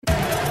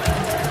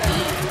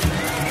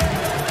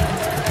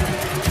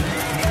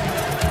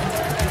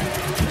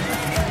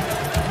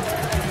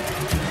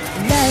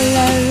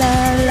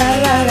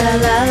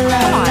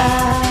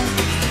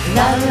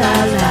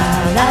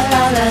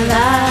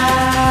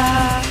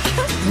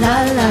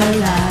La la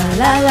la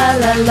la la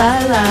la la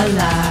la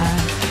la.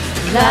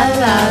 La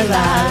la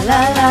la la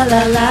la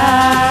la la.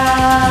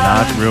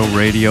 Not Real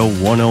Radio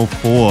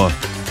 104.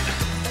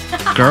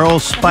 Girl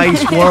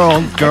Spice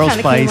World. Girl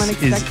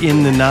Spice is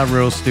in the Not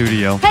Real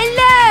studio.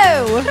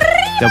 Hello.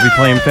 They'll be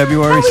playing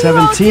February How are you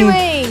all 17th.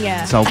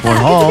 doing? Southport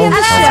Hall.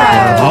 Indeed.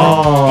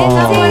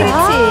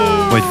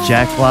 With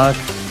Jack Lock,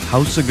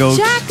 House of Goats,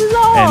 Jack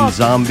Lock. and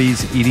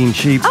Zombies Eating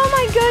Sheep. Oh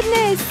my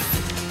goodness.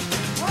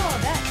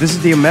 This is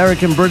the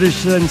American-British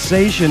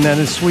sensation that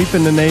is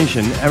sweeping the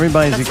nation.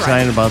 Everybody's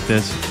excited about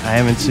this. I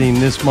haven't seen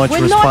this much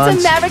We're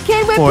response not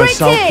American, we're for British. a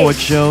Southport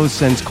show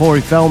since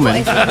Corey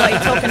Feldman. What are you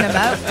talking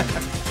about?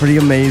 Pretty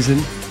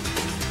amazing.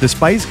 The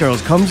Spice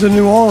Girls comes to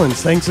New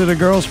Orleans thanks to the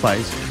Girl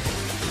Spice.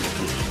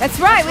 That's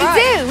right,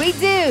 we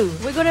do.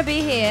 We're going to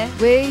be here.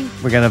 We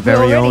got a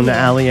very own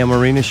Ali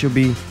Amarina. She'll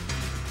be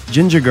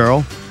Ginger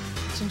Girl.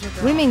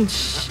 What do you mean,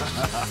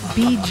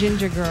 be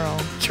Ginger Girl?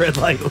 Tread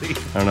lightly.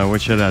 I don't know,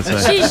 what should I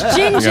say? She's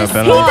Ginger. He doesn't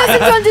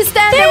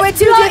understand that we're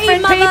two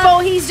different people.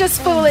 He's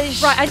just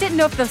foolish. Right, I didn't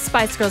know if the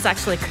Spice Girls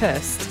actually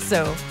cursed,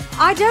 so...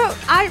 I don't.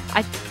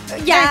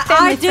 Yeah, They're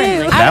I family do.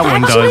 friendly. That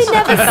one does. I've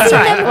never That's seen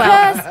right, them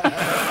well. curse,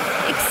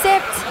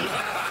 except,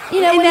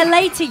 you know, In when their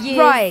later years,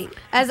 right.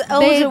 as They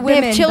older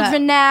women, have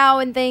children now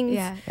and things.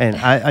 Yeah. And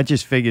I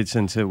just figured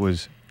since it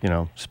was,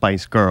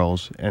 Spice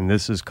Girls, and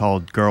this is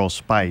called Girl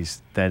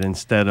Spice, that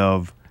instead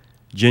of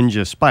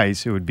Ginger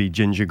Spice, it would be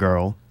Ginger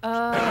Girl,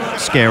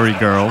 Scary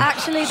Girl,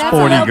 Actually, that's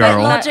Sporty a little Girl,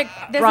 bit logic.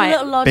 There's Right. a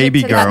little logic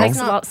Baby to Girl. that. That makes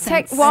a lot of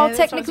sense. While So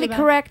technically that's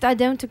what correct, I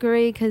don't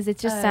agree because it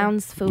just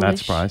sounds foolish. not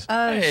surprised.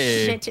 Oh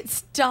Hey. shit! It's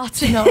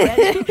starting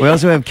already. We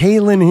also have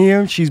Caitlin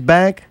here. She's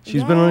back.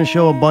 She's been on the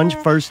show a bunch.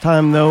 First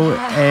time, though,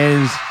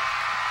 as...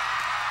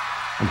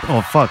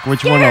 Oh, fuck.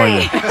 Which one are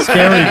you?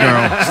 Scary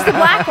Girl. She's the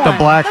black one. The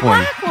black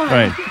one.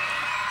 Right.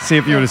 See,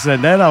 if you would have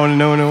said that, I would have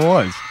known who it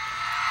was.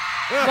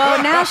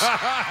 Well, now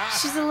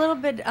she's a little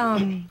bit,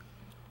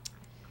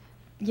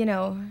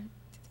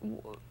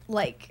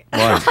 like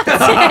What? she's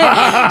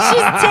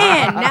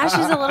tan. Now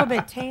she's a little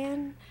bit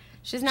tan.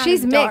 She's not.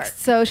 She's as dark. mixed,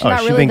 so she's Oh, not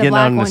she's really been the getting out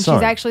black in the one. She's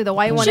sun. actually the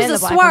white one She's and a the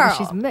black one. but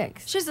swirl. She's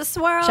mixed. She's a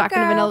swirl Chocolate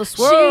and girl. vanilla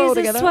swirl She's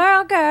together. a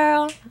swirl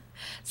girl.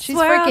 She's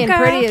Swirl freaking girl.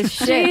 pretty as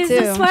shit She's too. a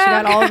She swirl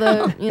got all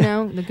girl.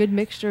 the, the good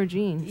mixture of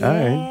genes. All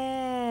right.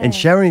 And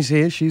Sherry's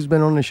here. She's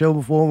been on the show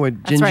before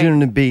with Ginger right.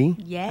 and the Bee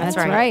Yeah. That's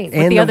right. With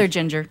And the the- other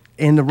Ginger.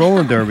 and the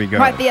roller derby girl.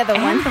 Right, the other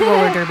one. And the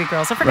roller derby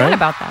girls. I forgot Right?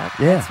 about that.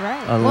 Yeah, That's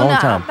right. A Well, long no,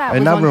 time. that And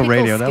was not on real Pickle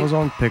radio. That Scoop. was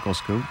on Pickle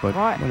Scoop, but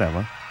Right.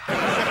 whatever.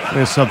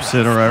 We're a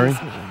subsidiary.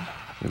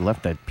 We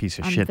left that piece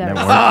of shit very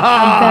network.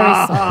 I'm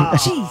very sorry.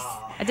 Jeez.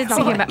 I did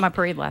see him at my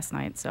parade last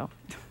night, so...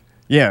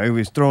 Yeah, he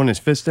was throwing his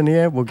fist in the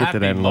air. We'll get to Happy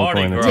that in local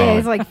Mardi Gras. Yeah, entertainment.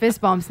 it's like fist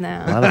bumps A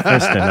now. lot of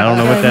fisting. I don't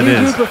know what that New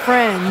is. group of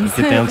friends.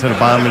 Get down to the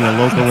bottom in the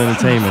local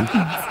entertainment.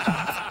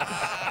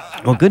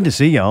 Well, good to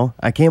see y'all.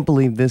 I can't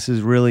believe this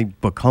has really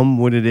become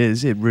what it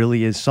is. It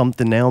really is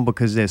something now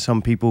because there's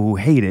some people who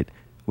hate it,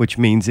 which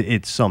means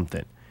it's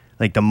something.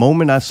 Like the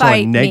moment I saw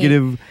Fight me.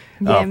 negative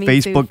Yeah, me too.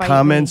 Facebook Fight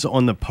comments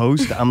on the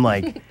post, I'm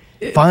like,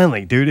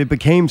 finally, dude, it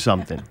became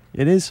something.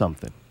 It is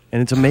something.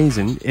 And it's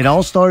amazing. It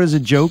all started as a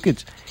joke.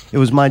 It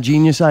was my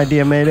genius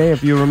idea, Mayday,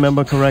 if you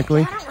remember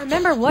correctly. I don't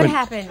remember what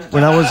happened.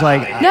 When I was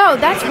like, No,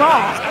 that's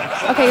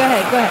wrong. Okay, go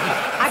ahead.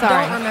 I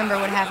Sorry. don't remember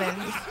what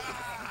happened.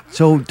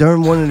 so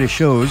during one of the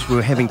shows, we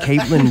were having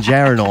Caitlin and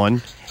Jared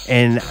on,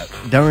 and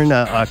during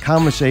a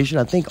conversation,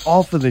 I think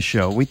off of the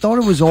show, we thought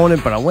it was on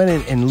it, but I went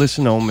in and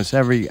listened to almost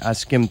I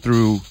skimmed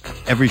through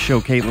every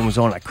show Caitlin was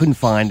on. I couldn't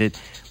find it,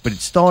 but it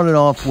started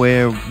off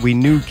where we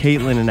knew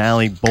Caitlin and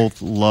Allie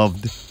both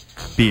loved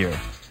beer.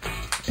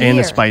 And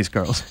the Beer. Spice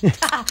Girls.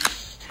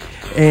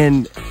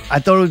 And I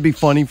thought it would be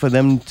funny for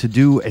them to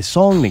do a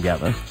song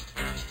together,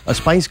 a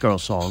Spice Girl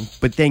song,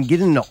 but then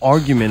get in an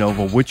argument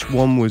over which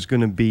one was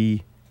going to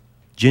be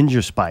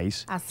Ginger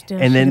Spice. I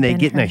still And then should've they been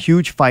get in a her.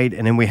 huge fight,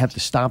 and then we have to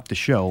stop the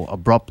show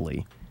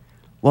abruptly.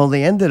 Well,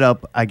 they ended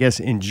up, I guess,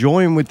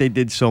 enjoying what they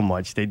did so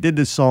much. They did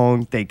the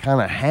song. They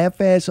kind of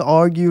half-ass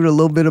argued a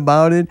little bit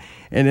about it.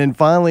 And then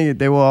finally,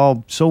 they were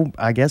all so,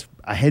 I guess,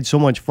 I had so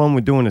much fun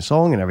with doing the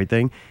song and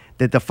everything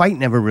that the fight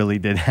never really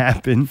did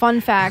happen. Fun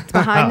fact,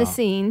 behind the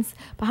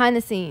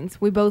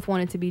scenes, we both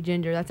wanted to be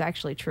Ginger. That's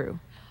actually true.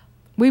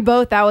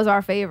 That was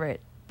our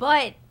favorite.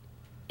 But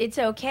it's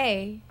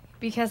okay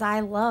because I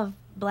love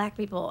black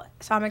people,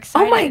 so I'm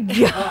excited. Oh my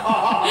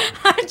God.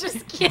 I'm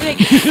just kidding.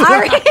 I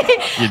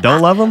really, You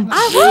don't love them?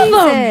 I love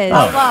them. Jesus. Oh, I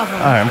love them.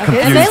 all right, I'm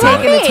confused. They then.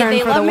 love me. Turn They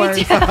for love the me worse.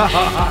 too.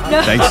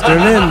 Thanks for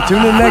tuning in.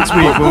 Tune in next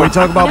week when we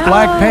talk about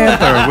Black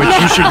Panther, which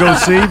you should go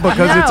see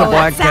because it's a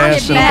black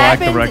cast and a black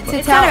director.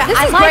 To tell, sounded- this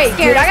I is like great,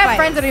 Scary dude. I got Spice.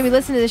 friends that are going to be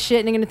listening to this shit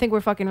and they're going to think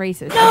we're fucking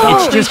racist.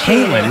 It's just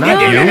Caitlin,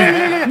 not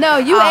you. No,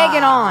 you egg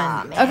it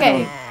on.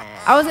 Okay.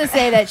 I was going to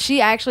say that she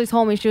actually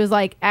told me, she was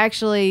like,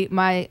 actually,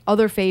 my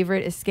other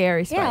favorite is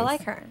Scary Spice. Yeah, I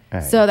like her. All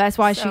right. So that's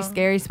why So- she's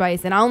Scary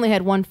Spice. And I only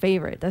had one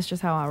favorite. That's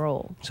just how I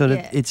roll. So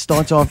that it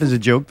starts off as a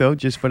joke, though,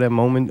 just for that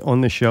moment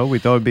on the show. We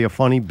thought it'd be a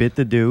funny bit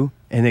to do.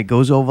 and it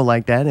goes over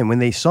like that. And when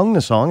they sung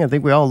the song, I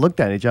think we all looked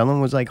at each other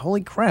and was like,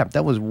 holy crap,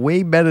 that was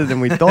way better than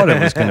we thought it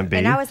was going to be.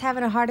 And I was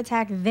having a heart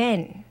attack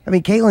then. I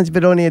mean, Caitlin's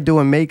been on here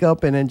doing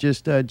makeup and then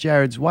just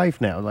Jared's wife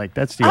now. Like,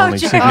 that's the only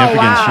Jared.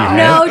 significance she has.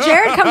 No,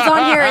 Jared comes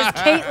on here as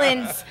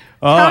Caitlin's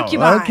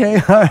concubine. Okay,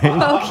 all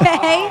right. Okay.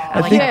 I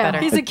like that better.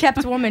 He's a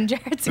kept woman.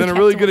 Jared's It's been a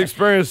really good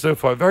experience so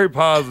far. Very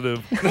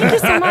positive. Thank you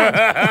so much.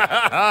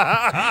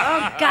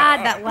 Oh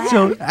God, that laugh.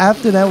 So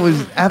after that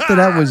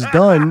was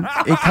done,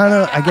 it kind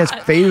of, I guess,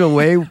 faded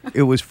away.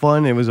 It was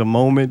fun. It was a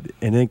moment,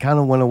 and it kind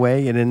of went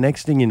away. And then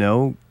next thing you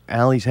know,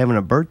 Allie's having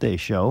a birthday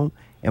show,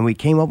 and we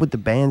came up with the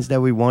bands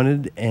that we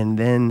wanted, and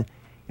then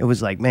it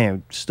was like,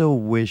 man, still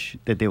wish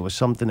that there was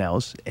something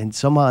else. And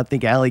somehow I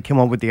think Allie came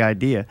up with the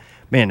idea,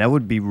 man, that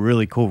would be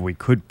really cool if we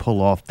could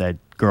pull off that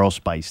Girl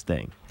Spice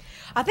thing.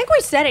 I think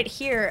we said it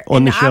here On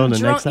and the show I'm the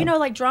drunk, next time? you know,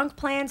 like drunk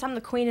plans. I'm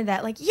the queen of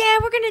that. Like, yeah,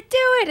 we're gonna do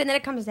it, and then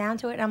it comes down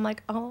to it, and I'm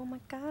like, oh my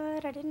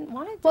God, I didn't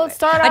want to do Well, it. it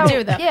started out. I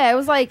do though. Yeah, it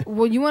was like,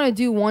 well, you want to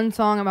do one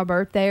song on my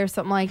birthday or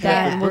something like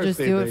that, Yeah. and we'll just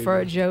Birthday do it for a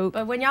baby. joke.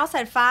 But when y'all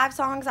said 5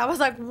 songs, I was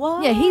like,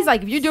 what? Yeah, he's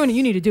like, if you're doing it,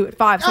 you need to do it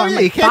 5 Oh, songs. yeah,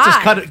 I'm you like, can't just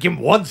 5? cut it, give him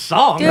one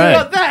song. Dude. What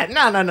about that?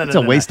 No. It's a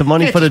waste of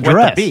money Can't for the just wet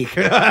dress. beak.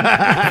 5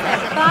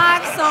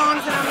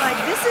 songs, and I'm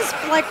like, this is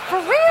like for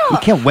real. You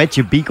can't wet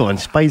your beak on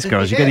Spice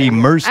Girls. You got to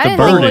immerse I the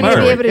didn't think bird we were into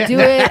gonna be it. able to do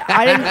it.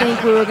 I didn't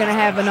think we were gonna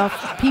have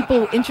enough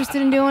people interested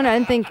in doing it. I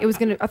didn't think it was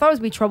gonna. I thought it was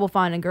gonna be trouble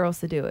finding girls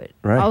to do it.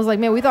 Right. I was like,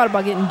 man, we thought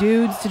about getting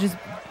dudes to just,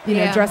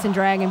 Yeah. dress and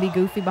drag and be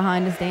goofy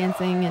behind us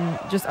dancing, and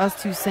just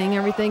us two sing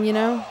everything.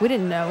 We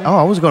didn't know. Oh,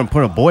 I was going to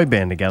put a boy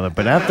band together,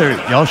 but after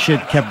y'all shit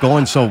kept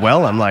going so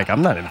well, I'm like,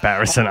 I'm not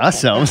embarrassing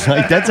ourselves.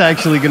 Like, that's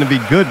actually going to be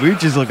good. We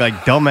just look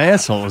like dumb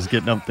assholes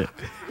getting up there.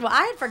 Well,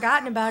 I had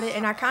forgotten about it,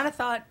 and I kind of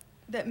thought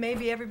that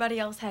maybe everybody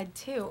else had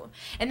too.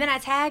 And then I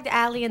tagged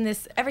Allie in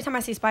this. Every time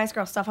I see Spice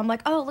Girl stuff, I'm like,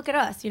 oh, look at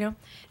us, And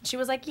she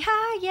was like,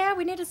 yeah,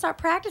 we need to start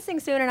practicing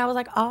soon. And I was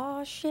like,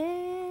 oh,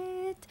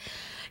 shit.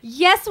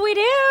 Yes, we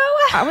do.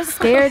 I was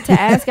scared to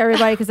ask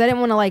everybody because I didn't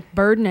want to like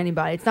burden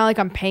anybody. It's not like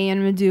I'm paying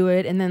them to do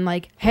it and then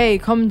like, hey,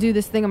 come do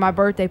this thing at my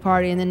birthday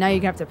party, and then now you're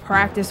gonna have to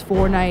practice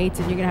 4 nights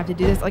and you're gonna have to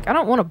do this. Like, I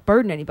don't want to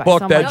burden anybody. Fuck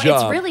So I'm that like,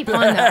 job. It's really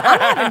fun, though. I'm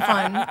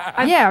having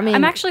fun. Yeah, I mean,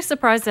 I'm actually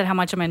surprised at how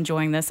much I'm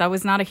enjoying this. I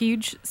was not a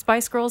huge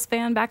Spice Girls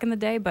fan back in the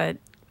day, but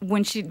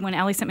when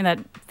Allie sent me that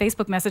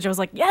Facebook message, I was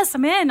like, yes,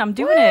 I'm in. I'm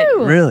doing it.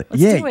 Really? Let's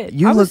yeah. do it.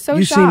 You I was look. so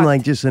you seem shocked.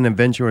 like just an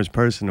adventurous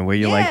person, where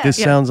you're like, Yeah. this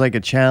Yeah. sounds like a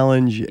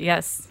challenge,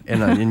 Yes.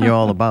 and you're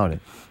all about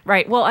it.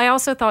 Right. Well, I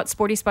also thought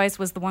Sporty Spice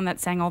was the one that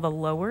sang all the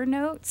lower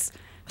notes.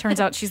 Turns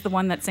out she's the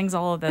one that sings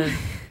all of the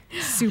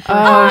super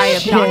high,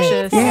 shit.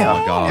 obnoxious.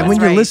 Yeah. Oh, God. And when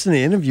That's you right. listen to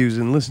interviews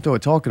and listen to her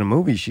talk in a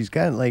movie, she's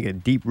got like a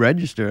deep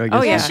register. I guess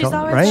Oh, yeah. it's She's called,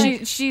 always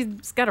right.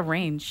 She's got a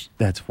range.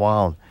 That's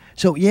wild.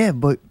 So yeah,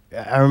 but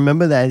I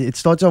remember that it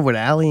starts off with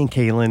Allie and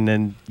Caitlin,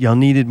 and y'all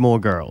needed more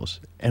girls.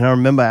 And I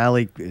remember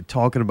Allie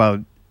talking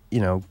about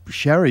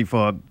Sherry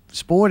for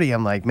Sporty.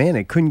 I'm like, man,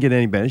 it couldn't get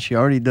any better. She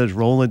already does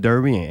roller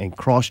derby and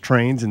cross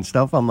trains and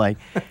stuff. I'm like,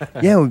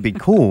 yeah, it would be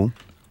cool.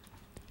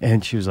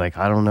 And she was like,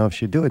 I don't know if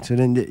she'd do it. So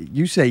then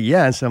you say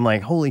yes. I'm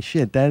like, holy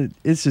shit,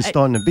 this is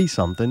starting to be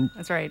something.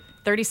 That's right.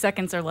 30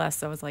 seconds or less.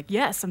 So I was like,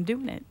 yes, I'm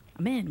doing it.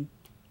 I'm in.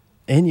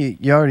 And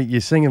you're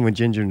singing with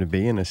Ginger and the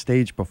Bee and a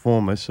stage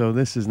performer, so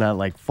this is not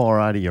like far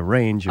out of your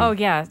range. Oh,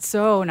 yeah.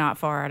 So not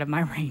far out of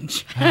my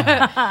range.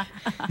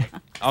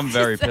 I'm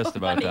very pissed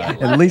about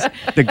that. At least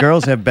the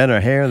girls have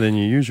better hair than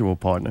your usual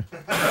partner.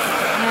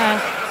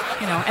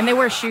 And they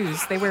wear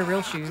shoes. They wear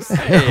real shoes.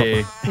 Hey,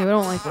 yeah, we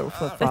don't like little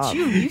flip That's flops.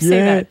 you. You say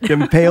that.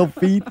 them pale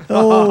feet.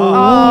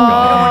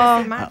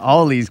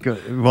 All these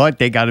what?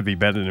 They got to be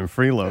better than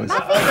Freelos.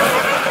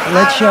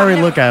 Let Sherry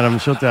look at them.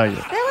 She'll tell you.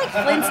 They're like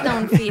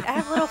Flintstone feet. I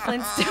have little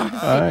Flintstone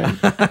feet. All right.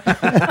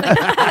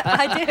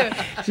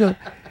 I do. So,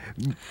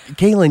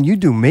 Caitlin, you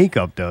do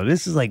makeup though.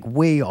 This is like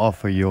way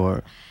off of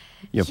your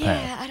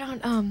path. I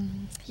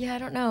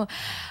don't know.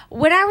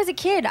 When I was a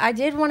kid, I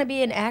did want to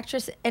be an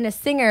actress and a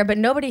singer, but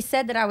nobody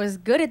said that I was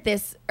good at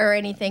this or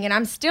anything, and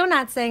I'm still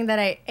not saying that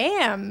I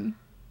am.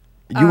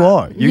 You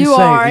are. You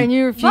are, and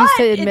you refuse But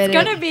to admit it's it.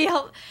 gonna be.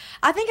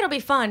 I think it'll be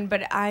fun,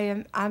 but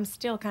I'm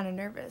still kind of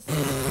nervous.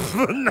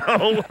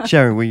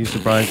 Sherry, were you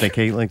surprised that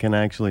Caitlin can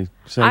actually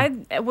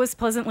sing? I was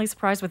pleasantly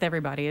surprised with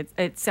everybody.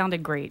 It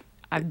sounded great.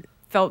 I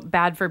felt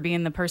bad for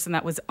being the person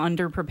that was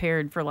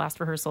underprepared for last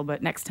rehearsal,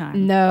 but next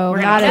time. No,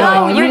 we're not gonna at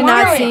kill all. it. You did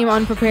not weren't. seem You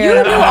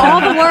unprepared. knew all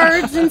the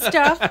words and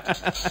stuff.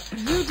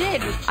 You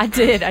did. I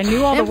did. I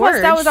knew all And the plus,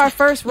 words. that was our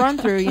first run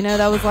through.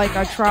 That was like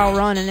our trial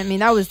run, and I mean,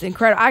 that was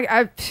incredible.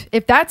 I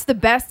if that's the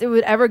best it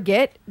would ever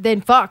get, then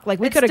fuck.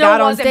 Like we It could have still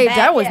got on wasn't stage. bad,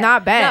 That was yeah.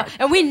 not bad. No,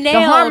 and we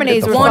nailed the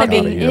harmonies Get were the fuck fucking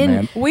outta here, in.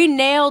 man. We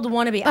nailed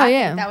Wannabe. I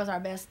yeah. think that was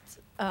our best.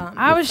 Song.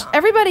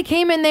 Everybody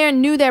came in there and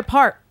knew their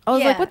part. I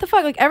was Yeah. like, what the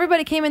fuck? Like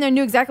everybody came in there and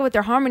knew exactly what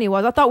their harmony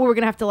was. I thought we were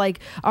gonna have to like,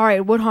 all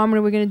right, what harmony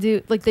are we gonna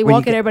do? Like they Well,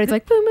 walk you in, everybody's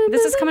like, boom, boom,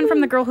 This boom, is coming boom,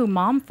 from the boom. girl who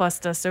mom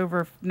fussed us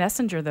over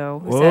Messenger, though,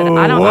 who Whoa, said,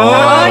 I don't know. whoa,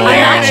 I'm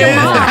yeah, not your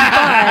mom,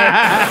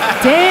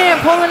 but Damn,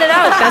 pulling it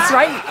out. that's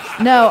right.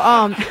 No,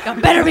 Y'all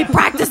better be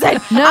practicing.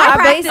 no. I I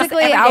practice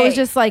basically, every I was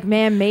day. just like,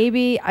 man,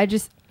 maybe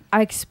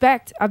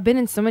I've been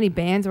in so many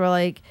bands where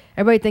like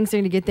everybody thinks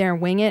they're gonna get there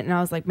and wing it, and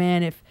I was like,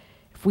 man, if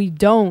we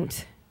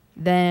don't,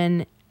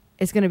 then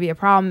it's gonna be a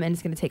problem, and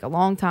it's gonna take a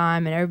long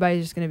time, and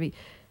everybody's just gonna be,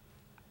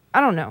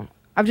 I don't know.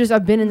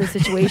 I've been in this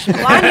situation.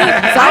 Well, I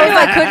knew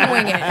I couldn't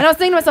wing it. And I was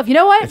thinking to myself, you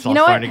know what? It's all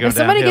starting to go If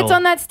somebody downhill. gets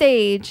on that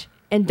stage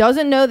and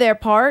doesn't know their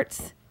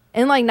parts,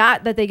 and like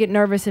not that they get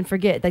nervous and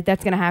forget, like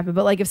that's gonna happen.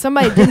 But like if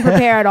somebody didn't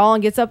prepare at all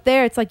and gets up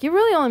there, it's like you're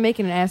really only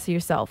making an ass of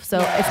yourself. So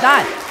it's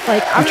not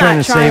like I'm trying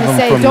not to trying save to them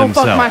say from don't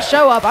fuck my themselves.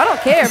 show up. I don't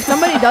care if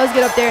somebody does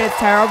get up there and it's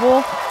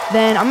terrible,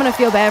 then I'm gonna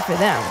feel bad for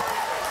them.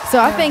 So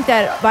I think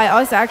that by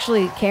us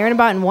actually caring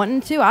about and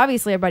wanting to,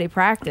 obviously everybody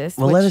practiced.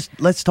 Well, which-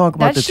 let's talk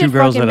about that the two shit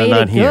girls fucking that are made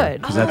not it here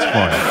good. because that's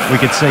fun. We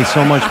could say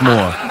so much more.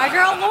 My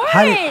girl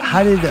Lauren.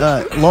 How did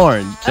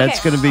Lauren? That's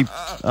Okay. going to be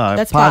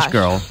That's Posh Posh.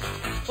 Girl.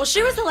 Well,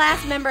 she was the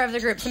last member of the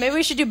group, so maybe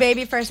we should do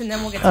Baby first, and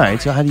then we'll get to All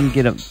right. So how do you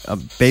get a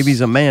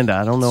baby's Amanda?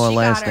 I don't know her She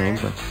last got her. name,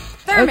 but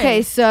Thurman.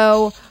 Okay,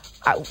 so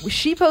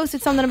she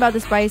posted something about the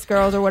Spice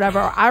Girls or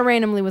whatever. I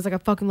randomly was like, I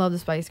fucking love the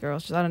Spice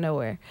Girls, just out of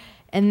nowhere.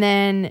 And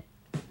then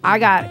I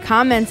got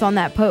comments on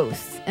that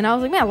post. And I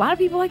was like, man, a lot of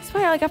people like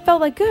Spice. Like, I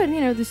felt like, good,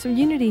 there's some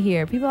unity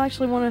here. People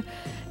actually want to.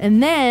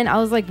 And then I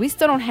was like, we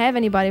still don't have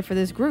anybody for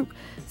this group.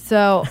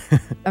 So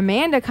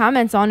Amanda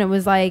comments on it,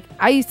 was like,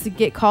 I used to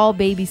get called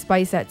Baby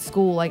Spice at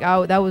school. Like,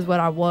 that was what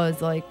I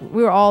was. Like,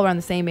 we were all around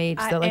the same age.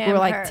 So, I like, we were am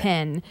like her.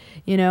 10,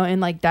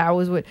 and like, that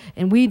was what.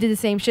 And we did the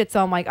same shit.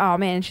 So I'm like, oh,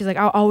 man. And she's like,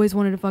 I always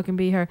wanted to fucking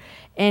be her.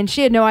 And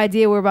she had no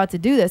idea we were about to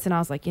do this. And I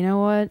was like, you know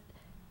what?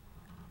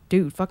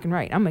 Dude, fucking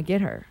right. I'm gonna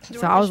get her.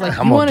 So I was like,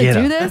 I'm you gonna want to get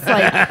do her. this?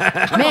 Like,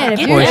 man, if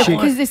get you're, her.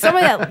 because there's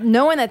somebody that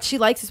knowing that she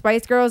likes the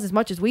Spice Girls as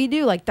much as we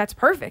do, like that's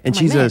perfect. and I'm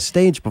she's like, man. a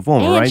stage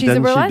performer, And right? she's a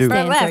Doesn't burlesque she do?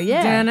 dancer,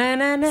 yeah.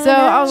 Da-na-na-na-na. So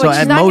I was So like,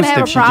 she's at not most, gonna have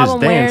if a she just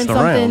problem wearing danced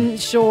around. something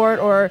short,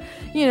 or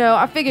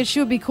I figured she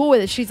would be cool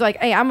with it. She's like,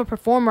 hey, I'm a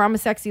performer, I'm a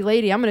sexy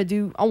lady, I want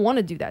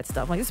to do that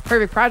stuff. Like, it's a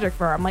perfect project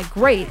for her. I'm like,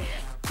 great.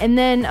 And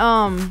then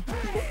I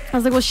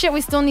was like, well, shit,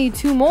 we still need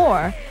 2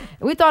 more.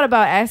 We thought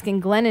about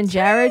asking Glenn and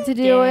Jared to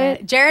do Yeah.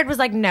 it. Jared was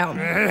like, no.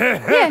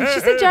 Yeah, she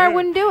said Jared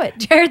wouldn't do it.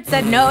 Jared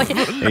said no. Ain't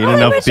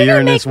enough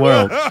beer in this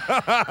world.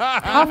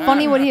 How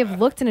funny would he have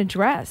looked in a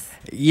dress?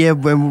 Yeah,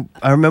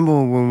 I remember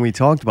when we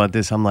talked about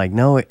this, I'm like,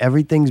 no,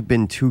 everything's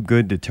been too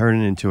good to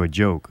turn it into a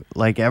joke.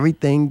 Like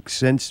everything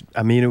since,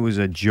 it was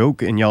a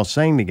joke and y'all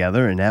sang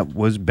together and that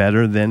was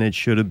better than it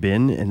should have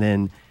been. And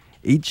then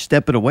each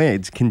step of the way,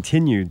 it's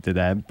continued to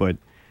that. But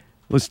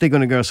let's stick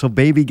on the girl. So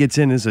Baby gets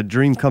in as a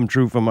dream come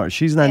true from her.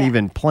 She's not Yeah.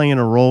 even playing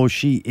a role.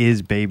 She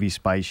is Baby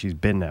Spice. She's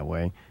been that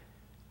way.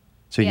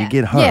 So Yeah. you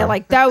get her. Yeah,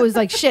 like that was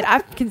like shit.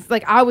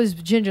 I was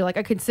Ginger. Like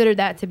I considered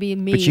that to be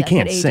me. But she at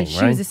can't that age, sing, and She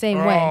right? was the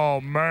same way.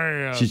 Oh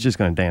man. she's just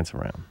going to dance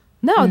around.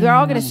 No, they're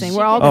all gonna sing.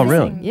 We're all Oh, gonna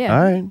really? sing. Yeah.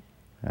 All right.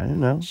 I don't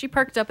know. She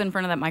perked up in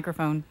front of that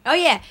microphone. Oh,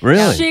 yeah.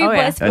 Really? She Oh,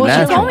 yeah. was. A Well, she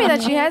natural. told me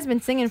that she has been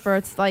singing for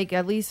it's like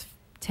at least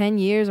 10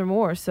 years or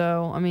more.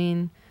 So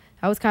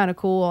that was kind of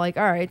cool. Like,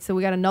 all right, so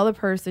we got another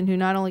person who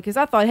not only, because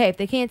I thought, hey, if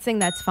they can't sing,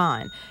 that's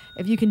fine.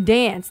 If you can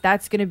dance,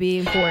 that's going to be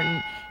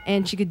important.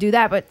 And she could do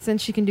that. But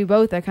since she can do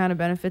both, that kind of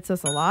benefits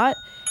us a lot.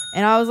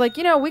 And I was like,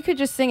 we could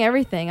just sing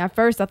everything. At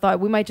first, I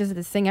thought we might just have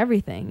to sing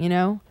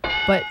everything,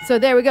 But so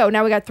there we go.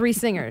 Now we got 3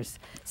 singers.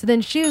 So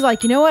then she was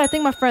like, you know what? I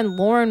think my friend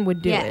Lauren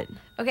would do Yeah. it.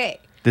 Okay.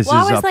 This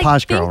I is was, a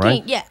Posh Girl, thinking,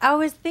 right? Yeah, I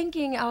was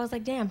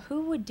like, damn,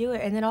 who would do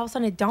it? And then all of a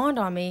sudden it dawned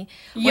on me.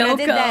 When I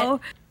did that,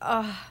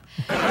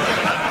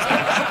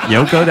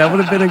 Yoko, that would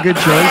have been a good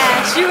choice.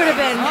 yeah, she would have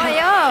been.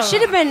 yo.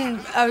 She'd have been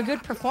a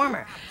good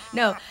performer.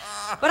 No,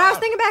 but I was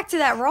thinking back to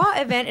that Raw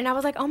event, and I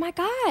was like, oh my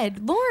God,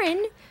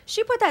 Lauren.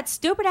 She put that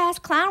stupid ass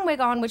clown wig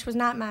on, which was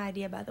not my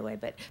idea, by the way.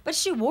 But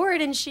she wore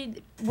it, and she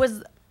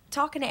was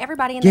talking to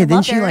everybody, and Yeah, they didn't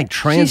loved she her. like She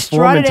transform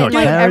strutted into it a and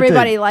like character?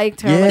 everybody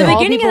liked her. Yeah. Like, The all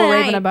beginning people of were the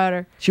raving night. about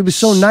her. She was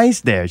so nice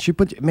there.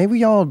 Maybe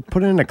y'all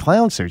put her in a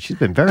clown suit. She's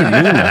been very mean.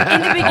 In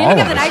the beginning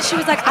of the night, she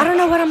was like, I don't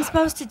know what I'm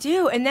supposed to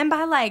do. And then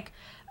by like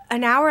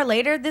an hour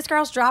later, this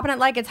girl's dropping it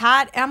like it's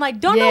hot. And I'm like,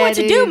 don't know Yeah, what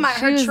to do. dude.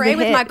 She Her was tray the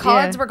with my hit,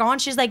 cards yeah. were gone.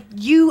 She's like,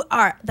 you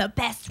are the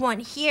best one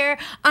here.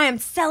 I am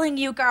selling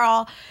you,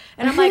 girl.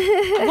 And I'm like,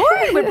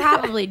 Lauren would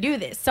probably do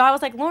this. So I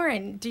was like,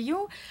 Lauren, do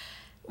you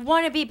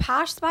want to be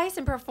Posh Spice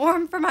and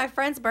perform for my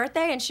friend's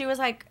birthday? And she was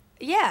like,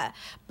 yeah.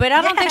 But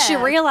I don't think she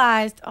Yeah.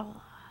 realized,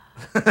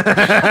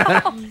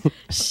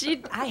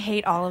 I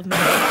hate all of my.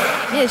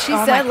 Yeah, she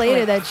all said my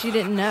later clique. that she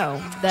didn't know.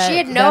 That She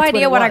had no that's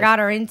idea it what I was. got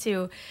her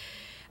into.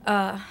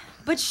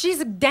 But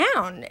she's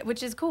down,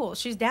 which is cool.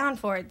 She's down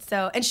for it.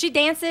 So, and she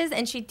dances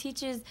and she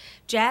teaches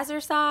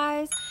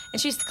jazzercise.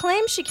 And she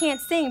claims she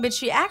can't sing, but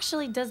she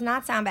actually does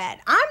not sound bad.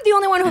 I'm the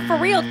only one who, for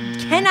real,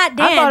 cannot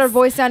dance. I thought her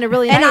voice sounded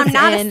really and nice. I'm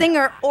not a and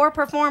singer or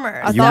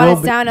performer. I You thought will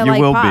it be- sounded you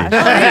like will be. Posh.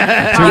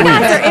 You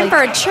guys are in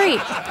for a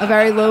treat. A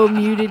very low,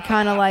 muted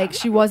kind of like,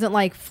 she wasn't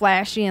like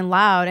flashy and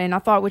loud. And I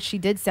thought what she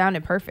did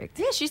sounded perfect.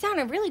 Yeah, she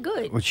sounded really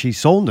good. Well, she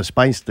sold the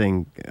Spice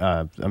thing.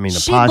 The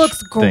She Posh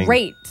looks thing.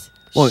 great.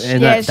 Well,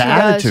 and Yeah, the she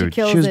does. She attitude.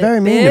 kills She was it.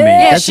 very mean to me.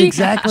 Yeah, That's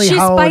exactly she's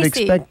how I would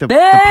spicy. expect the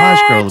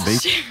Posh Girl to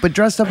be. But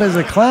dressed up as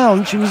a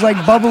clown, she was like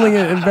bubbly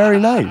and very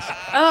nice.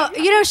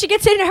 She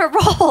gets into her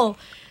role.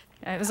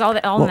 It was all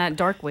in that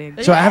dark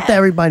wig. So after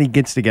everybody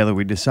gets together,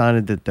 we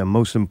decided that the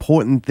most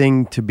important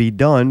thing to be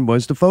done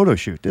was the photo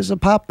shoot. This is a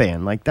pop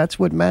band. Like, that's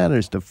what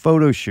matters, the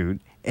photo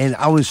shoot. And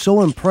I was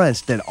so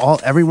impressed that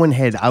everyone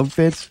had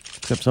outfits,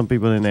 except some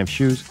people didn't have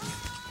shoes.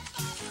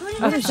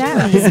 What is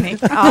that? Me.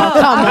 Oh, come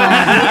on.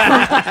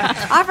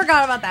 I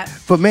forgot about that.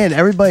 But man,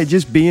 everybody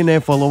just being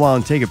there for a little while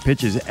and taking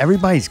pictures,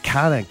 everybody's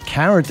kind of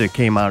character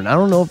came out. And I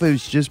don't know if it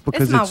was just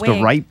because my it's the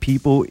wig. right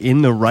people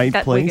in the right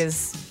That place. wig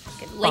is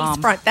Lace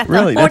bomb. front. That's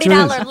Really? a That's what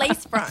it $40 is?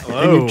 lace front.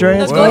 And you The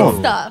trans- good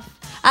stuff.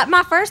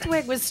 My first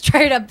wig was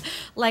straight up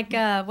like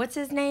what's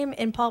his name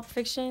in Pulp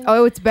Fiction?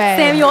 Oh, it's bad.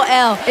 Samuel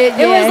L. It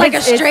yeah, was like a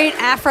it's- straight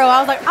afro. I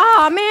was like,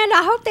 oh man,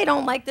 I hope they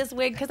don't like this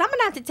wig because I'm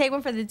gonna have to take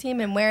one for the team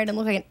and wear it and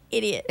look like an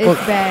idiot.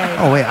 It's bad.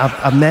 Oh wait,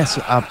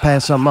 I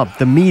passed something up.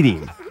 The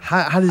meeting.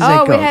 How does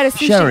that Oh, go? we had a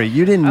sushi- Sherry,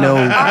 you didn't know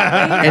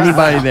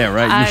anybody there,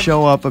 right? You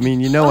show up. I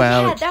mean, you know Oh, yeah,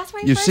 Allie. that's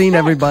where you You've first seen met.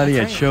 everybody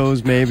That's at right.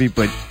 shows, maybe,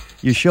 but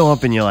you show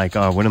up and you're like,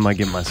 oh, what am I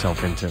getting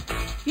myself into?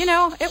 You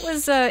know, it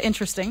was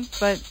interesting,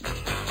 but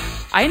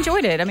I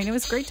enjoyed it. I mean, it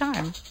was a great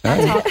time.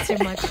 I talk too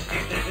much.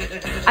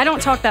 I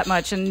don't talk that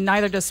much, and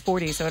neither does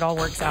Sporty, so it all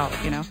works out,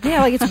 you know?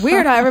 Yeah, like it's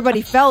weird how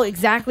everybody fell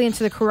exactly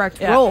into the correct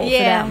Yeah. role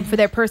Yeah. for them, for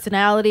their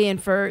personality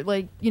and for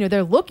like,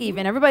 their look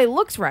even. Everybody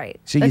looks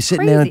right. So you're That's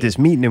sitting there at crazy. this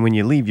meeting, and when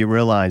you leave, you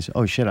realize,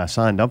 oh shit, I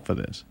signed up for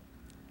this.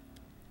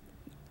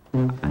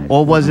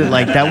 Or was it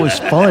like that was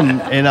fun,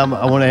 and I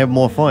want to have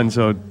more fun,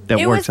 so that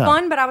It works was out?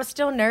 fun, but I was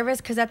still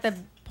nervous because at the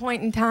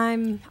point in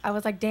time, I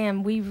was like,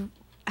 damn,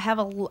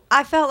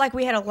 I felt like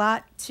we had a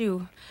lot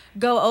to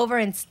go over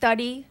and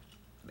study.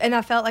 And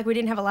I felt like we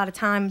didn't have a lot of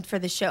time for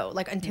the show,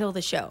 like until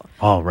the show.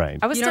 All right.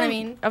 I was You know still, what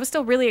I mean? I was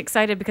still really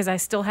excited because I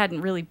still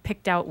hadn't really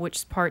picked out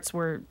which parts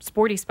were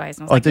Sporty Spice.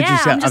 And I was Oh, like, did you yeah,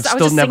 say, I'm just, I've I was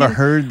still just never singing-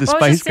 heard the well, I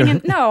was just Spice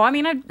Girls? singing- No, I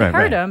mean, I'd Right, heard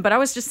right. them, but I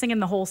was just singing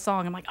the whole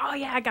song. I'm like, oh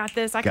yeah, I got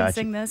this. I can Gotcha.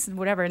 sing this and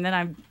whatever. And then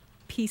I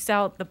pieced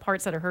out the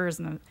parts that are hers,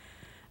 and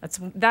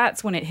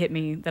that's when it hit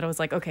me that I was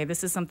like, okay,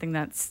 this is something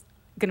that's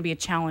going to be a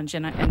challenge,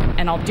 and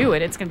I'll do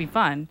it. It's going to be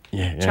fun.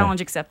 Yeah, yeah. Challenge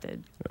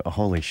accepted. Oh,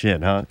 holy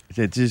shit, huh? Is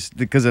it just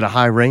because of the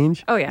high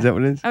range? Oh yeah. Is that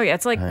what it is? Oh yeah.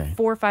 It's like All right.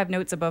 4 or 5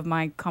 notes above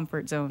my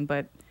comfort zone,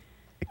 but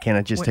Can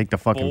I just Wait, take the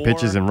fucking four?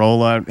 pictures and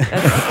roll out?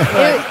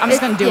 I'm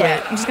just gonna do yeah.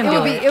 it. I'm just gonna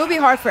do it. It would be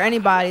hard for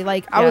anybody.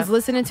 Like I Yeah. was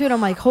listening to it,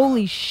 I'm like,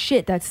 holy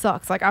shit, that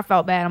sucks. Like I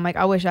felt bad. I'm like,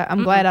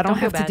 I'm glad I don't don't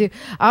feel have to bad. do.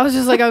 I was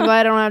just like, I'm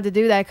glad I don't have to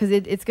do that because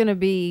it's gonna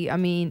be. I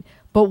mean,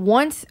 but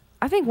once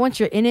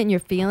you're in it and you're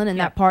feeling, and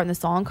that part in the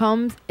song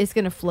comes, it's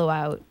gonna flow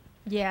out.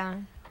 Yeah.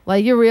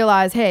 Like you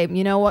realize, hey,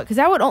 you know what? Because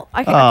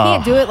I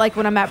can't do it like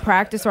when I'm at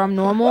practice or I'm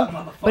normal.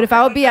 But if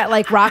I would be at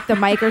like Rock the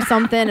Mic or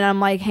something and I'm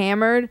like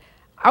hammered,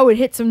 I would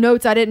hit some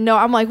notes I didn't know.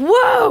 I'm like,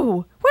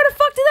 whoa, where the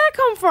fuck did that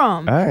come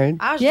from? All right.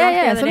 I was drunk the Yeah.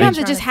 other day Sometimes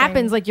it trying just to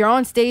happens. sing. Like you're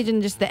on stage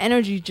and just the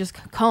energy just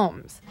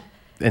comes.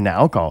 And the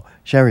alcohol.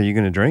 Sherry, you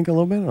going to drink a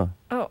little bit? Or?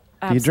 Oh,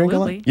 Do you drink a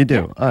lot? absolutely. You do?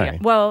 Yeah. All Yeah.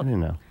 right. Well, I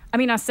didn't know. I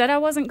mean, I said I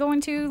wasn't going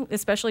to,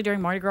 especially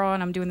during Mardi Gras,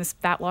 and I'm doing this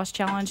fat loss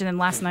challenge. And then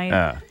last night,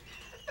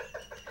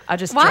 I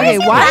just Why Hey,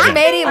 is he why is laughing?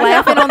 Matey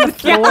laughing on the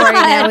floor right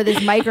now with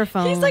his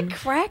microphone? He's like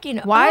cracking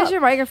up. why is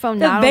your microphone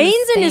the not on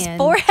veins in his stand?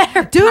 forehead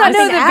are Dude, I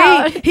know popping the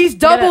out. V. He's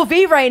double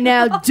V right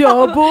now.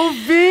 Double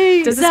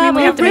V. Does this mean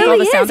we have to It make all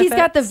really the sound is. He's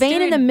got the effects?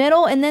 vein in the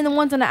middle and then the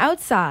ones on the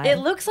outside. It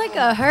looks like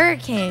a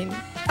hurricane.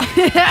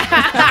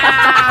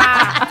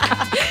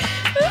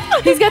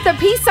 He's got the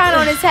peace sign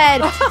on his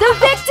head. The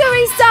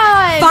victory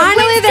sign.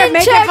 Finally, they're Winston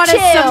making fun of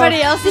Churchill.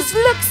 somebody else's- This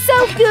looks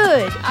so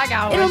good. I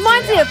got It one,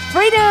 reminds too. me of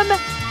freedom of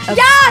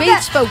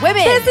speech for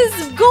women. This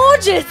is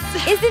gorgeous.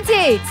 Isn't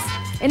it?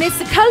 And it's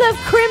the color of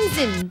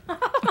crimson.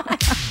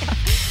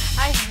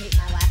 I hate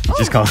my laugh.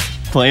 Just go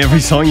play every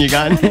song you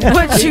got in there.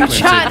 What you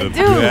trying to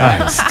do?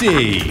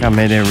 Backstage. I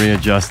made it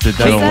readjusted.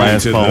 That'll What's that?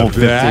 last To for a whole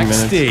the 15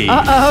 minutes. backstage.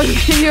 Oh,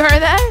 you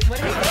heard that?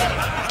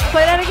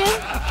 Play that again.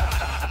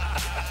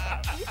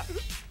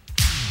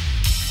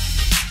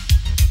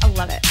 I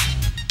love it.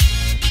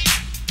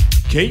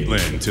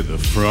 Caitlin to the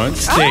front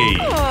stage.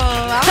 Oh, all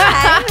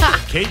right.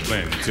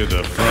 Caitlin to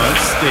the front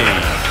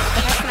stage.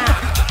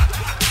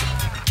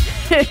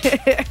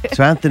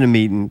 So after the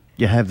meeting,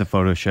 you have the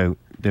photo shoot.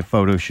 The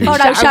photo shoot.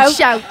 Photo show.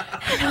 Shout.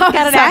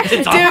 Got an act.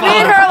 Dude, me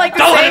and her are like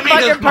the same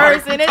fucking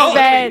person. It's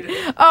bad.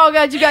 Oh,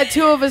 God, you got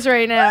two of us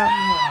right now.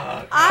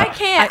 I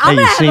can't. Hey, I'm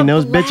you gonna seen have a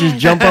those blast. bitches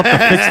jump up to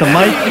fix the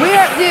mic?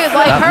 Dude,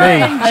 like Not her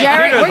me. and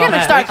Jared, we're going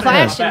to start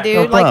clashing,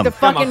 dude. No Like the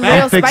problem. fucking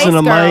real I'm Spice fixing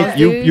the Girls, mic.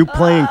 dude. You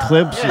playing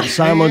clips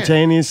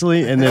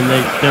simultaneously, and then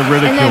they're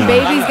ridiculing. And then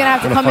Baby's going to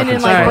have to What a come in fucking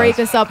and like surprise. break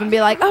us up and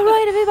be like, all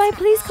right, everybody,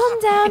 please calm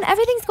down.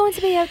 Everything's going to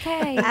be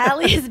okay.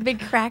 Allie has been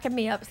cracking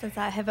me up since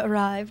I have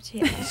arrived.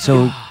 Yeah.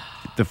 So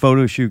the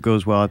photo shoot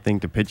goes well. I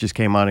think the pictures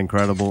came out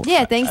incredible.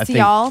 Yeah, thanks I to think-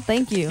 y'all.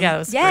 Thank you. Yeah, it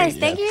was Yes, great.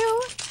 thank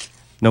you.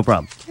 No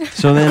problem.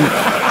 So then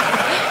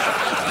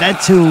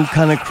that too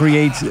kind of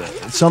creates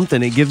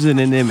something. It gives it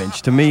an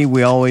image. To me,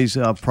 we always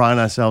pride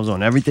ourselves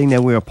on everything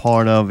that we're a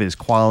part of is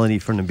quality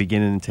from the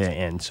beginning to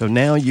end. So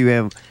now you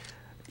have,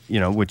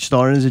 which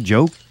started as a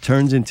joke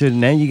turns into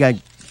now you got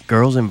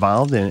girls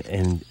involved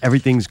and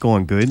everything's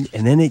going good.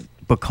 And then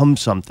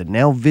becomes something.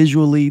 Now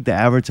visually, the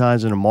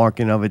advertising and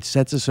marketing of it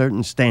sets a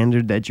certain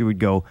standard that you would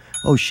go,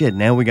 oh shit,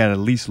 now we got to at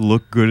least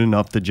look good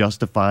enough to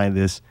justify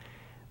this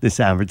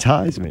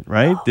advertisement,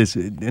 right?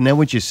 And then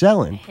what you're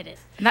selling. Hit it.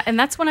 And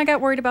that's when I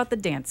got worried about the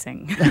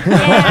dancing.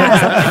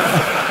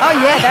 Oh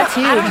yeah, that's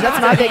huge.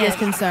 That's my biggest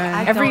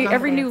concern.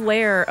 Every new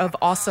layer of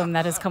awesome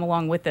that has come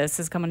along with this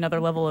has come another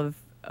level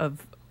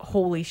of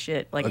holy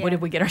shit. Like, what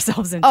did we get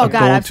ourselves into? Oh God,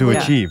 goal to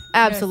absolutely. achieve.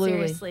 Absolutely.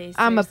 Seriously,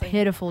 I'm a seriously.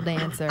 pitiful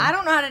dancer. I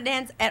don't know how to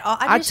dance at all.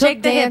 I just took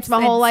shake the dance hips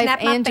my whole life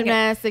snap my and finger.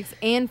 gymnastics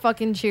and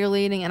fucking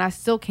cheerleading, and I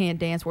still can't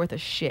dance worth a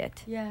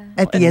shit. Yeah.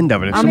 At the end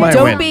of it, if I'm somebody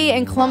dopey went,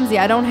 and clumsy.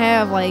 I don't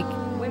have like.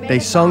 They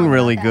sung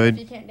really good.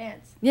 You can't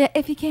dance. Yeah,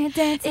 if you can't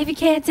dance, If you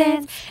can't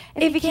dance,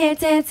 if you can't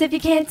dance, if you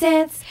can't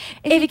dance,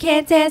 if you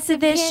can't dance to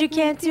this, you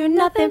can't do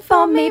nothing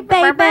for me,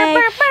 baby.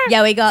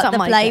 Yeah, we got Something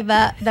the like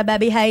flavor, the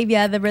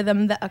behavior, the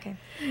rhythm. Okay.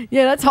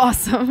 yeah, that's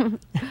awesome.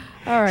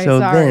 All right, so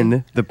sorry.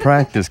 then the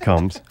practice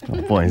comes. Oh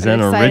boy, is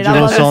that an Excited. I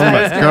original love song?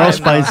 Spice Girls. Girl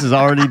Spice is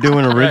already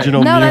doing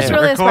original no, that's music.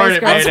 really a Record Spice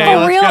it, Girls That's Mayday, song. for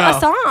let's real go. a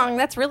song.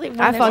 That's really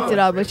one I of fucked those. it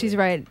up, but she's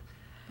right.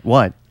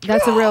 What?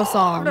 That's a real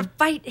I'm gonna song.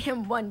 fight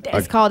him one day.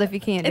 It's called If You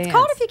Can't Dance. It's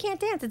called If You Can't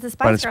Dance. It's a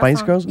Spice By the Girls Spice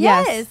song. Girls?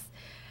 Yes. Yes.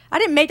 I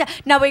didn't make that.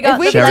 No, we got If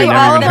we the could Sherry do never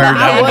all of even them,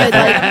 heard I that.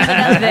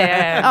 would. Like,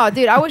 Yeah. oh,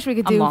 dude, I wish we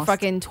could I'm do lost.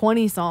 fucking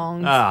 20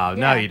 songs. Oh,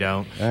 no, you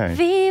don't. All right.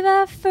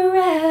 Viva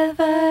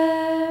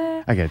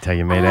forever. I gotta tell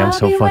you, man, I'm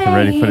so fucking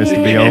ready for this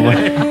to be over.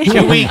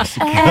 2 weeks.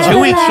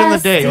 2 weeks from the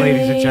day,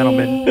 ladies and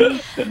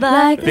gentlemen.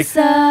 Like the Big-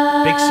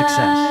 sun. big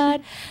success.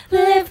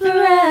 Live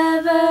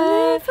forever.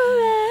 Live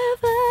forever.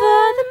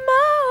 For the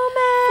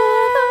moment.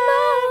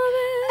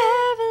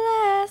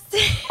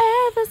 Everlasting.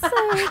 Ever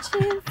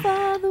searching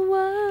for the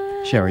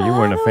one. Sherry, you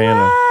weren't a fan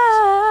of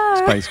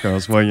Spice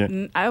Girls, were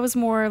you? I was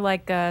more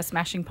like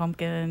Smashing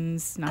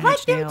Pumpkins, Nine like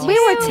Inch them Nails. too.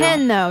 We were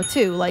 10 though,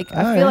 too. Like,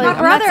 I feel right. like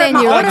My brother- I'm not saying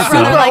my you're older like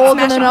brother super likes older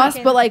than Smashing us,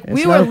 Pumpkins. but like It's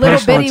we not were a little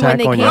personal bitty when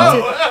they attack came on to.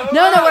 you.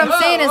 No, what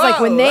I'm saying is like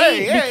when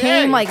they hey,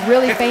 became hey. like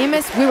really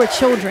famous, we were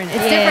children. It's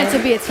Yeah. different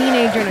to be a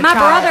teenager and a My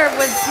child. brother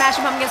was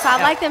Smashing Pumpkins, so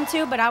I like them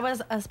too, but I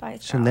was a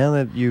Spice So Girl. now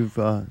that you've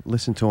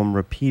listened to them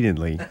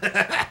repeatedly,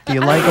 do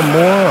you like them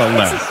more or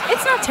less?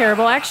 It's not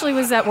terrible. I actually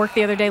was at work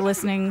the other day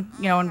listening,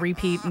 on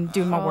repeat and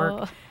doing my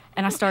work,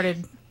 and I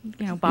started,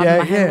 bobbing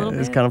my head a little bit.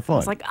 it's kind of I fun.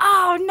 was like,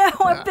 oh no,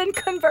 I've been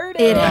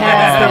converted. It The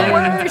happened.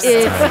 worst.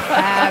 It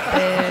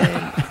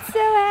happened. So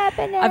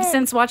happening. I've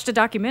since watched a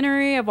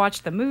documentary. I've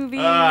watched the movie,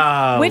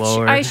 Oh, which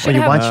Lord. I Oh, should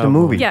you have. watched the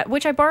movie? Yeah,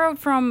 which I borrowed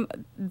from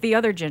the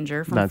other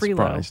Ginger from Not Freelo.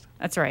 surprised.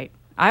 That's right.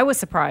 I was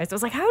surprised. I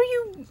was like, how do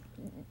you?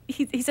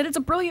 He said it's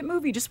a brilliant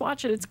movie. Just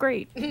watch it. It's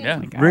great.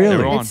 Yeah. Really?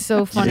 They were on. It's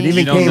so funny. It even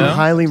You don't came know?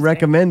 highly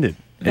recommended.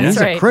 And That's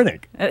he's right. a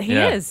critic. He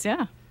Yeah. is. Yeah.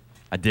 Oh,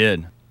 I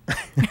did.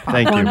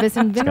 Thank you.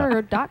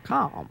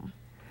 Cornbissandvinegar.com.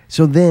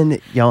 So then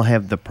y'all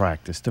have the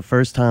practice. The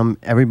first time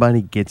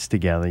everybody gets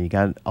together, you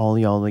got all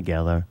y'all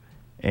together,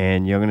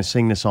 and you're going to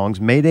sing the songs.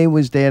 Mayday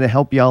was there to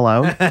help y'all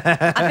out.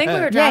 I think we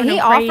were Yeah, driving he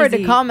him offered to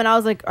crazy. come, and I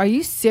was like, "Are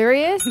you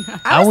serious?"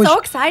 I was I so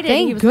was- excited.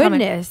 Thank he was coming.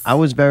 goodness. I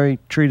was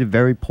treated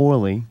very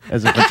poorly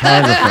as a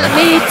photographer.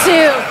 Me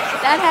too.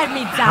 That had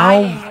me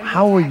dying.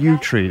 How were you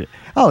treated?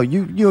 Oh,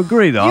 you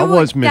agree though. I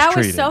was mistreated. That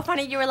was so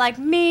funny. You were like,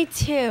 me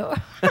too.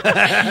 You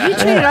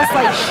treated us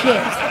like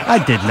shit.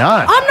 I did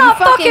not. I'm not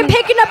You fucking fucking-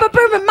 picking up a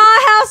broom at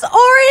my house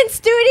or in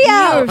studio.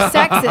 You were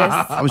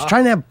sexist. I was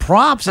trying to have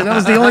props, and that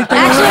was the only thing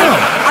Actually,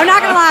 around. I'm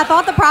not gonna lie. I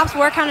thought the props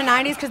were kind of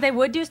 90s because they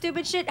would do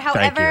stupid shit. Thank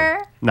However,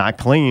 you. Not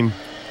clean.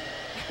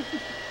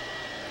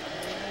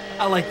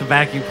 I like the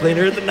vacuum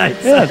cleaner of the night.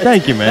 Yeah,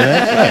 thank you, man.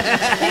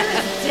 That's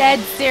nice. dead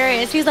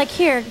serious. He was like,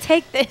 "Here,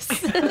 take this."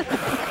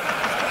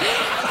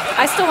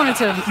 I still wanted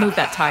to move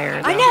that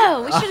tire. I though.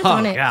 know. We should have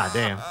done Oh, it. God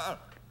damn.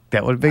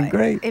 That would have been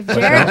great. If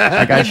Jared,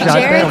 I got if shot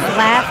Jared's down.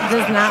 laugh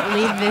does not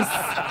leave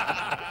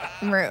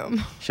this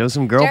room, Show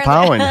some girl Jared-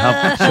 power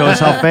and show us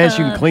how fast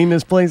you can clean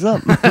this place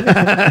up.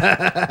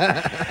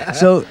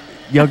 So,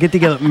 y'all get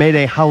together.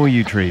 Mayday, how were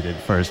you treated,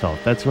 first off?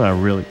 That's what I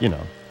really,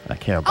 I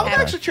care I about was that.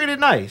 actually treated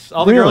nice.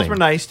 All the Really? girls were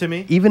nice to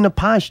me. Even the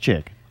posh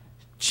chick.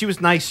 She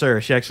was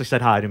nicer. She actually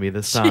said hi to me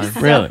this time.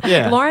 Really?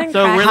 Yeah. Lauren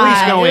so we're at cried.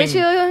 least going. Did she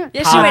look-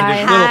 yeah, she went Hi,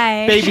 this little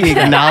hi. baby She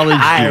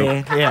acknowledged hi. you.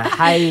 Yeah,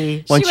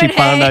 hi. Once she went,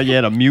 found "Hey." out you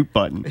had a mute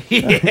button.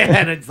 Yeah,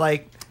 and it's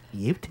like,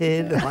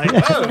 muted. I'm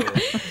like, oh,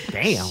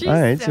 damn. She's All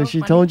right, so so she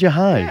funny. told you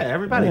hi. Yeah,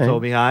 everybody All right.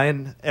 told me hi,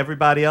 and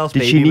everybody else.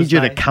 Did baby she need was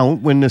you to nice.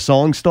 count when the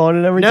song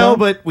started every No, time?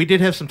 but we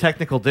did have some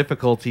technical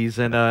difficulties,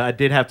 and I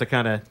did have to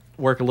kind of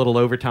work a little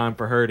overtime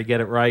for her to get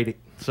it right.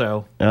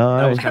 So that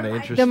was right. kind of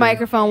interesting. the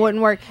microphone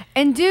wouldn't work.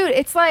 And dude,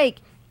 it's like,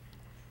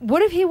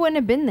 what if he wouldn't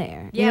have been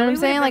there? You Yeah, know what we I'm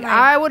saying? would've Like, been like-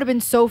 I would have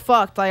been so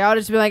fucked. Like, I would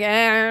just be like,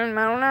 I don't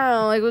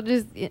know. Like, we'll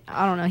just,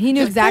 I don't know. He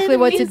knew exactly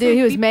what to do.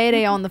 He was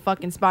Mayday on the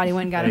fucking spot. He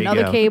went and got There you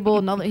another go.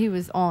 cable. He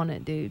was on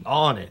it, dude.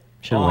 On it.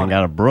 Should have On went and it.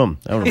 got a broom.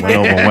 That would have went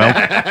over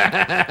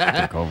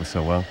well. Took over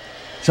so well.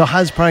 So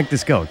how's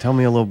practice go? Tell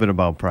me a little bit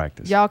about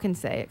practice. Y'all can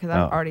say it because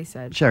I've Oh. already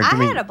said. Sure, I give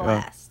me- had a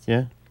blast.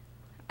 yeah?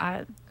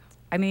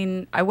 I I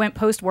mean, I went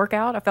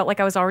post-workout. I felt like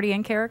I was already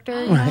in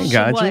character. You know? I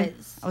got you.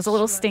 Was. I was a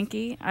little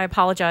stinky. I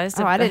apologized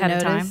Oh, I didn't ahead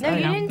of time. notice. No,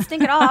 you didn't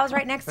stink at all. I was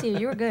right next to you.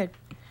 You were good.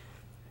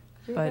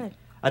 You were But- good.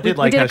 I did We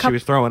like did how a she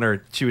was throwing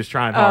her. She was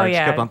trying Oh, hard.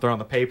 yeah. She kept on throwing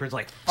the papers.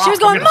 Like She was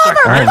 "Fuck, I'm going, gonna start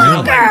crying."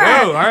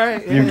 motherfucker! Whoa, all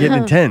right. You're getting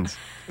intense.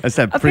 That's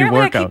that Apparently,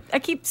 pre-workout. I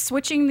keep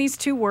switching these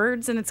two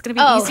words, and it's going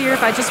to be Oh. easier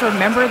if I just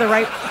remember the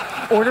right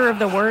order of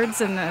the words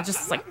and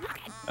just like.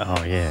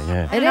 Oh yeah,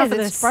 yeah. It enough is. of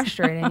It's this.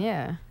 frustrating.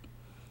 Yeah.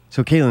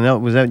 So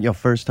Caitlin, was that your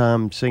first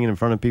time singing in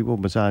front of people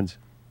besides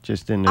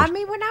just in I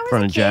mean, when I was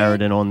front a of Jared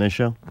kid, and on this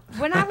show?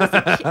 when I was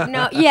a kid,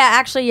 no, yeah,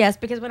 actually, yes,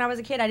 because when I was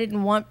a kid, I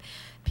didn't want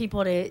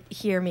people to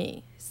hear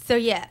me. So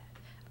yeah, and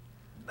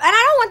I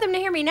don't want them to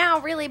hear me now,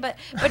 really. But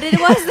it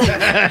was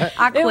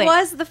it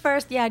was the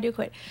first. Yeah, I do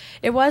quit.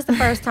 It was the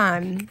first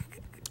time,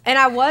 and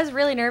I was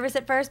really nervous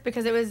at first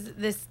because it was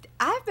this.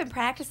 I've been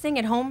practicing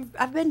at home.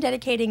 I've been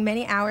dedicating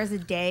many hours a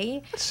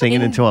day.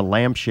 Singing into a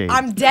lampshade.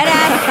 I'm dead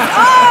ass.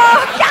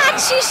 Oh God,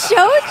 she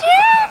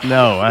showed you.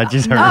 No, I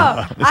just heard Oh,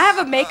 about it. I have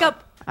a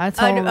makeup. I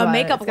told him A about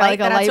makeup it. It's got, light like,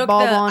 a that light I took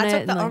bulb the on I it took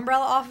and, the like-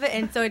 umbrella off of it,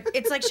 and so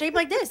it's like shaped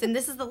like this, and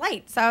this is the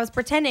light. So I was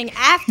pretending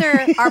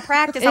after our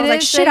practice. I It was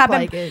like, is shit, shaped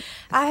like it.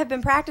 I have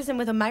been practicing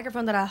with a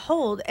microphone that I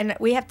hold, and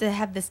we have to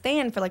have the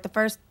stand for like the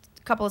first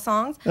couple of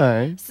songs. All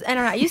right. And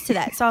I'm not used to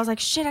that, so I was like,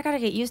 shit, I gotta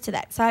get used to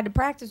that. So I had to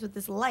practice with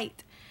this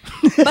light.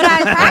 But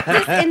I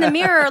practiced in the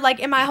mirror, like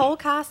in my whole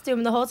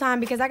costume the whole time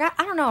because I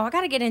don't know, I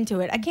gotta get into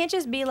it. I can't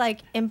just be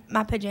like in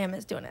my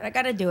pajamas doing it. I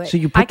gotta do it. So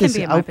you I put can this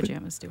be in my outfit.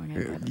 pajamas doing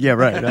it. Yeah,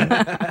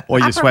 right. Or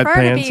your I prefer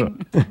sweatpants. to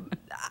or- be.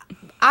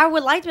 I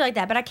would like to be like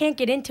that, but I can't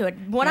get into it.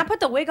 When I put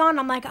the wig on,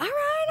 I'm like, all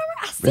right,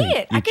 I see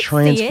it. You I can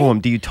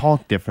transform. Do you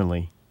talk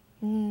differently?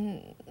 see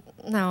it.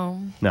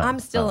 No, No. I'm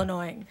still Oh.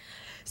 annoying.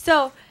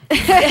 So,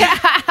 Just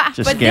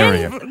but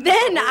scarier.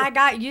 then I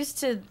got used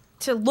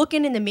to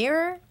looking in the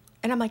mirror,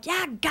 and I'm like,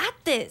 yeah, I got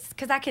this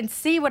because I can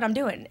see what I'm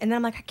doing. And then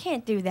I'm like, I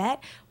can't do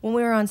that. When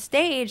we were on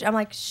stage, I'm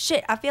like,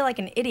 shit, I feel like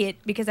an idiot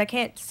because I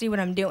can't see what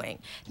I'm doing.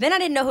 Then I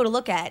didn't know who to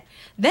look at.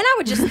 Then I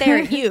would just stare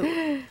at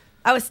you.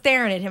 I was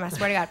staring at him. I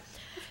swear to God.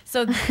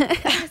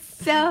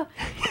 So,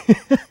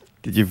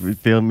 Did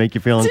you make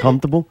you feel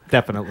uncomfortable?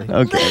 Definitely.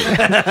 Okay.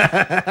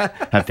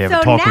 Have to have a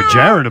So talk with now-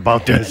 Jared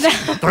about this.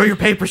 Throw your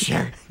paper,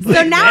 Sharon.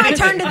 so now I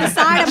turn to the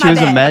side of She my was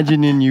bed.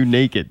 imagining you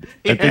naked.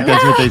 I think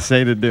that's what they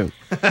say to do.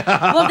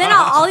 Well, then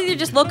I'll either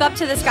just look up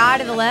to the sky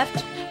to the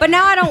left, but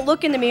now I don't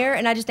look in the mirror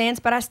and I just dance,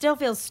 but I still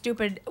feel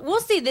stupid. We'll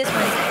see this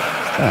Wednesday.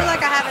 I feel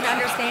like I have an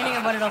understanding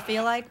of what it'll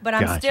feel like, but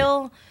I'm Gotcha.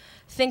 still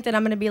think that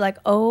I'm going to be like,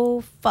 oh,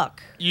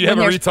 fuck. You when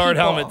have a there's retard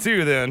people. helmet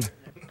too, then.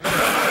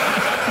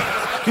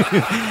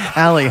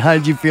 Allie, how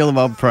did you feel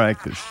about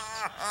practice?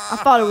 I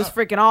thought it was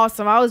freaking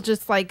awesome. I was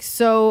just like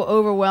so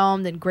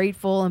overwhelmed and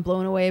grateful and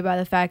blown away by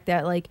the fact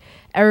that like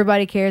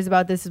everybody cares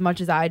about this as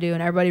much as I do,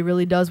 and everybody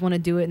really does want to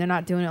do it, and they're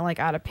not doing it like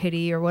out of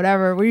pity or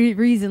whatever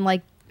reason.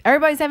 Like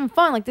everybody's having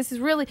fun. Like this is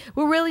we're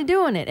really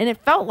doing it, and it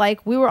felt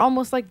like we were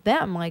almost like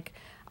them. Like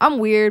I'm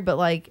weird, but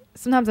like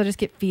sometimes I just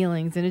get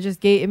feelings, and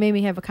it made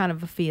me have a kind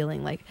of a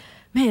feeling like,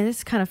 man,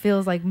 this kind of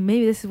feels like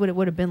maybe this is what it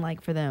would have been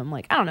like for them.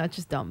 Like, I don't know, it's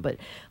just dumb. But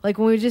like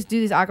when we just do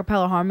these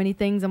acapella harmony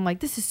things, I'm like,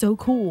 this is so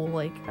cool.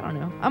 Like, I don't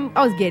know.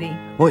 I was giddy.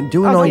 Well,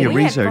 doing I was all like, your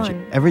we had research,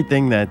 fun.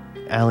 everything that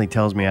Allie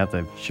tells me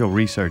after she'll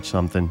research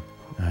something,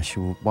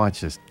 she'll watch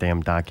this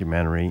damn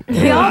documentary.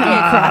 We all did.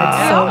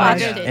 Cried so all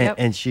much. watched it.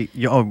 And she,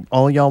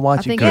 all y'all watch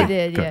I it? think Good, I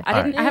did, good. yeah.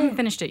 All right. I haven't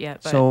finished it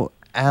yet. But So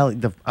Allie,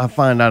 I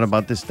find out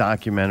about this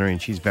documentary,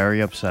 and she's very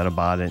upset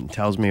about it, and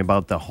tells me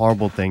about the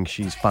horrible things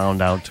she's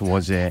found out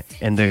towards it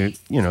and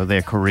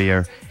their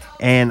career.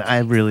 And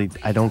I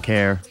don't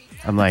care.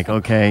 I'm like,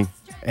 okay,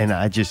 and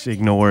I just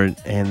ignore it.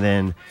 And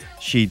then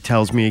she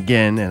tells me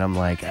again, and I'm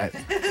like,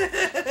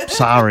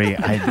 sorry,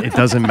 it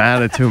doesn't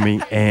matter to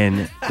me.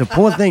 And the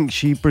poor thing,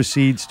 she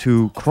proceeds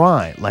to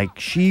cry. Like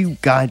she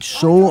got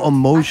so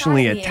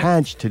emotionally I cried at the end.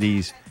 attached to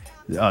these.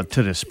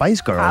 To the Spice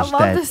I Girls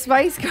love that the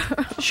Spice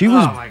Girls. she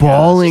was my God.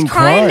 bawling,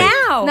 Crying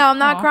now. No, I'm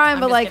not Aw, crying,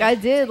 I'm but just like kidding. I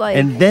did. Like,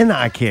 And then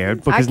I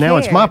cared because now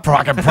it's cared. my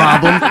fucking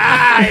problem.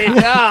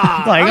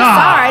 Like, I'm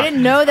sorry, I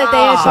didn't know that they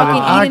had So then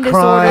fucking I eating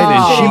disorders cried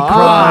and shit. she It broke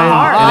my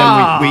heart. cried, and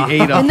then we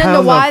ate a And then pound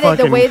the of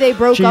the way fucking they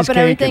broke up and cheesecake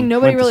everything,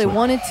 nobody went to really sleep.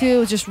 wanted to. It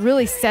was just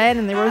really sad,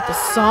 and they wrote the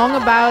song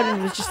about it,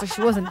 and it was just like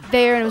she wasn't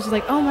there, and it was just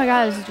like, oh my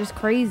god, this is just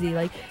crazy,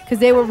 like because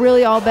they were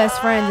really all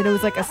best friends, and it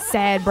was like a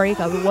sad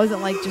breakup. It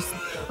wasn't like just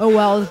oh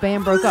well, this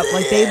band broke up.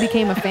 Like they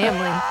became a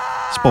family.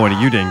 Sporty,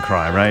 you didn't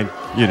cry, right?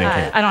 You didn't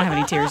care. I don't have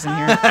any tears in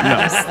here.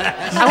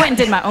 I went and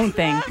did my own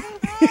thing.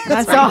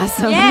 That's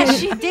awesome. Yeah,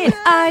 she did.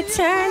 I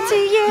turn to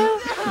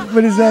you.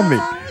 What does that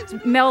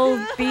mean? Mel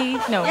B.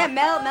 No. Yeah,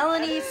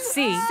 Melanie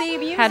C.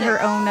 Music. Had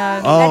her own.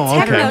 Oh,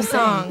 that techno okay.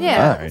 song.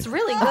 Yeah. All right. It's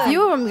really good. A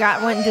few of them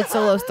went and did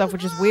solo stuff,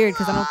 which is weird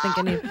because I don't think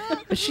any.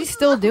 But she's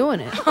still doing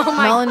it.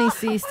 Melanie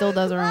C still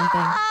does her own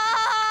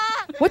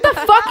thing. What the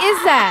fuck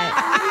is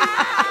that?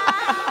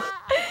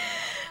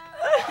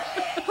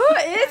 Who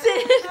is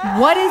it?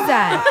 What is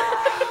that?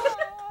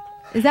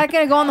 Is that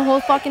gonna go on the whole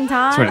fucking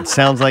time? That's what it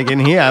sounds like in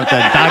here after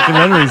that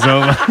documentary's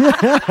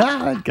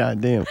over.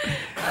 God damn.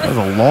 That was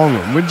a long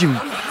one.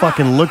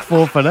 fucking look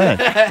for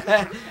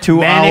that? 2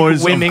 Manic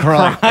hours of women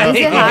crying. crying.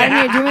 Is it hot in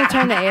here? Do you want me to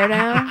turn the air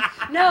down?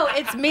 No,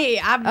 it's me.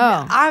 It's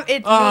Oh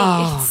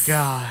me.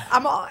 God.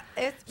 I'm all.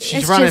 It's She's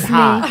It's running just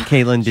hot.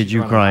 Caitlin, did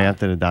you cry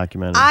after the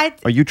documentary?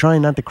 Are you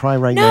trying not to cry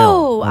right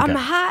No, now? I'm Okay.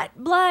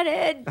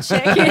 hot-blooded.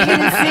 Check it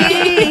and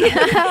see.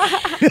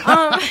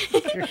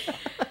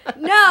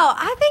 No,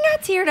 I think I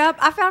teared up.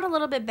 I felt a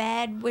little bit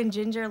bad when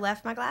Ginger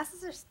left. My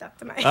glasses are stuck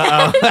to my head.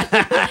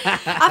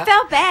 I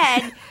felt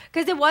bad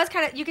because it was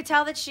kind of. You could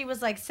tell that she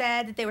was like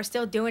sad that they were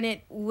still doing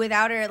it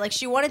without her. Like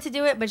she wanted to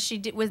do it, but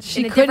she was.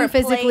 She in a couldn't different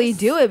physically place.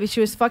 do it, but she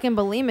was fucking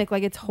bulimic.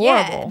 Like, it's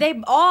Yeah, horrible.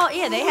 they all.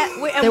 Yeah, they had.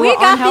 They We were got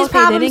these unhealthy. They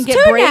problems didn't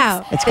get too breaks.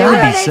 now. It's They gotta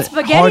were be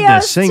eating hard to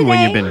SpaghettiOs sing when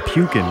you've today. been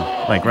puking,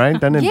 like, right?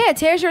 Doesn't it? Yeah, it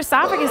tears your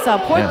esophagus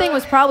up. Poor Yeah. thing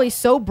was probably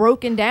so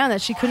broken down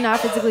that she could not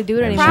physically do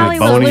it Yeah, anymore. she was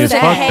Probably bony would as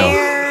lose fuck, the though.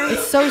 hair.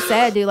 It's so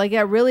sad, dude. Like,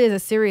 that really is a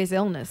serious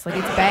illness. Like,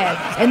 it's bad.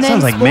 And then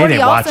Sounds like Sporty Mayday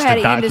also watched had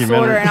the an eating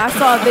disorder, documentary. and I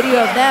saw a video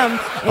of them, and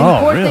Oh, the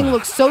poor really? thing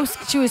looked so.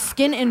 She was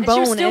skin and And she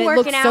was bone, still and it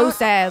looked working so out.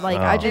 sad. Like,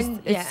 I just, And,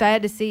 it's yeah.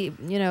 sad to see,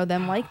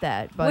 them like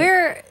that. But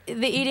We're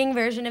the eating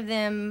version of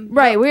them.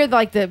 right, we're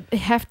like the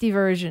hefty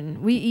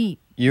version. We eat.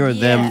 You're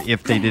them Yeah.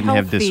 if they didn't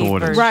have Healthy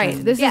disorders. version.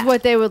 Right. This Yeah. is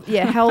what they would.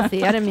 Yeah,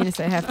 healthy. I didn't mean to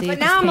say hefty. But It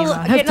now just I'm came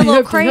out. getting a Hefty,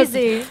 little hefty,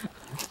 hefty. crazy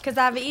because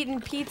I've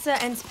eaten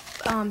pizza and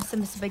some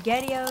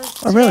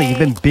SpaghettiOs. Oh, really? You've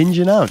been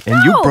binging out, and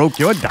you No, broke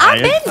your I've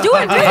diet. been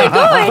doing really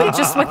good.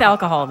 Just with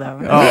alcohol, though.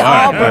 We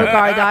all broke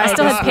our I diet.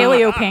 still this had week.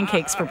 paleo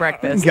pancakes for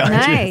breakfast. Gotcha.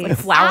 Nice. Like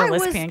flourless I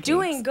was pancakes.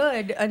 doing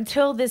good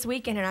until this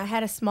weekend, and I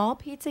had a small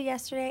pizza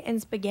yesterday and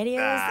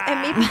SpaghettiOs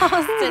and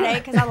meatballs today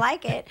because I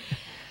like it.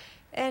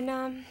 And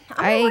I'm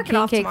I ate working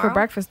off pancake for tomorrow.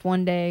 breakfast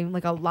one day,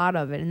 like a lot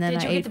of it, and then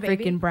Did I you ate get the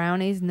baby? freaking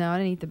brownies. No, I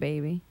didn't eat the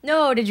baby.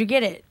 No, did you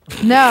get it?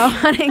 No,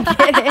 I didn't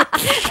get it.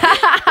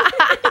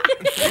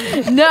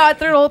 No, I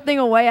threw the whole thing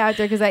away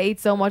after because I ate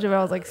so much of it.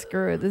 I was like,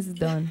 screw it, this is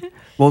done.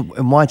 Well,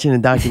 in watching the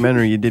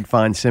documentary, you did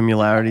find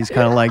similarities,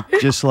 kind of like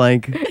just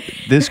like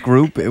this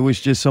group. It was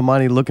just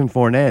somebody looking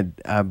for an ad.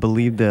 I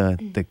believe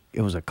it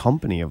was a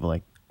company of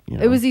like, you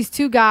know. It was these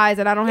two guys,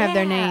 and I don't have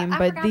their Yeah, name, I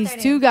but forgot these their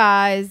two names.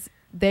 guys,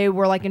 they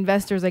were like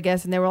investors, I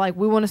guess, and they were like,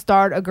 we want to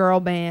start a girl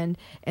band,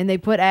 and they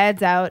put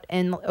ads out,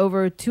 and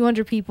over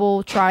 200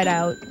 people tried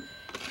out.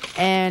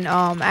 And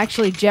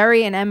actually,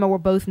 Jerry and Emma were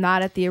both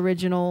not at the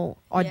original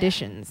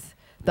auditions.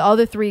 The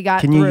other three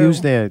got Can you through. use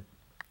their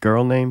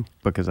girl name?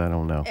 Because I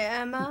don't know.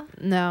 Emma.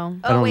 No.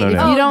 I don't know If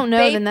that. you don't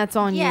know, then that's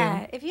on you.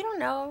 Yeah, if you don't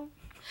know,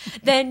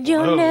 then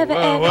you'll never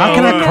ever. How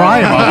can I cry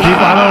about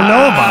people I don't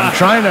know about?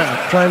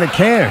 I'm trying to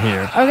care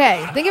here.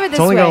 Okay, think of it this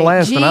only way. gonna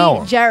last an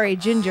hour. Jerry,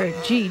 Ginger.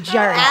 G,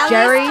 Jerry. Alice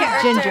Jerry,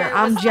 character Ginger.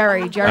 I'm was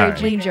Jerry. Jerry, All right.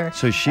 Ginger.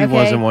 So she Okay?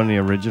 wasn't one of the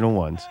original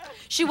ones.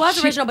 She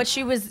was original, but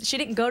she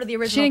didn't go to the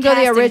original. She didn't go to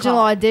the casting original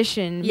call.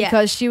 audition Yeah.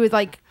 because she was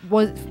like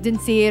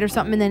didn't see it or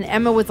something. And then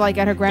Emma was like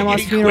at her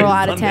grandma's funeral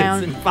out of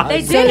town.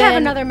 They So did have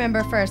then- another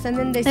member first, and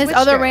then they This switched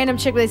other her. random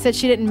chick, they said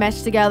she didn't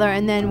mesh together.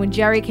 And then when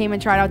Jerry came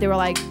and tried out, they were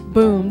like,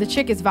 boom. The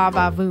chick is Va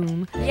Va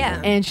Voom. Yeah.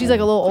 And she's like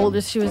a little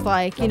older. She was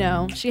like, she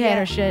had Yeah.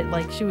 her shit.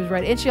 Like she was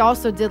ready. And she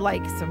also did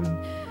like some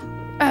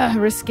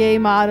risque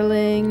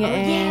modeling. Oh, yeah,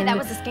 and that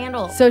was a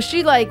scandal. So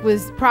she like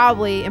was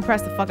probably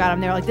impressed the fuck out of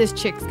them. They were like, this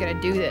chick's gonna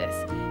do this.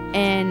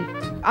 And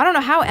I don't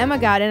know how Emma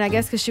got in. I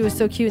guess because she was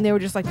so cute and they were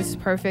just like, this is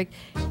perfect.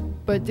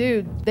 But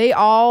dude, they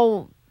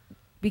all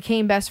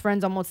became best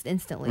friends almost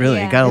instantly. Really,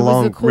 Yeah. it got It was the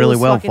along coolest really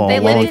well fucking- for They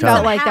a lived long it felt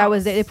time. like that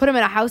was it. House. They put them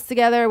in a house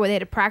together where they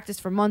had to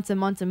practice for months and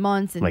months and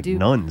months and Like do.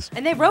 nuns.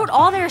 And they wrote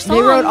all their songs.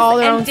 They wrote all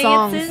their and own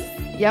songs.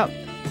 dances. Yep.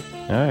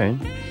 All right.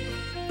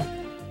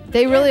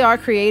 They really are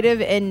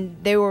creative, and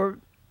they were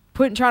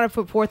trying to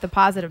put forth a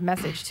positive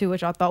message too,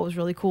 which I thought was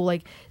really cool.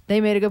 Like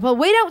they made a good point.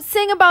 We don't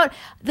sing about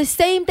the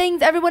same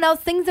things everyone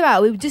else sings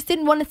about. We just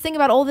didn't want to sing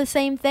about all the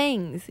same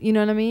things. You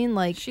know what I mean?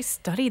 Like She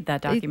studied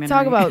that they documentary.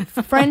 talk about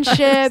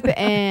friendship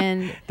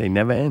and They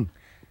never end.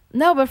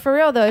 no, but for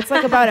real though, it's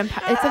like about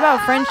it's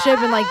about friendship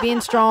and like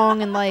being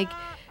strong and like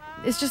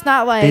it's just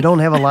not like They don't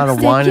have a lot of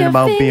stick whining your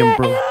about being finger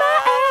broke. in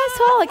my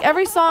asshole. Like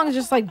every song is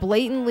just like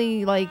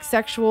blatantly like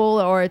sexual,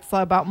 or it's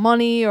about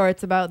money, or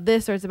it's about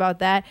this, or it's about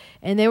that.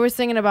 And they were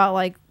singing about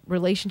like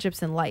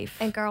relationships in life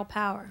And girl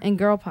power. and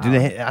girl power. Do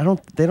they?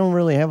 They don't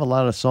really have a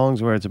lot of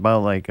songs where it's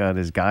about like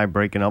this guy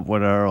breaking up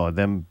with her, or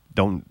them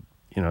don't.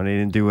 They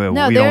didn't do it.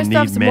 No, We their don't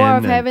stuff's need men. more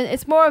of and- having.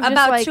 It's more of just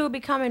About like two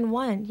becoming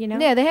one, you know?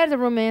 yeah. They had the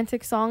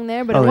romantic song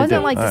there, but Oh, it they wasn't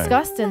did. like All right.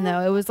 disgusting though.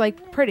 It was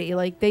like pretty.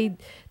 Like they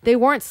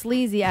weren't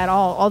sleazy at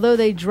all. Although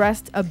they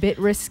dressed a bit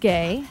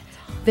risque,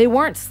 they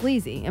weren't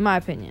sleazy in my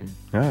opinion.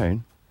 All right.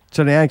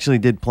 So they actually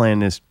did plan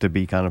this to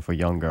be kind of for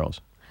young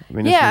girls. I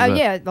mean, this Yeah, was a-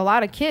 yeah. A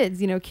lot of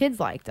kids, kids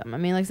liked them. I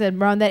mean, like I said,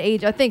 around that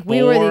age, I think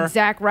we were the 4.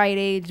 exact right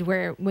age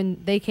where when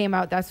they came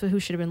out, that's who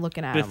should have been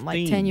looking at them, like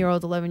 15.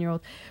 10-year-olds,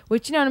 11-year-olds.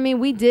 Which you know what I mean.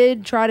 We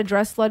did try to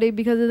dress slutty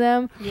because of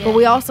them, Yeah. but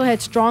we also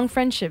had strong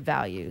friendship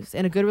values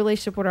and a good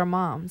relationship with our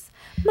moms.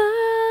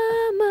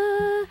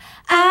 Mama,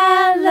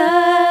 I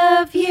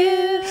love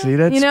you. See,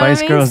 that You know what I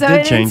Spice mean? Girls So did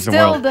it change the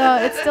world.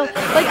 instilled, it's still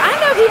like I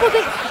know people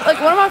think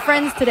like one of my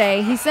friends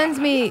today. He sends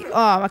me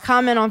a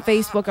comment on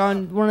Facebook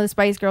on one of the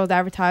Spice Girls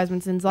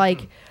advertisements, and it's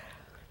like,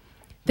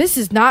 this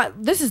is not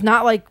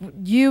like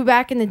you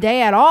back in the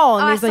day at all.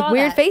 And Oh, I there's like saw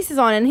weird that. faces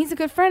on it. And he's a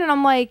good friend. And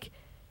I'm like,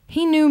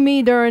 he knew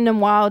me during them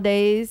wild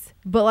days,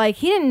 but like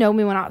he didn't know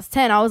me when I was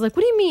 10. I was like,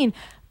 what do you mean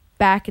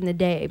back in the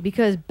day?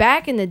 Because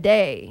back in the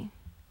day,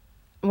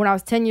 when I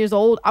was 10 years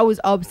old, I was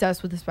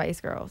obsessed with the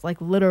Spice Girls.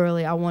 Like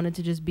literally, I wanted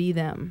to just be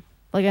them.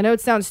 Like, I know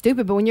it sounds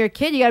stupid, but when you're a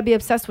kid, you got to be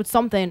obsessed with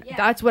something. Yeah.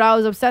 That's what I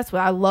was obsessed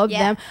with. I loved Yeah.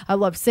 them. I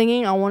loved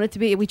singing. I wanted to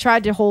be. We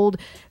tried to hold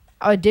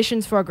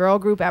auditions for a girl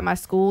group at my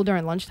school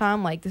during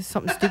lunchtime. Like, this is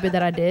something stupid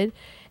that I did.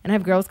 And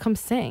have girls come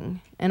sing.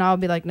 And I'll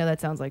be like, no,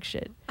 that sounds like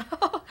shit.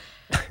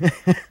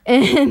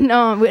 And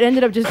it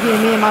ended up just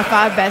being me and my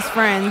 5 best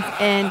friends.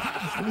 And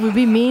we'd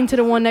be mean to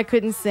the one that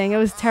couldn't sing. It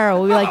was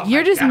terrible. We'd be like,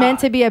 you're just meant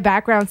to be a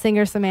background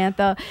singer,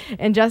 Samantha.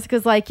 And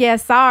Jessica's like, yeah,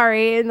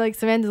 sorry. And like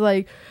Samantha's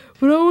like,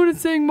 but I want to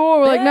sing more.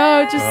 We're like,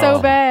 no, it's just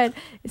so bad.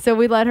 So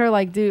we let her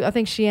like do. I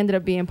think she ended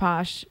up being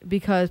Posh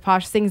because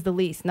Posh sings the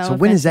least. No So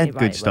when offense is to that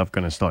anybody, good stuff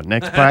going to start?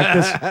 Next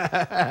practice?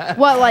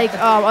 what, like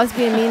us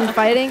being mean and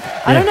fighting?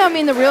 I don't know. I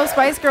mean, the real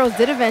Spice Girls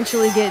did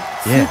eventually get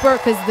Yeah. super,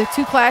 because the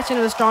two clash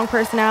into the strong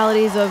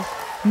personalities of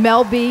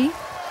Mel B,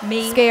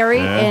 Me. Scary,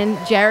 Yeah.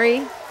 and Jerry,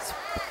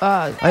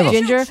 have a-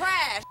 Ginger.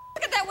 Trash.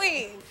 Look at that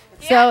wig.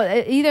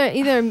 So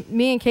either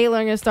me and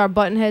Caitlin are gonna start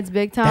butting heads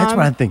big time. That's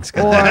what I think's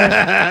going Or, to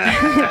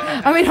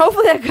happen. I mean,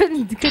 hopefully that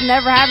could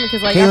never happen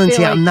because like I Caitlin, feel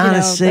see, like, I'm not you know,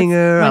 a that's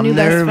singer. my I'm new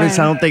best nervous. I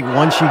friend. don't think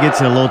once she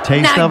gets a little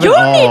taste Now of it. you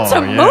oh, need to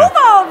yeah. move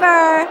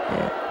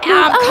over.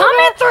 I'm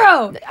coming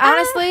through.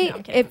 Honestly, No,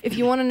 I'm kidding. if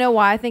you want to know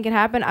why I think it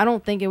happened, I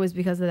don't think it was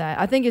because of that.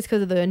 I think it's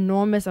because of the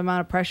enormous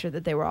amount of pressure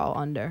that they were all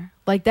under.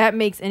 Like, that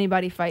makes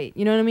anybody fight.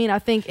 You know what I mean? I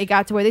think it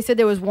got to where they said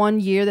there was one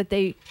year that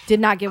they did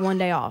not get one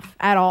day off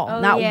at all. Oh,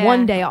 Not yeah.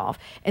 one day off.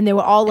 And they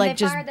were all And like they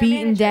just fired their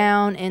beaten manager.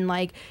 down and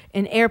like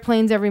in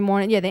airplanes every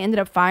morning. Yeah, they ended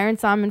up firing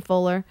Simon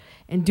Fuller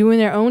and doing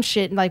their own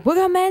shit and like, we're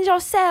gonna manage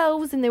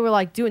ourselves. And they were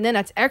like doing, then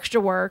that's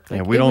extra work. Like,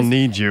 Yeah, we it don't was-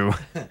 need you.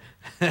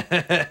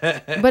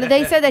 But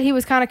they said that he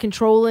was kind of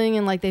controlling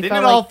and like they Didn't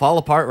felt it all like fall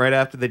apart right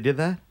after they did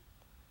that?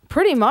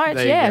 pretty much,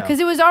 There you yeah, go.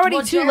 because it was already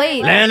Well, too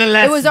Jerry late.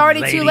 left. It was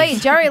already too ladies.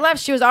 late. Jerry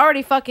left. She was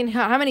already fucking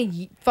how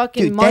many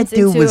fucking Dude, that months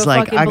dude into was a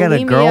like, fucking I got a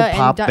bulimia girl and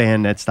pop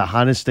band that's the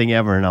hottest thing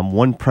ever, and I'm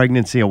one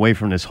pregnancy away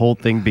from this whole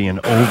thing being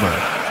over.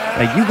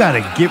 Like, you got to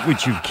get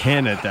what you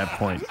can at that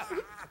point.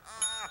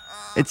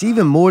 It's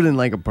even more than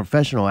like a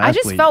professional I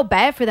athlete. just felt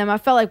bad for them. I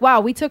felt like, wow,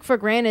 we took for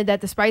granted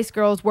that the Spice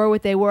Girls were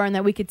what they were and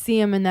that we could see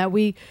them and that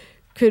we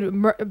could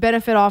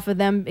benefit off of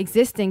them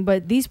existing.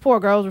 But these poor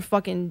girls were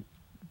fucking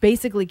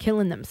basically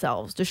killing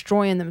themselves,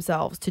 destroying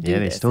themselves to do Yeah,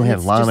 this. they still and have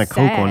it's Lana just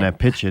Coke on sad. that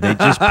picture. They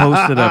just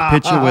posted a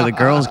picture where the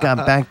girls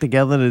got back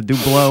together to do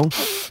blow.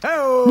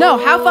 No,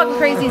 how fucking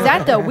crazy is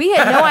that though? We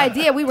had no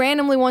idea. We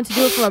randomly wanted to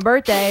do it for my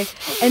birthday,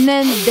 and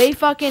then they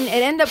fucking it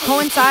ended up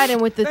coinciding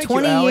with the Thank you,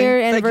 20-year Allie. Thank you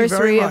very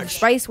anniversary of much.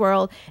 Spice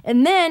World,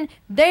 and then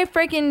they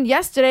freaking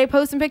yesterday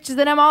posting pictures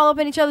of them all up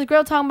in each other's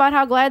grill, talking about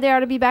how glad they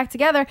are to be back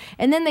together,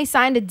 and then they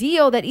signed a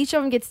deal that each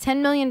of them gets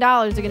 $10 million.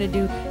 They're gonna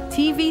do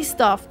TV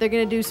stuff. They're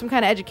gonna do some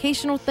kind of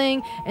educational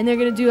thing, and they're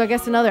gonna do, I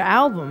guess, another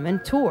album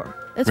and tour.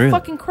 That's Really?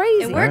 fucking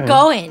crazy. And we're Right.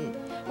 going.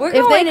 We're If they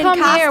going in come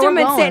here, costume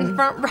we're and sit going. in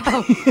front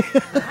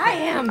row. I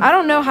am. I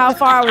don't know how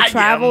far I would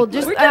travel.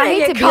 Just We're I gonna hate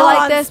get to be called like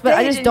on this, but I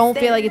stage just and don't say-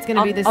 feel like it's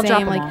gonna be the I'll drop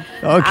same. them Like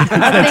all. Okay, I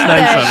think that's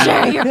nice.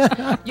 that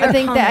You're I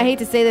think that I coming. hate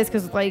to say this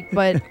because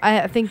but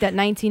I think that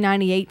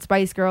 1998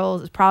 Spice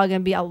Girls is probably gonna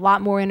be a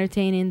lot more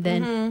entertaining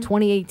than Mm-hmm.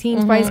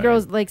 2018 Spice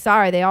Girls. Like,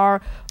 sorry, they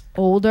are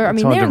older. I It's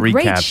mean, hard they're to in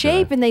great recapture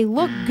shape that. and they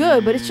look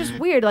good, but it's just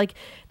weird. Like,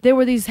 there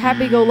were these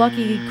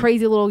happy-go-lucky,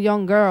 crazy little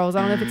young girls. I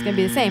don't know if it's gonna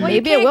be the same. Well,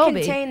 Maybe you it can't will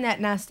be. contain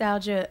that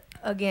nostalgia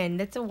again.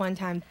 That's a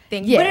one-time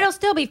thing. Yeah. But it'll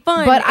still be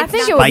fun. But I It's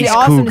think not it would be Spice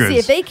awesome to Cougars. see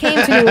if they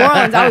came to New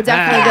Orleans. I would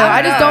definitely go.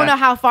 I just Yeah. don't know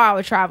how far I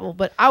would travel,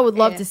 but I would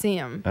love Yeah. to see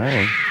them. All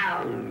right.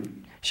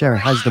 Sharon,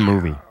 how's the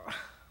movie?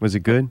 Was it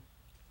good?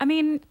 I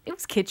mean, it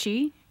was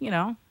kitschy, you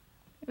know.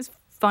 It was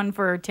fun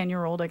for a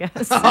 10-year-old, I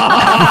guess.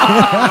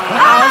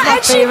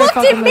 and she favorite looked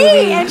at fucking me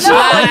movie. and she looked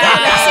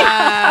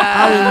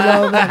I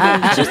love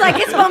that movie. She was like,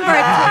 it's fun for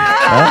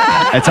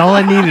a That's all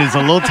I needed is a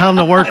little time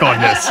to work on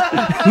this.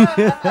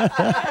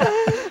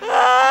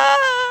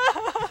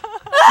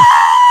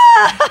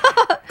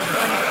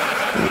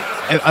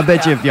 I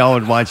bet you if y'all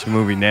would watch the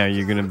movie now,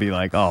 you're gonna be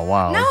like, "Oh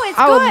wow!" No, it's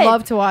I good. would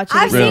love to watch it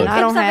I've again. seen I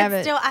don't clips of have it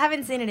it. still. I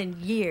haven't seen it in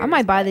years. I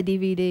might buy the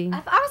DVD. I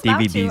was about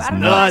DVD's to. I don't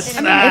nuts.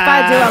 know. If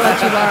I do, I'll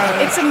let you borrow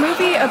it. It's a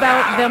movie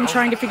about them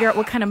trying to figure out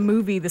what kind of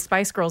movie the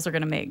Spice Girls are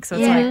going to make. So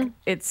it's like,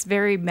 it's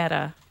very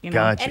meta, you know.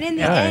 Gotcha. And in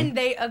the All right. end,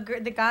 they agree,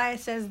 the guy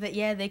says that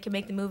they can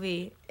make the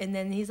movie, and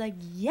then he's like,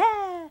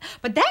 yeah,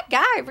 but that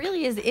guy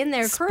really is in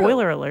their crew.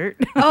 Spoiler alert.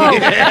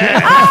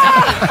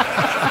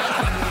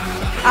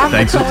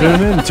 Thanks for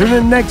tuning in. Tune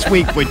in next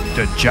week with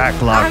the Jack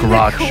Lock I'm the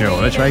Rock queen Show.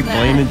 That's of right. that.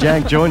 Blaine and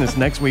Jack join us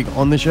next week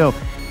on the show.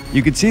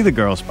 You can see the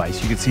Girl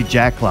Spice. You can see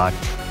Jack Lock.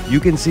 You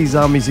can see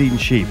Zombies Eating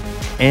Sheep.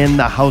 And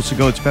the House of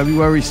Goats,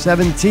 February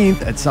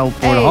 17th at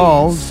Southport Hey.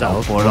 Hall.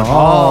 Southport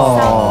Hall.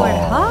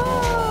 Southport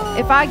Hall.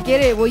 If I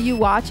get it, will you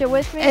watch it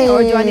with me,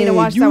 or do I need to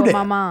watch you that with there.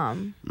 my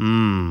mom?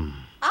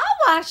 I'll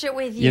watch it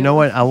with you. You know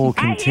what? I will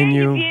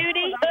continue.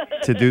 Beauty.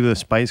 to do the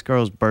Spice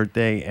Girls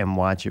birthday and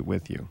watch it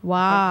with you.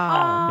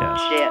 Wow.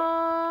 Yes.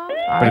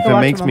 I But if could it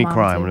watch makes with me my mom,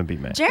 cry, I'm too. gonna be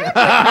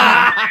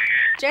mad.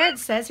 Jared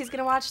says he's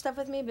gonna watch stuff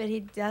with me, but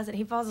he doesn't.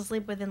 He falls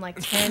asleep within like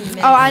 10 minutes.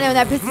 Oh, I know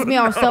that pisses me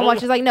off so much.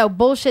 It's like, no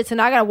bullshit. So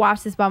now I gotta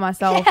watch this by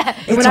myself. And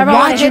It's whenever I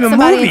want to watching hit a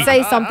somebody movie. and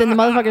say something, the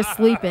motherfucker's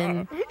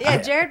sleeping. Yeah,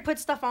 Jared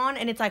puts stuff on,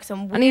 and it's like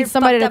some weird I need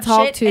somebody to fucked up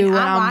talk shit, to and when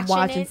I'm watching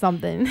watching it,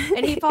 something.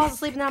 And he falls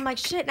asleep, and I'm like,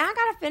 shit, now I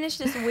gotta finish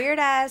this weird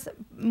ass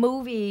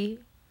movie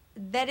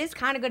that is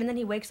kind of good. And then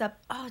he wakes up,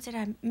 oh, did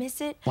I miss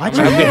it?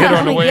 Watching Have to hit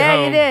on the a, way yeah,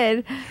 home. you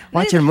did.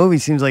 watching a movie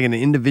seems like an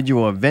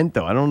individual event,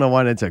 though. I don't know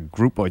why that's a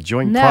group or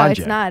joint No, project.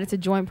 it's not. It's a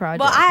joint project.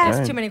 Well, I ask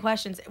Right. too many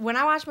questions. When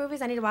I watch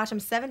movies, I need to watch them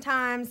 7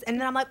 times,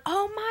 and then I'm like,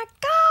 oh my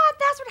God,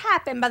 that's what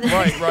happened by the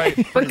Right.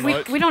 But pretty we,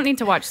 much. we don't need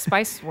to watch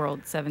Spice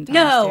World 7 times.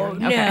 No, do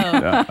we? Okay.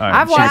 no. All right,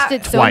 I've she's watched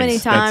it so twice, many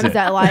that's times it.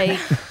 that like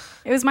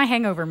It was my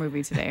hangover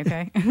movie today,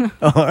 okay?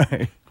 All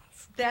right.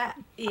 That,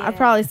 yeah. I've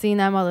probably seen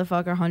that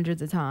motherfucker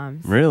hundreds of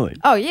times. Really?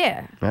 Oh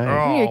yeah. All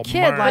right. When you're a Oh, kid,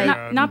 man.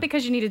 like Not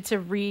because you needed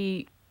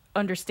to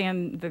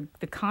understand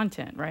the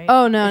content, right?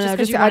 oh no, It's no, 'cause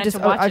just you I wanted just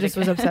to watch I it just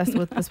was again. obsessed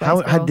with the Spice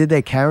How Girls. did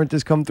their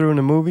characters come through in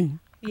the movie?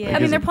 Yeah. I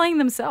mean, they're playing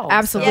themselves.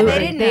 Absolutely. Yeah, they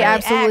didn't they really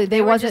absolutely act. they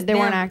They were wasn't just they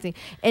weren't them. acting.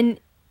 And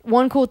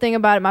one cool thing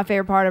about it, my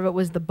favorite part of it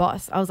was the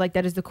bus. I was like,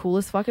 that is the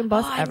coolest fucking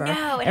bus Oh, I ever. know. It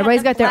had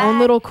Everybody's the got their own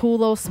flag. little cool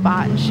little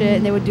spot and shit,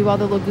 and they would do all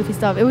the little goofy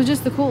stuff. It was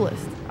just the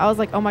coolest. I was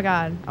like, oh my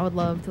God, I would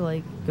love to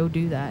like go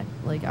do that.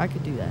 Like I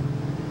could do that.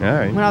 All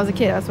right. When I was a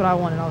kid, that's what I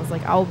wanted. I was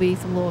like, I will be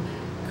some little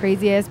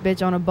crazy ass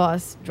bitch on a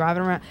bus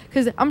driving around.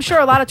 Because I'm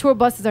sure a lot of tour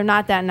buses are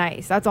not that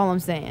nice. That's all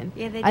I'm saying.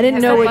 Yeah, they I did didn't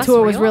have know that what bus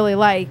tour was real? really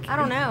like. I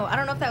don't know. I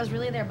don't know if that was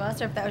really their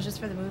bus or if that was just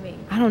for the movie.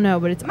 I don't know,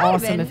 but it's Might have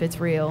awesome been. if it's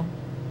real.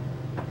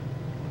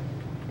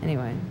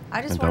 Anyway,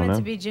 I just I don't wanted know.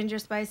 to be Ginger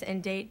Spice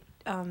and date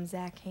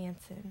Zach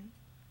Hansen.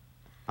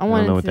 I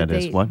wanted know what to that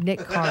is. date What? Nick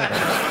Carter.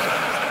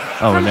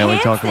 Oh, From now we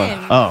talk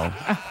Hanson. about.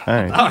 Oh, all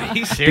right. Are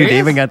you serious? Dude, they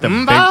even got the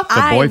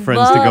I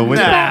boyfriends to go love with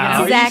it.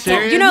 Are you Zach.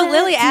 serious? You know,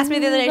 Lily asked me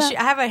the other day.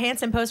 I have a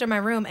Hanson poster in my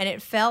room, and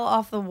it fell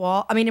off the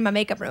wall. I mean, in my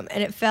makeup room,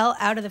 and it fell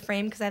out of the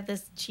frame because I have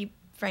this cheap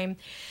frame.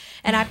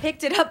 And I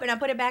picked it up and I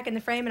put it back in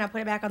the frame and I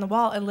put it back on the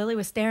wall. And Lily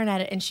was staring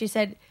at it, and she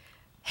said,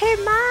 "Hey,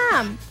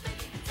 Mom,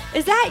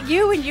 is that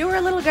you when you were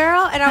a little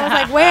girl?" And I was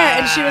like,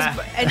 "Where?"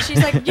 And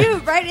she's like, "You,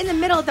 right in the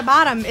middle at the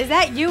bottom. Is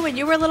that you when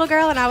you were a little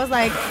girl?" And I was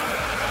like,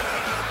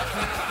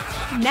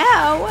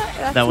 "No,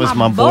 that's That was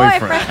my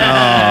boyfriend.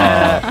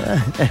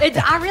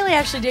 Oh. I really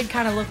actually did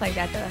kind of look like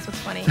that, though. That's what's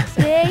funny.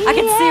 So I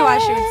can see why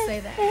she would say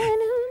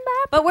that.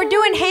 But we're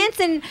doing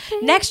Hanson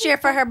next year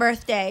for her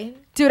birthday.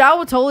 Dude, I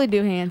would totally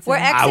do Hanson. We're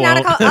Xing out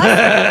a won't. couple.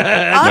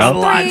 Us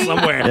Line three.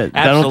 somewhere. I don't think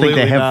Absolutely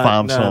they have not.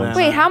 farm No, songs.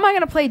 Wait, how am I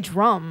gonna play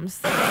drums?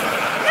 No,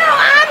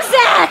 I'm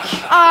Zach.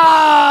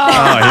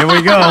 Oh, here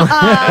we go.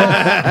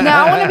 No,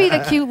 I want to be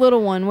the cute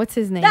little one. What's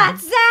his name?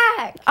 That's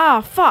Zach.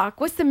 Oh fuck!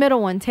 What's the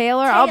middle one?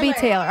 Taylor. I'll be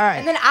Taylor. All right.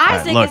 And then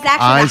Isaac Look, is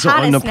actually eyes the on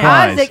hottest the now.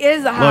 prize. Isaac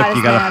is the Look, hottest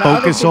you got now. to The other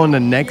focus people- on the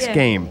next Yeah.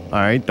 game. All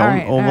right, don't All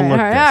right, overlook all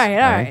this.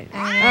 right,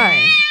 all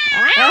right.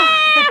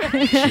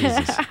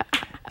 Jesus.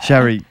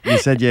 Sherry, you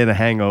said you had a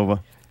hangover.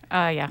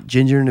 Yeah.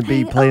 Ginger and the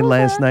Bee played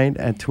last night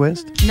at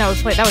Twist. No,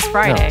 that was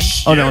Friday.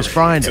 Oh, that was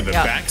Friday.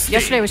 Yeah.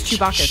 Yesterday was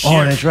Chewbacca's.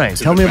 Oh, that's right.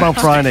 Tell me about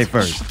Friday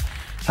first.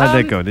 How'd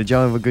that go? Did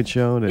y'all have a good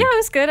show? Yeah, it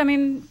was good. I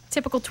mean,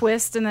 typical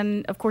Twist, and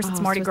then of course it's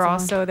Oh, Mardi Twist Gras, on.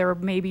 so there were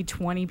maybe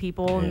 20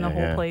 people in the Yeah,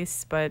 whole yeah.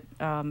 place. But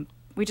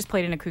we just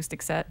played an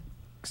acoustic set.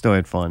 Still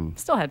had fun.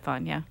 Still had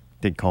fun. Yeah,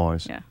 Did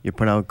Cars. Yeah. You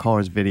put out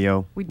Cars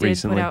video we did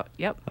recently. put out.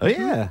 Yep, Oh yeah.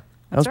 That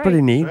That's was right.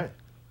 pretty neat. Right.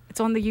 it's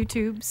on the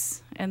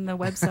YouTubes and the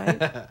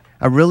website.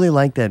 I really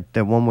like that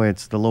one where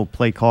it's the little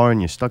play car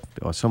and you stuck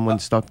or someone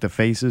stuck the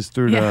faces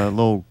through Yeah. the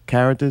little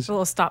characters, The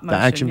little stop the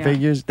motion. action yeah.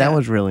 figures. That Yeah.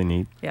 was really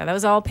neat. Yeah, that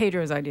was all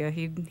Pedro's idea.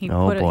 He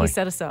Oh, put it. boy. He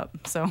set us up.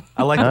 So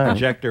I like the Alright.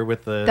 projector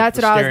with the That's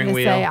the what I was steering gonna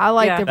wheel. say. I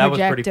like Yeah. the That was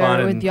pretty projector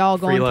fun. with and y'all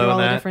going Freelo through all and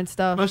the that. different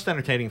stuff. Most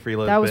entertaining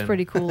Freelo's That was been.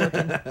 pretty cool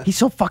looking. He's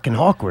so fucking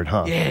awkward,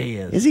 huh? Yeah, he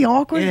is. Is he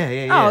awkward?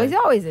 Yeah. Oh, he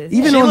always is.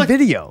 Even She on looked-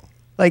 video.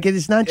 Like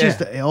it's not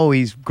just Yeah.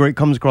 he's great,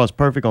 comes across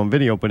perfect on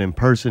video, but in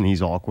person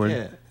he's awkward.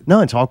 Yeah.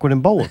 No, it's awkward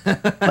in both.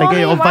 Like Well, I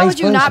mean, or why vice would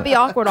you versa. not be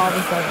awkward all of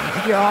a sudden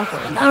if you're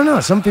awkward? I don't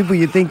know. Some people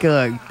you think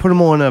put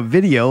them on a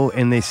video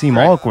and they seem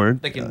awkward.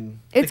 They can,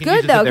 It's they can use good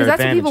it to though, their because that's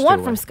what people advantage,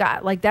 want too. from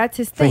Scott. Like that's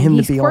his For thing. him to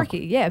He's be quirky.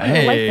 Yeah, people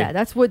like Hey. that.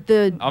 That's what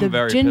the I'm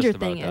very ginger pissed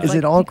thing about is. that.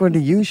 Is it Like, awkward to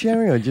you,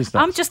 Sherry, or just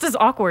us? I'm just as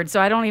awkward, so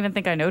I don't even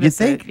think I noticed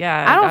think? it.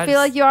 Yeah, I don't feel just-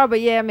 like you are, but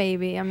yeah,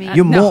 maybe. I mean,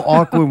 You're No. more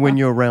awkward when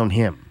you're around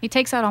him. He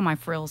takes out all my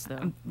frills,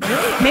 though.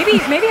 Really?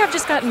 Maybe I've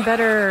just gotten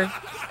better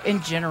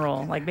in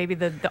general. Like maybe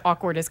the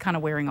awkward is kind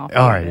of wearing off. a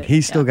All little right, bit.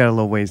 he's still Yeah. got a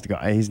little ways to go.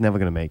 He's never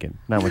gonna make it.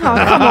 Not with oh,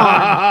 that. come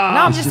on. No,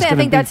 I'm just just saying. I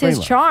gonna think be that's his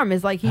Freelo. charm.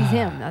 Is like he's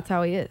him. That's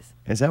how he is.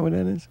 Is that what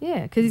that is?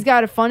 Yeah, because he's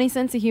got a funny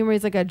sense of humor.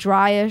 He's like a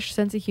dryish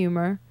sense of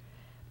humor.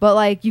 But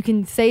like you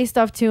can say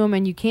stuff to him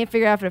and you can't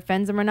figure out if it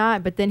offends him or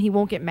not. But then he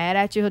won't get mad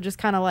at you. He'll just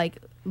kind of like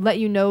let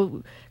you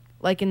know,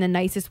 like in the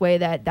nicest way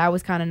that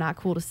was kind of not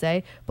cool to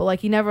say. But like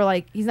he never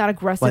like he's not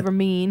aggressive But or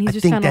mean. He's I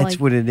just think kind of that's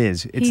like what it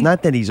is. It's he-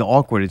 not that he's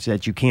awkward. It's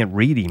that you can't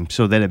read him,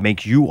 so that it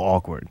makes you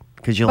awkward.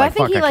 because you're But I like,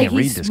 think fuck, he I like can't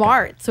read he's this.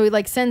 smart, so he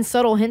like sends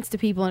subtle hints to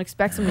people and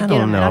expects them to I get don't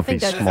them. know And I if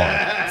think he's that's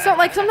smart. so.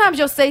 Like sometimes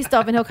you'll say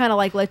stuff and he'll kind of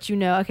like let you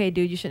know, okay,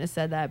 dude, you shouldn't have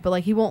said that. But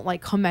like he won't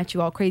like come at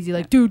you all crazy,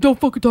 like, dude, don't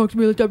fucking talk to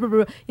me like that. Blah,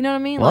 blah, blah. You know what I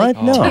mean? What?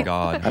 Oh No. my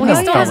God. I've Well, never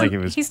he felt hasn't- like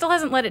it was. He still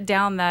hasn't let it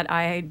down that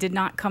I did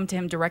not come to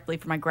him directly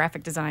for my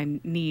graphic design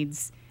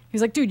needs.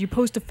 He's like, dude, you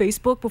post to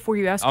Facebook before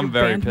you ask I'm your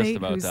very bandmate pissed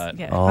about who's- that.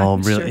 Yeah, Oh,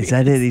 I'm really? sure Is he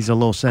that it? He's a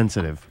little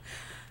sensitive.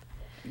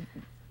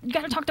 You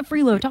gotta talk to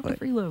Freelo. Talk to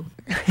Freelo.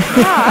 No,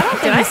 I don't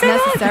think it's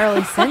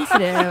necessarily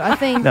sensitive. I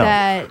think No.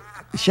 that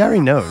Sherry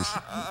knows.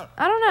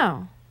 I don't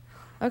know.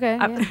 Okay.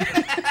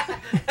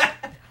 Yeah.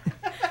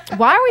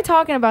 Why are we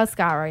talking about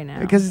Scott right now?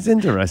 Because it's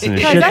interesting as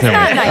Because shit that's to me.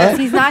 not nice.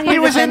 He's not here He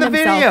to was in defend the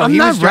himself. video. I'm He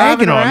not was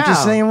driving ragging on him. I'm just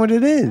around. saying what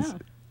it is.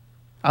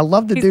 I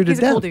love the dude He's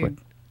to a cool death. dude.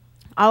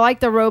 I like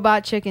the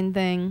robot chicken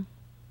thing.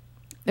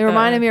 It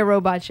reminded me of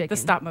Robot Chicken. The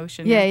stop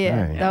motion. Yeah, yeah,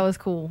 Alright. that was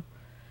cool.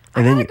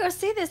 And I then gotta you, go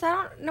see this. I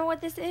don't know what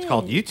this is. It's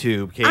called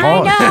YouTube. Kate. I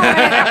Oh. know.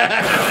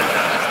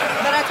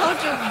 But I told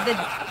you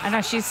I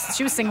know she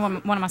was singing one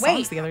of my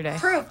songs the other day.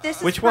 Proof. This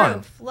is Which proof.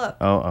 one? Look.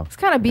 oh. It's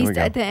kind of Here we beast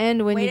go. at the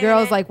end when Wait your a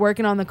girl's minute. like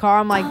working on the car.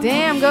 I'm like,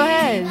 damn, go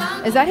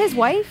ahead. Is that his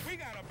wife?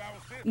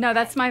 No,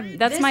 that's my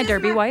This my is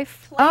derby my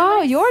wife.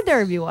 Oh, playlist. your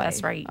derby wife.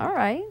 That's right. All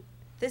right.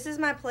 This is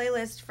my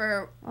playlist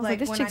for I was like,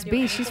 this when chick's I do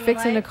beast. She's anything in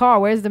fixing the life. car.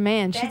 Where's the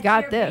man? She That's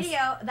got your this.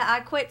 Video, the I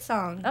Quit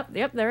song. Oh,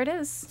 yep, there it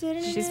is.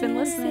 She's been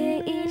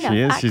listening. She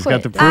is. She's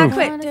got the I proof.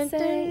 quit.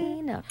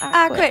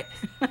 I quit.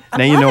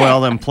 Now you love know where it.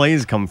 all them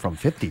plays come from.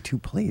 52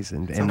 plays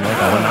in like an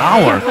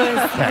hour.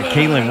 Got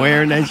Caitlin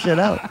wearing that shit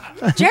out.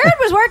 Jared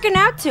was working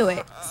out to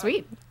it.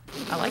 Sweet.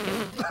 I like it.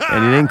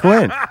 And he didn't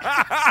quit.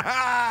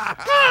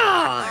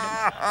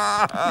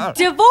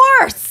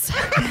 Divorce.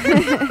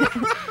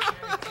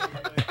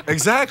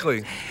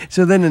 Exactly.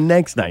 So then the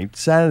next night,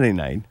 Saturday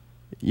night,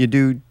 you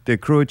do the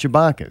crew at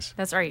Chewbacca's.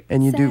 That's right.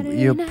 And you do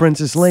your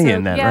Princess Leia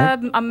in that, yeah, right?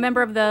 I'm a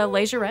member of the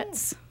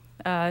Leisurettes.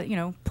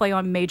 Play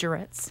on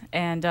majorettes.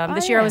 And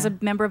this year I was yeah.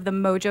 a member of the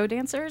Mojo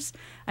Dancers.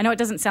 I know it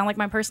doesn't sound like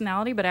my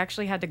personality, but I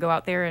actually had to go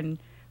out there and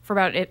for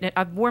about it.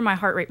 I've worn my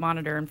heart rate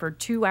monitor, and for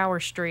 2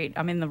 hours straight,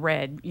 I'm in the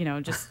red.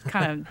 Just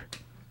kind of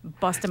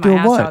busting my Doing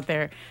ass what? out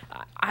there.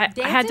 I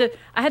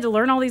had to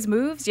learn all these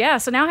moves. Yeah,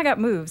 so now I got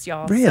moves,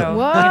 y'all. Really? So,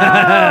 Whoa.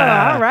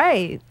 All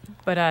right.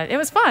 But it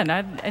was fun.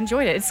 I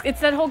enjoyed it. It's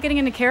that whole getting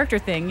into character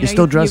thing. You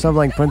still dressed up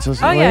like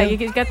Princess Oh Leia? yeah,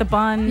 you got the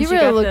buns. You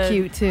really got look the-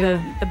 cute, too.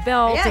 The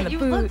belt Yeah, and the you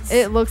look- boots.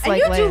 It looks And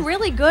like you do Leia.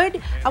 really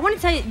good. I want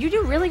to tell you, you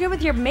do really good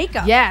with your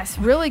makeup. Yes,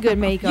 really good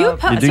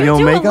makeup. You do your own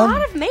do makeup? a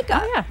lot of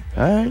makeup. Oh, yeah.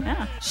 All right.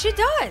 Yeah. She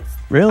does.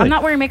 Really? I'm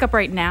not wearing makeup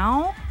right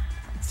now.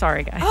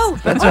 Sorry, guys. Oh,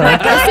 That's all right.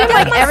 It seemed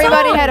like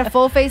everybody had a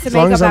full face of As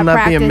long makeup as I'm at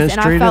not being practice,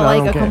 and I mistreated, felt I like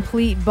don't a care.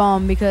 complete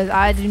bum because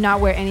I do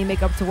not wear any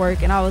makeup to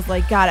work, and I was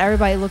like, God,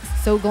 everybody looks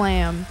so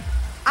glam.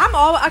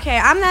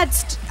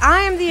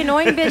 I am the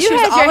annoying bitch You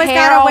who's had your always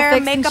hair gotta all wear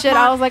fixed makeup and shit. on.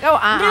 I was like, oh,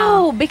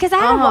 No, because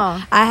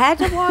Uh-huh. I had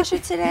to wash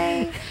it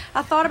today.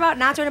 I thought about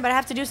not doing it, but I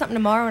have to do something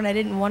tomorrow, and I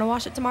didn't want to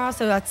wash it tomorrow,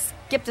 so I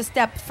skipped a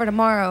step for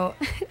tomorrow.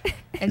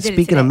 And did it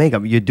Speaking of today.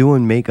 makeup, you're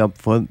doing makeup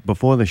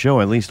before the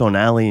show, at least on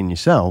Allie and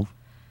yourself,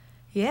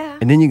 Yeah.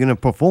 and then you're gonna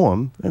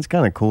perform. That's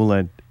kind of cool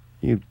that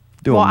you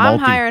do Well, a I'm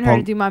hiring her to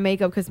multi-punk- do my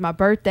makeup because it's my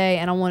birthday,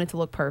 and I want it to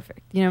look perfect.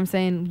 You know what I'm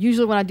saying?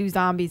 Usually when I do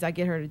zombies, I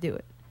get her to do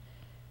it.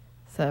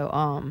 So,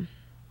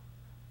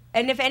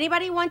 And if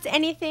anybody wants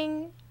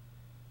anything,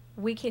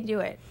 we can do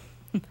it.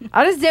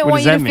 I just didn't What want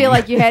does you to that feel mean?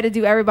 like you had to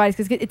do everybody's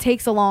because it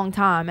takes a long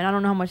time, and I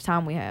don't know how much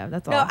time we have.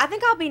 That's all. No, I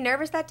think I'll be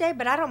nervous that day,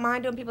 but I don't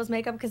mind doing people's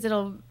makeup because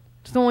it'll.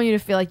 just don't want you to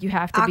feel like you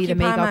have to be the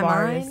Occupy makeup my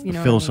artist. mind. You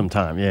know, Fill what I mean? some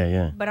time.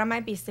 Yeah. But I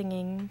might be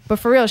singing. But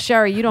for real,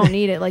 Sherry, you don't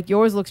need it. Like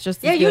yours looks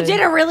just. Yeah, as you good.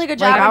 did a really good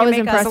Like, job. I on your was makeup.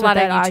 impressed There's a lot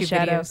with of that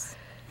YouTube eyeshadow. videos.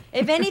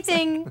 If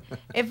anything,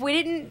 if we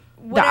didn't,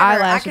 whatever, I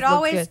eyelashes could look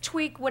always good.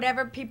 tweak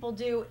whatever people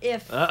do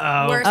if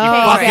Uh-oh. worst Oh,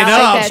 case. Fuck it yeah, I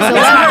up. like that. So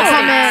let her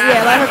come in.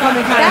 Yeah, let her come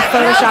in kind of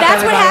Photoshop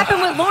That's what everybody.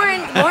 happened with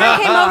Lauren.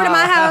 Lauren came over to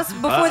my house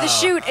before the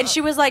shoot, and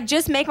she was like,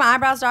 "Just make my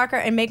eyebrows darker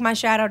and make my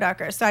shadow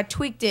darker." So I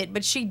tweaked it,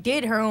 but she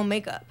did her own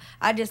makeup.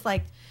 I just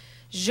like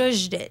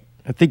zhuzhed it.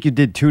 I think you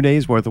did 2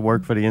 days worth of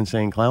work for the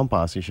Insane Clown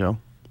Posse show.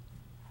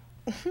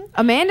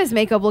 Amanda's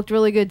makeup looked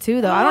really good too,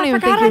 though. Oh, I don't I even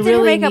forgot think I we did her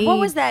really makeup. need. What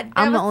was that? That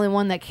I'm the was- only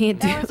one that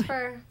can't do That was it.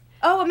 for.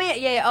 Oh man,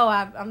 yeah. Oh,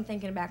 I'm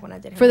thinking back when I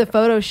did her For the makeup.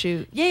 photo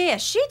shoot. Yeah.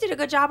 She did a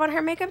good job on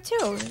her makeup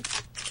too.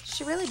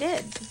 She really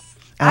did.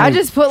 I Allie,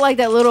 just put like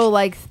that little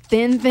like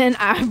thin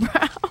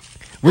eyebrow.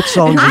 which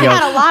songs I you had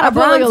got? a lot I of put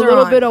like a bronzer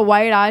little on. bit of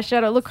white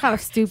eyeshadow. It looked kind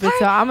of stupid,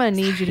 so I'm gonna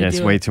need you to Yeah, it's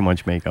do way it. too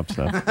much makeup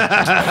stuff. You're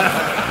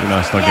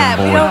not start Yeah,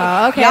 getting we bored. don't-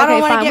 Oh, okay, Y'all don't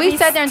okay, wanna fine. get We me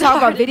sat there and talked about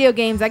started. video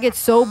games. I get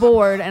so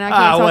bored, and I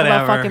can't talk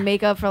whatever. about fucking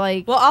makeup for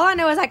like. Well, all I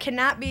know is I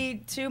cannot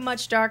be too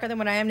much darker than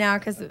what I am now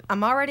because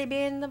I'm already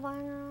being the black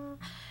girl,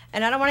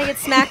 and I don't want to get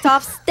smacked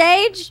off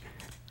stage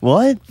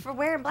What? for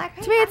wearing black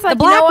paint. To me, it's The like, you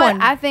black know what?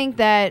 one. I think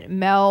that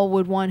Mel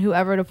would want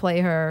whoever to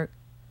play her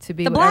to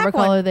be The whatever black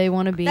one. color they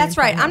want to be. That's in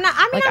front right. of her. I'm not-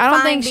 I mean, like I'm I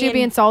don't fine think she'd be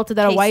being insulted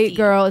that a white pasty.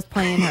 girl is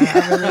playing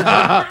her. I really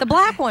don't. The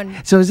black one.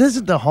 So is this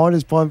the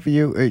hardest part for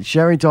you?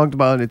 Sherry talked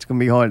about it's going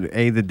to be hard.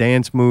 The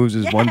dance moves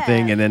is one Yeah.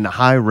 thing, and then the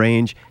high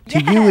range. To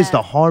you, is Yeah.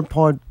 the hard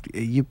part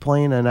you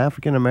playing an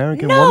African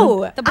American No,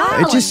 woman? the black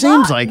It one. just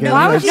seems like it.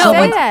 Why would It's you so say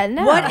much- that?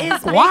 No. What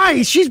is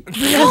Why? She's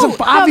has No,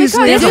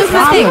 obviously because has a people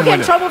problem get in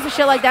with it. trouble for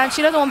shit like that. And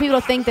she doesn't want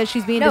people to think that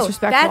she's being No,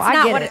 disrespectful. that's I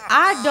not get what it.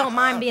 I don't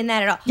mind being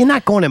that at all. You're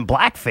not going in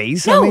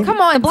blackface. No, I mean, come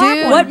on, The black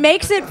dude. one. What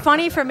makes it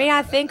funny for me,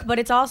 I think, but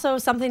it's also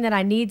something that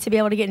I need to be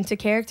able to get into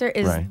character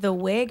is Right. the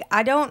wig.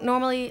 I don't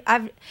normally. I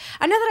know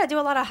that I do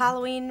a lot of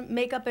Halloween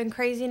makeup and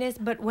craziness,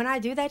 but when I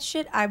do that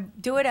shit, I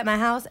do it at my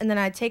house and then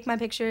I take my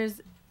pictures,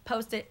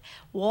 post it,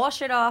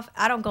 wash it off.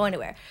 I don't go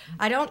anywhere.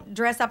 I don't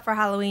dress up for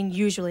Halloween.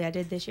 Usually, I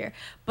did this year,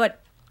 but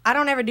I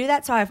don't ever do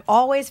that. So I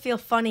always feel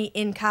funny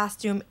in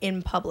costume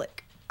in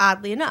public.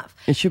 Oddly enough,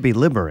 it should be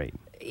liberating.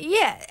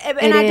 yeah, and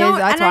It I is, don't.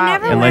 that's And I why-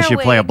 never Unless wear you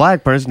a play a wig.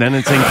 black person, then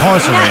it's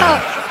incarcerated.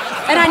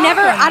 And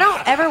I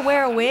don't ever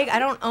wear a wig. I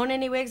don't own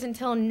any wigs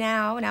until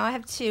now. Now I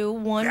have two,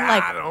 one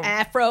like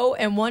afro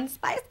and one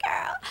Spice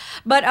Girl.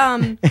 But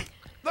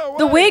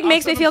the wig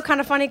makes me feel kind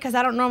of funny because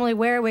I don't normally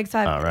wear a wig, so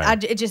All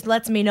right. it just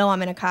lets me know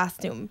I'm in a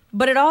costume.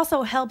 But it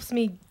also helps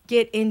me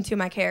get into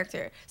my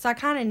character, so I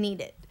kind of need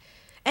it.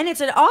 And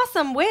it's an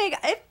awesome wig.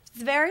 It's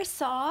very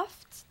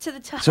soft to the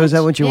touch. So is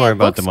that what you Yeah, worry it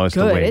about the looks most?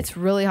 The good. wig? It's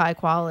really high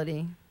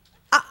quality.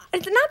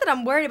 It's not that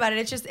I'm worried about it.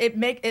 It's just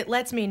it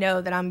lets me know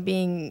that I'm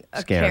being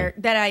a Scary.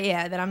 character.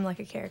 That I'm like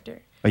a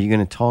character. Are you going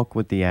to talk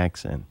with the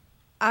accent?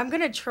 I'm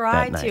gonna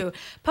try That to. night.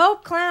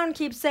 Pope Clown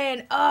keeps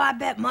saying, "Oh, I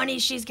bet money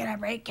she's gonna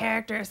break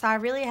character." So I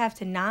really have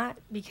to not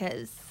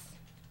because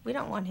we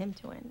don't want him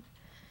to win.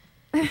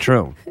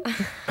 True.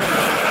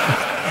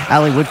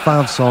 Allie, what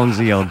 5 songs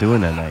are y'all doing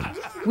that night?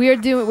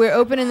 We're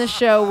opening the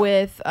show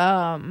with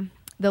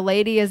The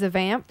Lady is a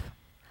Vamp,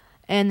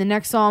 and the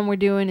next song we're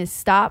doing is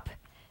Stop,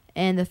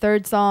 and the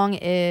third song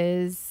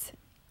is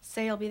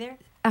Say you'll be there.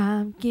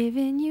 I'm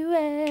giving you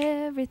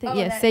everything. Oh,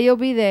 Yeah, that- Say You'll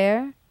Be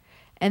There,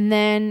 and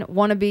then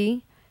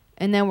Wannabe,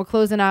 and then we're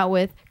closing out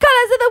with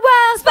Colors of the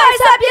World,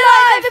 spice up your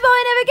life, every boy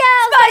and every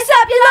girl, spice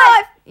up your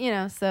life. You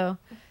know, so.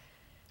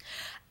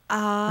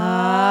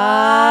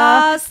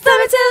 Stop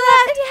it to the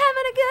left if you're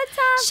having a good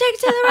time. Shake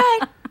to the right.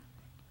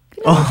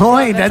 Oh,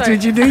 wait, that's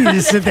what you do? You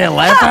just sit there and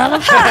laugh at them?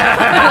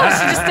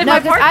 She just did No, my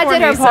 'cause part I for did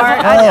me, her so- part.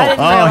 I didn't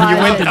realize you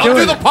went it. to Don't do do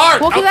it. the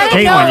part. Well, because I Caitlin, didn't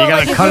you know gotta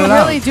like, if cut we it were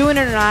out. really doing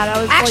it or not.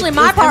 I was Actually, like,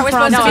 my part was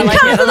supposed to be I like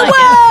Colors it, of I the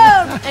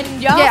like World,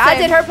 and y'all. Yeah, I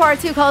said- did her part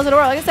too, Colors of the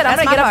World. Like I said, I'm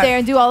That's gonna get my up part. there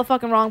and do all the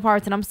fucking wrong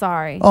parts, and I'm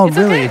sorry. Oh,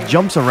 really? It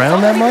jumps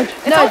around that much?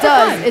 No, it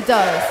does. It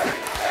does.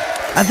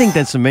 I think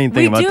that's the main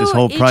thing We about do this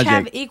whole each project.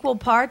 have equal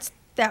parts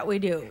that we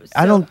do.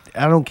 I So-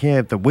 don't care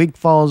if the wig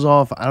falls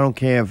off. I don't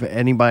care if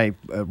anybody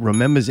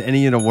remembers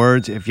any of the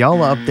words. If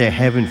y'all are up there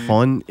having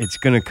fun, it's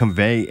going to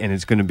convey and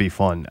it's going to be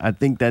fun. I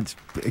think that's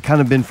kind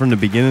of been from the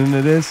beginning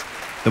of this.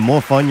 The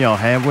more fun y'all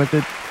have with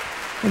it,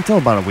 until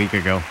about a week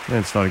ago, then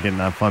it started getting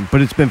not fun. But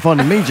it's been fun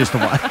to me just a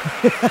while.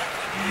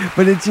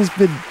 But it's just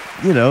been,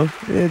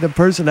 the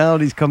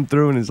personalities come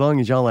through, and as long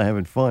as y'all are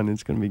having fun,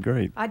 it's going to be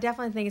great. I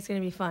definitely think it's gonna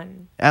be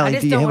fun. Allie, I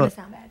just do you don't have want to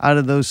sound bad. out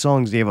of those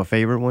songs, do you have a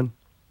favorite one?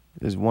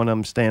 Does one of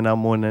them stand out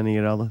more than any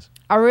of the others?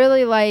 I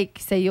really like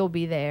Say You'll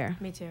Be There.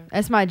 Me too.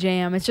 That's my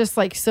jam. It's just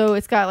like so.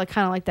 It's got like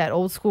kind of like that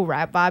old school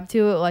rap vibe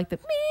to it, like the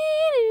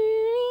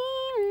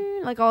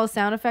like all the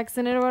sound effects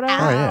in it or whatever.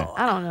 Oh, yeah.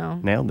 I don't know.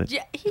 Nailed it.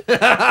 Yeah, He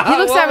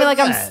looks at me like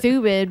I'm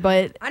stupid,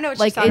 but I know what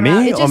like you're talking it,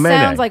 about. Me it or just Mayday?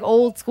 sounds like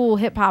old school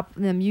hip hop.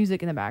 The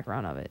music in the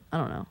background of it. I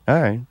don't know.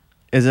 All right.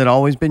 Has it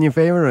always been your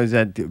favorite, or has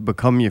that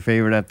become your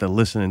favorite after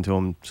listening to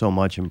them so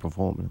much and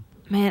performing them?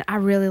 Man, I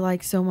really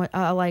like so much.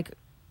 I like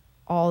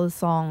all the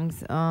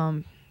songs.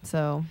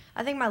 So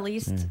I think my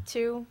least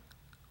two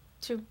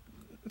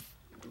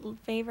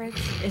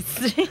favorites is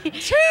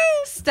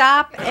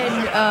Stop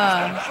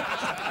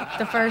and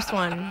the first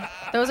one.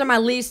 Those are my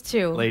least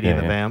two. Lady and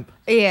the Yeah. Vamp.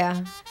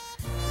 Yeah.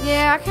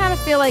 yeah, I kind of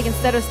feel like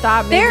instead of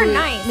Stop, maybe They're we,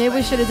 nice, Maybe we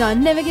but- should have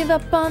done Never Give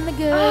Up on the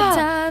Good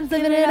Times.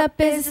 Living it up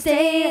is a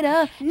state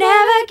of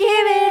Never give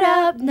it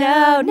up,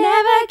 no.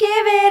 Never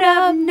give it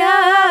up,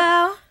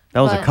 no. That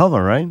was a But-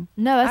 cover, right?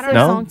 No, that's I their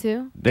don't know. song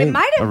too. They,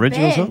 might have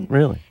original been. song?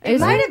 Really? It Is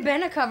might it? have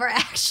been a cover,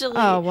 actually.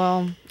 Oh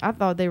well, I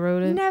thought they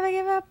wrote it. Never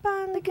give up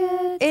on the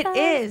good. It It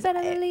is. is.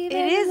 It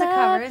is a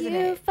cover, isn't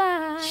it?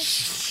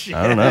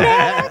 I don't know.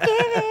 Never give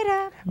it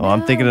up. Oh,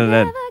 I'm thinking of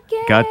that.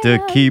 Never Got to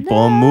give keep up,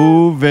 on no.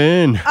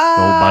 moving.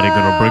 Nobody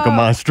gonna break a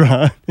my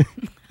stride.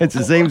 It's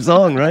the same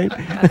song, right?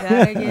 I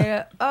gotta get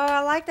up. Oh,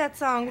 I like that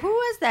song. Who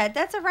is that?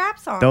 That's a rap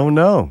song. Don't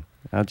know.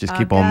 I'll just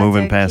keep on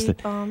moving past it.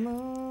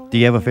 it. Do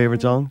you have a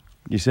favorite song?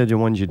 You said your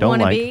ones you don't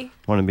Wanna like. Be?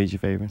 Wanna Be's your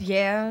favorite?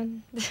 Yeah.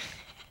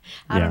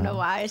 I Yeah. don't know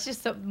why. It's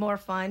just more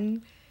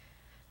fun.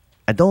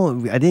 I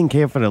didn't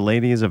care for the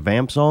Lady is a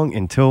Vamp song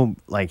until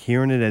like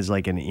hearing it as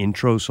like an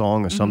intro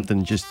song or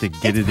something just to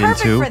get it's it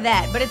perfect into. for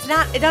that, but it's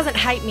not. It doesn't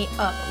hype me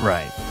up.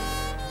 Right.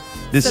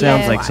 This So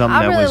sounds bad. like something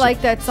I that really was.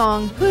 like that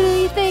song. Who do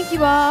you think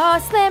you are?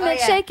 Slam it,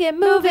 yeah. shake it,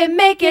 move it,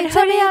 make it.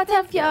 Tell me how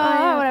tough you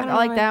yeah. are. Whatever. I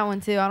like Right. that one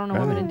too. I don't know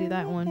why we didn't do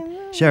that one.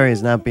 Sherry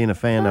is not being a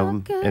fan of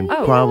him, and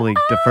Oh. probably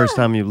the first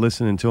time you're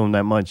listening to him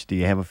that much. Do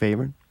you have a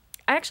favorite?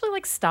 I actually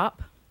like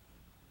Stop.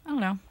 I don't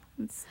know.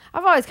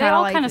 I've always They kind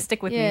all of kind of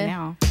stick with me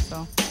now.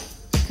 So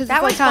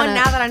That one's fun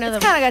now that I know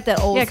It's kind of got that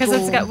old. yeah, because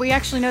school. we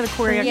actually know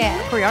the Yeah.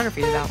 choreography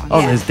to that one. Oh,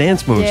 Yeah. there's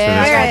dance moves Yeah, to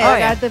I this. got, one. yeah. I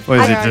got the. Or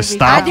is I it got just the-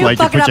 stop, I do like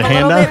you fuck it put up your a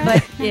hand little up?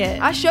 bit, but yeah.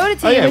 I showed it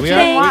to Oh, you, yeah, but we you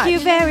got- didn't watch. Thank you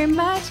very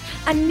much.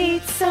 I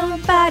need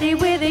somebody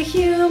with a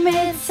human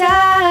I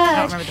touch.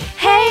 don't remember this.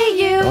 Hey,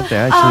 you. Oh,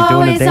 they're actually doing a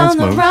always dance on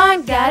the move.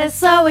 run. Gotta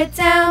slow it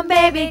down,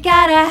 baby.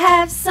 Gotta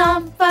have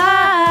some fun.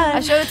 I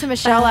showed it to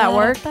Michelle at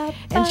work,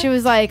 and she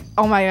was like,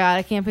 "Oh my god,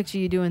 I can't picture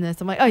you doing this."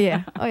 I'm like, "Oh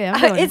yeah, I'm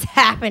doing It's it."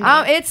 happening.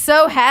 It's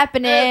so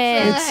happening.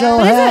 It's so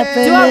But is it-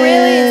 happening. Do I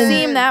really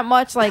seem that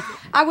much like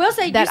I will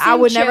say that? you I seem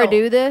would never chill.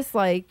 do this.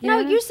 Like,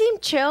 No, know? you seem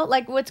chill.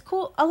 Like, what's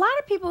cool, a lot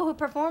of people who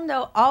perform,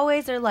 though,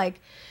 always are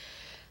like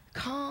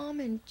calm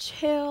and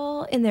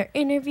chill in their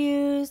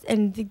interviews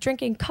and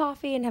drinking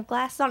coffee and have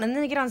glasses on. And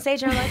then they get on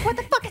stage and are like, what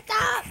the fuck is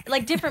up?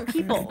 Like, different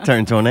people.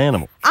 Turn to an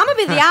animal. I'm going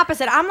to be the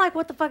opposite. I'm like,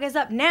 what the fuck is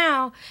up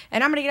now?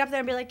 And I'm going to get up there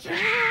and be like,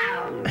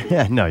 yeah.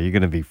 Yeah, no, you're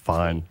gonna be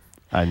fine.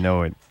 I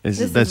know it. This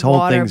This is whole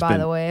water, thing's by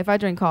been. the way. If I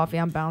drink coffee,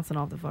 I'm bouncing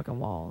off the fucking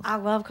walls.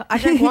 I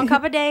drink 1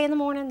 cup a day in the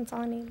morning. That's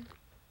all I need.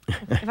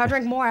 If I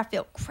drink more, I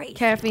feel great.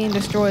 Caffeine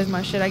destroys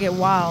my shit. I get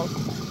wild.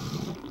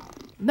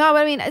 No,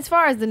 but I mean, as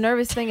far as the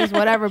nervous thing is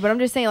whatever, but I'm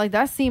just saying, like,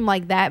 that seemed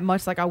like that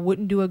much like I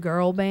wouldn't do a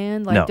girl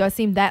band. Like, No. do I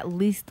seem that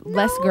less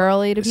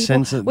girly to people?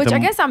 Since the- Which I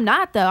guess I'm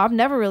not, though. I've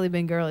never really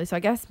been girly, so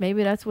I guess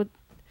maybe that's what.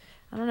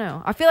 I don't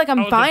know. I feel like I'm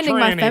was a finding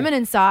my tranny.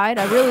 feminine side.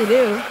 I really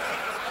do.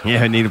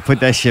 Yeah, I need to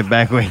put that shit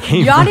back where it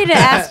came Y'all from. need to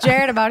ask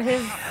Jared about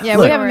his. Yeah,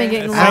 Look, we haven't been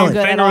getting Alan, along good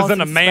at Finger all. was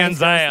in a since man's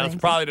Spice Girls ass thing.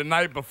 probably the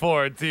night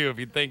before too, if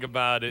you think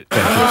about it.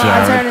 I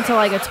Jared. turned into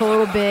like a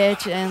total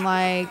bitch and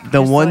like The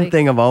just, one like-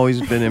 thing I've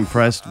always been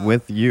impressed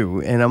with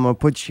you, and I'm gonna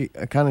put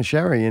kind of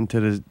Sherry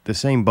into the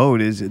same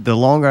boat, is the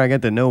longer I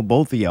get to know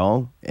both of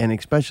y'all, and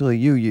especially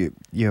you,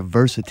 your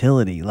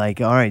versatility. Like,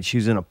 all right,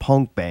 she's in a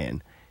punk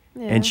band,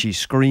 Yeah. and she's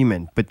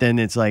screaming, but then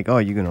it's like, oh,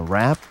 you're gonna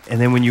rap, and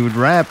then when you would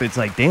rap, it's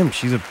like, damn,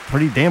 she's a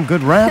pretty damn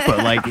good rapper.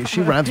 Like, she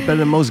raps better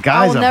than most I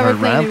guys will I've never heard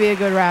claim rap. to be a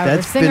good rapper.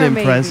 That's Singer, been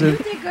maybe. impressive.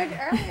 You did good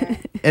earlier.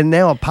 And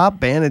now a pop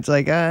band, it's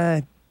like,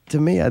 to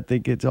me, I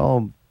think it's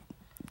all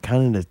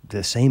kind of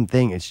the same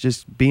thing. It's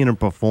just being a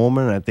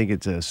performer, and I think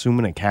it's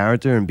assuming a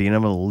character and being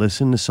able to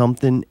listen to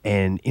something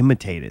and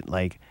imitate it.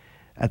 Like,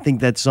 I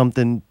think that's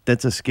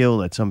a skill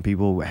that some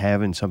people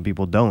have and some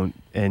people don't.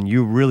 And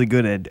you're really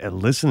good at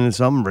listening to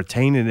something,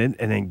 retaining it,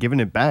 and then giving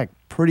it back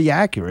pretty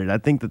accurate. I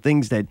think the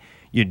things that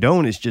you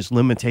don't is just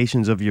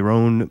limitations of your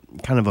own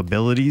kind of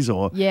abilities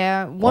or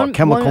Yeah,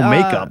 chemical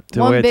makeup to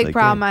where One it's big like,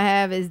 problem damn. I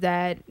have is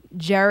that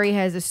Jerry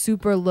has a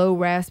super low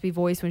raspy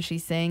voice when she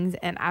sings,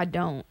 and I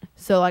don't.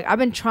 So like I've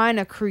been trying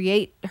to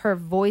create her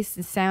voice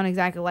and sound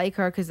exactly like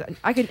her because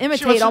I can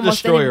imitate wants to almost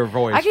destroy any, her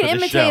voice I can for the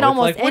imitate show. It's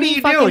almost like, what are any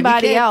you fucking doing? You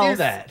body can't do else.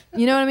 that.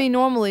 You know what I mean?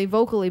 Normally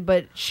vocally,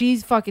 but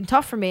she's fucking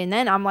tough for me, and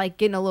then I'm like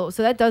getting a little.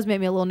 So that does make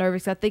me a little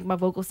nervous. I think my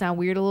vocals sound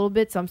weird a little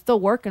bit, so I'm still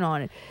working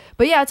on it.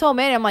 But yeah, I told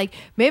Manny, I'm like,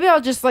 maybe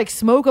I'll just like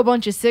smoke a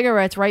bunch of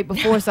cigarettes right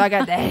before, so I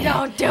got that.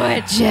 Don't do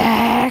it.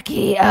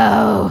 Jackie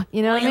O.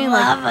 You know what I mean?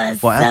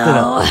 Like,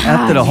 Well,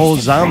 after the whole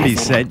zombie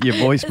set, your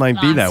voice might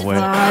be that way.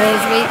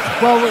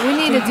 well, we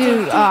need to do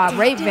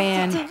Rape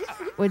Van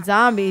with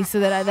zombies so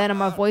that then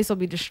my voice will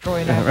be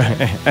destroyed.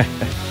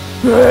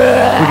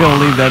 We're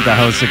gonna leave that the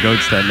House of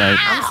Goats that night.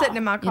 I'm sitting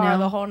in my car know?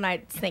 the whole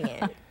night singing.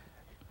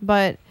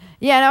 But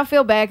yeah, and I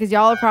feel bad because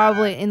y'all are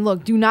probably, and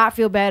look, do not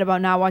feel bad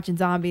about not watching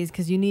zombies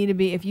because you need to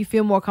be, if you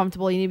feel more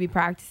comfortable, you need to be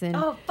practicing.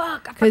 Oh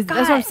fuck! I Because forgot.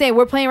 that's what I'm saying.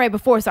 We're playing right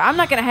before, so I'm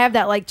not gonna have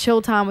that like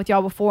chill time with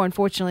y'all before.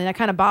 Unfortunately, that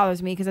kind of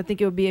bothers me because I think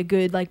it would be a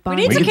good like bond.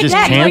 We need We to could just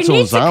connect. cancel we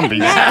need zombies.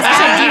 To connect.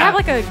 So do you have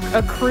like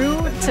a crew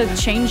to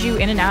change you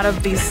in and out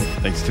of these?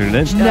 Thanks for tuning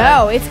in.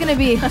 No, it's gonna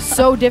be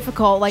so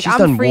difficult. Like She's I'm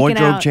done freaking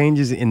wardrobe out.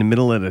 changes in the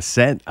middle of the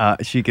set.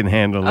 She can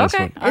handle this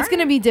Okay. one. It's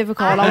gonna be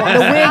difficult.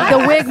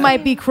 The wig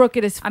might be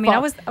crooked as fuck. I mean, I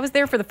was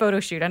there for the photo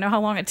shoot. I know how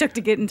long it took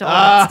to get into all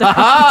that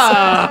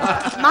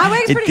stuff. My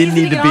wig's It pretty didn't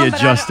easy need to get be on, but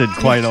adjusted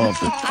quite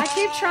often. I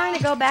keep trying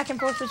to go back and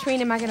forth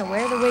between. Am I going to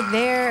wear the wig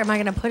there? Am I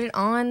going to put it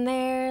on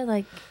there?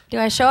 Like, do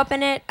I show up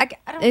in it? I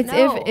don't It's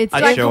know. if- it's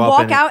do I if- show up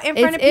walk in it. out in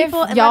front It's of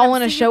people? if and y'all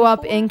want to show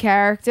up in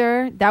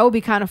character, that would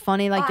be kind of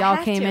funny. Like Oh, I y'all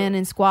have came to.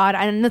 in squad,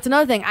 and that's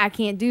another thing. I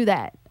can't do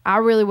that. I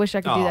really wish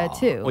I could do that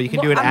too. Well, you can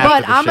Well, do it I'm- after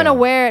But the I'm gonna show.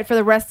 wear it for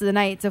the rest of the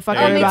night. So fuck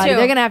Yeah, me everybody. too.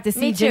 They're gonna have to see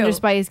Me Ginger too.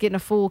 Spice getting a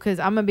fool because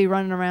I'm gonna be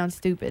running around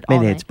stupid. all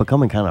Man, night. it's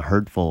becoming kind of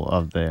hurtful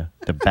of the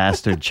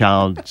bastard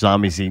child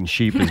zombies eating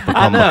sheep has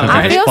become know, because of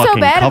right? I this feel so fucking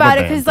bad cover about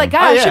it band because, like, thing.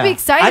 God, Oh, I should be yeah.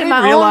 excited. I didn't My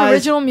own realize-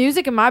 original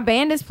music and my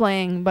band is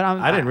playing, but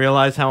I didn't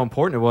realize how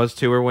important it was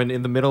to her when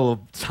in the middle of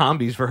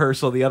zombies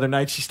rehearsal the other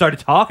night she started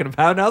talking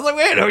about it and I was like,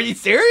 wait, are you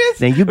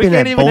serious? Now, you've We been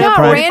can't at even both do No,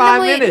 45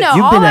 randomly- minutes. no.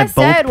 You've all been I at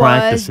both said was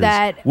practices.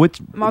 that What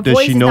my does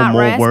voice she is know not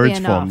more raspy words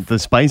enough. from? The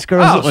Spice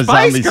Girls Oh, or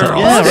Spice zombies?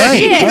 Girls. Yeah, right.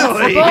 Bullshit.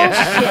 Really?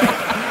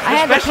 Bullshit. I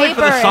had the Especially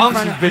paper for the songs in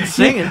front you've of been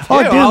singing too.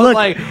 Oh, dude, I was look.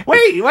 like,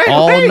 wait,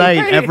 All wait, night,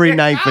 wait. every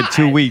night for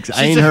 2 weeks. I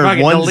She's ain't just heard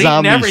fucking one deleting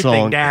zombie everything,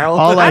 song. Daryl.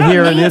 All I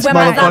hear in this where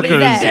my zombies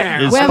motherfucker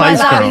at. is Where my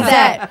Spice zombies Girls.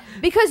 at?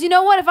 Because you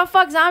know what? If I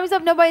fuck zombies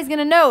up, nobody's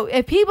gonna know.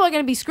 If people are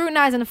gonna be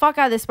scrutinizing the fuck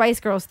out of this Spice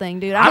Girls thing,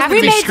 dude, I have would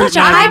to be make such a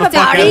scrutinizing hype the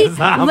fuck about out of it.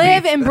 zombies.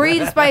 Live and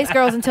breathe Spice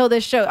Girls until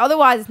this show.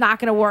 Otherwise, it's not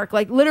gonna work.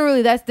 Like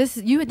literally, this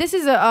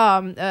is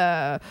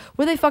a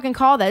what do they fucking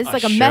call that? It's A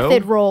like a show?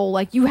 method role.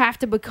 Like you have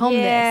to become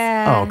this.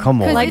 Yeah. Oh,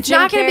 come on. Because Like it's Jim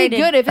not going to Carrey be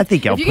did. good if, I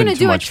think y'all if you're going putting to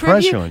too do a much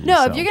pressure tribute. on No,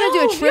 if yourself. you're going to do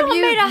a No, you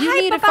tribute, made a you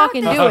hype need to about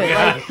fucking this. do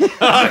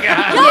it. Like,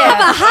 Y'all have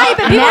a hype,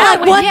 and people are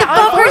like, what the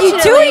fuck are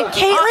you doing,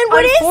 Caitlin?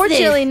 What is this?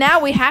 Unfortunately, now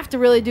we have to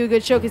really do a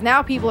good show because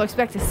now people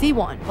expect to see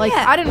one. Like,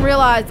 Yeah. I didn't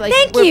realize like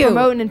Thank we're you.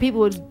 promoting and people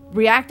would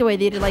react the way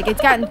they did. Like,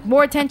 it's gotten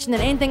more attention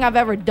than anything I've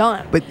ever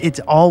done. But it's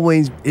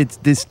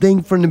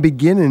distinct from the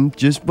beginning.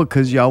 Just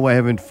because y'all were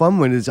having fun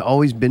with it, it's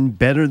always been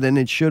better than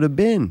it should have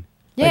been.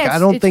 Yeah, like, it's- I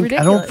don't it's think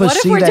I don't ridiculous. What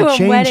if foresee we're that doing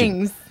changing.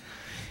 weddings?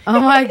 Oh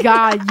my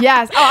God,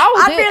 yes. Oh, I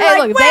will I'd do be it. Hey, like,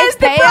 look, if where's they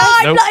the pay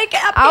bride? us, Nope. Like,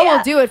 up I will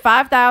here. do it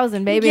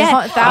 5,000, baby. Yeah.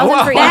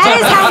 1,000 for each. That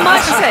is how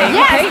much.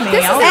 Yes,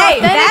 this is Hey,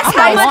 authentic that's how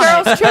Spice much-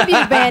 Girls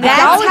tribute band.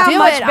 That's Y'all would how do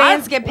much it.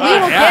 bands get paid. We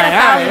will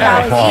Yeah, get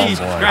yeah, $1,000 each.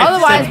 yeah. Christ,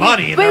 Otherwise, it's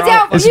money and we they're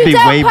don't. This You would be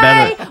don't way play.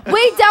 better.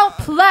 We don't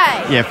play.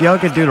 Yeah, if y'all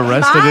could do the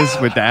rest of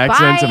this with the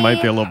accents, it Bye.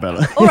 might be a little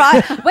better. All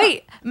right.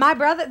 Wait, my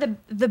brother,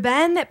 the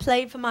band that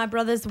played for my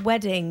brother's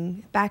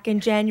wedding back in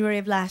January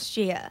of last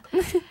year,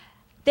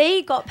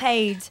 they got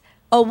paid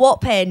a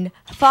whopping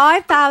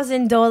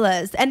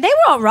 $5,000, and they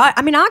were all right.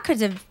 I mean, I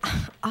could have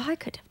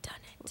done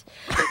it,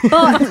 but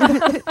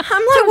I'm like,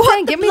 what?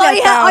 saying, The give me bloody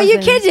that hell? Are you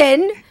 1,000.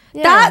 kidding?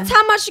 Yeah. That's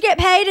how much you get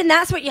paid, and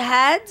that's what you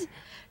had?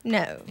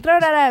 No. Throw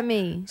that at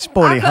me.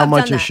 Sporty, I how could've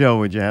much done a that. show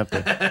would you have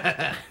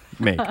to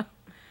make?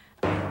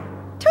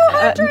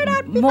 200.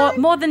 I'd be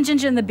fine. More than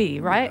Ginger and the Bee,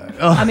 right?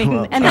 I mean,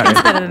 well,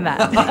 anything's better than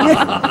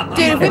that.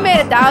 Dude, if we made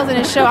 1,000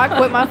 a show, I'd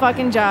quit my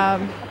fucking job.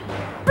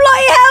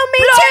 Bloody hell, me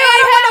too.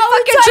 I don't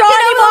want to fucking draw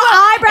any more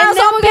eyebrows and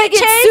then on we're gonna bitches.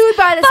 get sued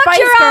by the Fuck Spice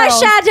your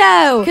Girls.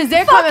 eyeshadow. Because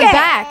they're Fuck coming it.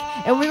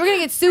 back. And we were going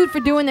to get sued for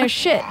doing their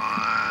shit.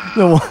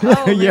 No,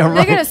 yeah, They're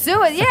right. going to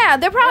sue it. Yeah,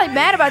 they're probably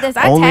mad about this.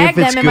 I Only if tagged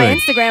it's them in my good.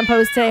 Instagram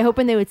post today,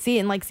 hoping they would see it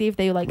and like see if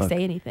they would like Look,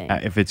 say anything.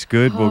 If it's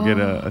good, we'll get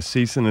a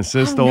cease and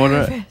assist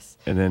order,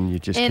 and then you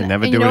just can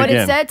never and do you know it what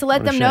again. it said? To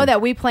let What a them know shame.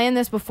 that we planned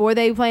this before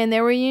they planned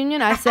their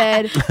reunion. I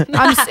said,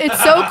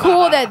 it's so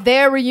cool that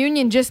their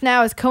reunion just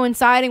now is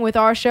coinciding with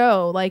our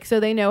show. Like, so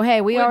they know,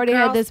 hey, we We're already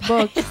had girls. this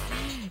booked.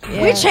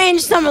 Yeah. We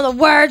changed some of the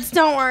words.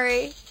 Don't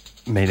worry.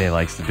 Mayday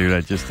likes to do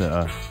that just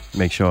to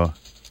make sure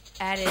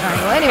Added.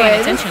 Well, anyway,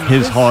 attention.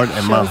 his heart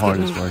and my show's heart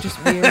getting is working.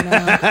 just weird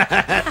now.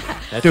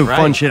 That's Dude, right.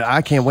 fun shit.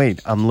 I can't wait.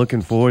 I'm looking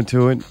forward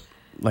to it.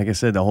 Like I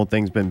said, the whole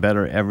thing's been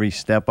better every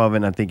step of it.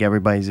 And I think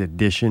everybody's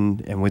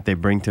addition and what they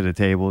bring to the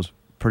table is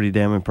pretty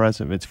damn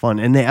impressive. It's fun.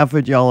 And the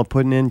effort y'all are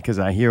putting in, because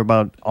I hear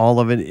about all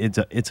of it,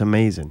 it's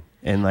amazing.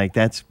 And like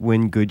that's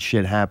when good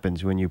shit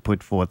happens, when you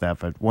put forth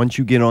effort. Once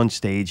you get on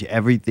stage,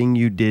 everything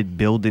you did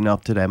building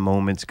up to that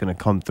moment's going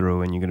to come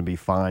through and you're going to be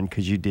fine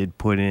because you did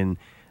put in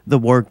the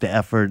work, the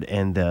effort,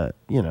 and the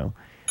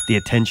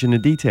attention to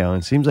detail.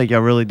 And it seems like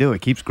y'all really do.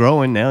 It keeps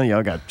growing now.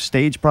 Y'all got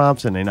stage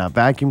props and they're not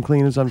vacuum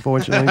cleaners,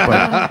 unfortunately. But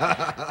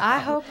I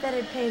hope that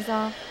it pays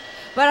off.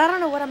 But I don't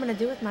know what I'm going to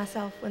do with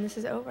myself when this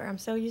is over. I'm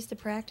so used to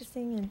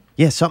practicing. And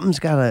yeah, something's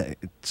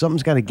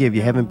gotta give.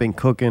 You haven't been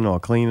cooking or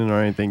cleaning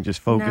or anything, just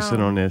focusing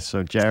No. on this.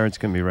 So Jared's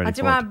going to be ready I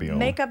do for it my to be over.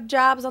 makeup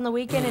jobs on the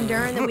weekend, and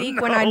during the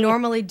week when I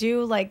normally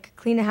do like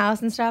clean the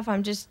house and stuff,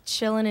 I'm just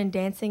chilling and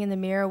dancing in the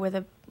mirror with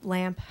a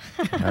lamp.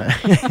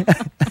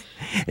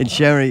 And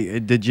Sherry,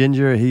 the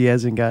Ginger, he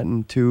hasn't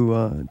gotten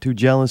too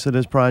jealous of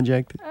this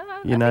project.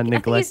 You're not I think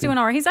neglecting. he's doing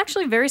all right. He's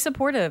actually very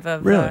supportive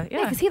of. Really?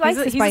 Yeah, because he likes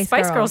the he's Spice a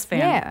Spice Girls. Girls fan.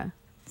 Yeah.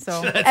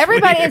 So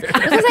Everybody is. I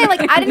was gonna say,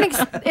 like, I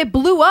didn't. It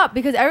blew up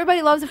because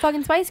everybody loves the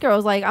fucking Spice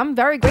Girls. Like, I'm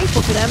very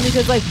grateful for them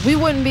because, like, we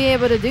wouldn't be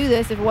able to do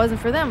this if it wasn't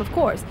for them, of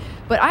course.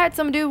 But I had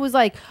some dude was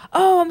like,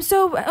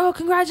 "Oh,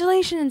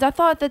 congratulations! I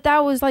thought that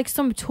was like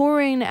some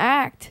touring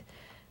act."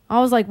 I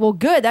was like, "Well,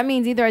 good. That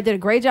means either I did a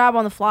great job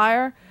on the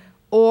flyer,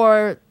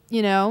 or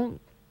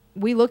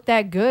we looked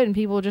that good, and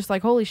people were just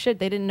like, holy shit,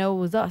 they didn't know it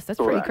was us. That's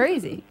pretty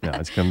crazy." No,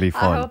 it's gonna be I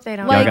fun. hope they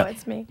don't Like- know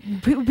it's me.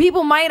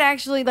 People might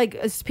actually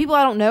people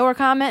I don't know are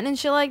commenting and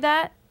shit like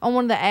that on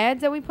one of the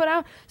ads that we put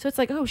out. So it's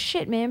like, oh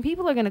shit, man,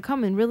 people are gonna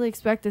come and really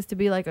expect us to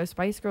be like a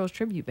Spice Girls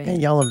tribute band. Hey,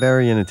 y'all are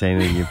very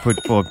entertaining. You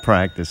put forth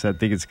practice. I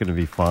think it's gonna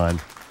be fun.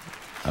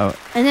 And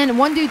then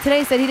one dude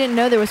today said he didn't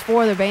know there was 3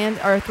 other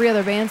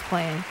bands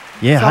playing.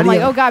 Yeah, So how I'm do like,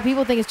 you? oh god,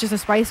 people think it's just a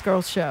Spice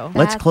Girls show.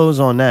 Let's close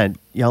on that.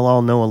 Y'all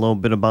all know a little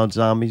bit about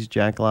Zombies,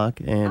 Jack Lock,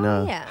 and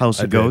Oh, yeah. House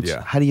I of did, Goats.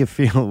 yeah. How do you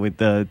feel with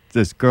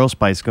this Girl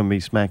Spice going to be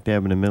smack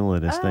dab in the middle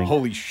of this thing?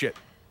 Holy shit.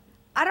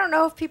 I don't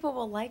know if people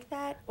will like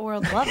that or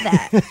love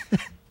that.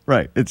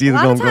 Right. It's A either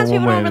lot going of to go times one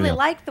people way don't or the really other.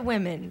 like the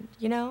women,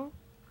 you know?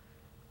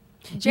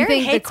 You Jared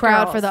think the hates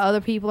crowd girls. for the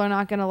other people are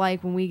not gonna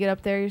like when we get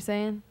up there? You're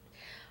saying?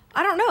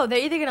 I don't know. They're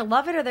either going to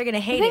love it or they're going to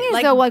The hate thing it.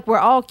 is, though, like we're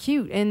all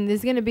cute, and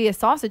there's gonna be a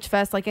sausage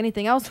fest like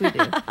anything else we do.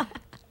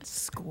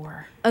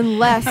 Score.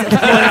 Unless, of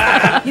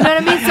course, you know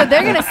what I mean? So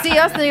they're going to see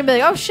us and they're going to be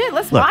like, oh shit,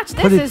 let's Look, watch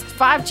this. put it- There's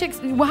 5 chicks.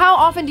 Well, how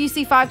often do you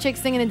see 5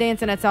 chicks singing and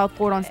dancing at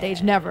Southport on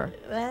stage? Never.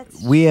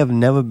 We have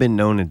never been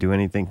known to do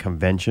anything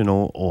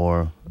conventional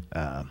or,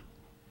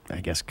 I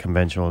guess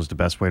conventional is the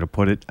best way to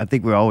put it. I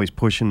think we're always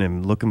pushing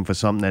and looking for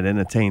something that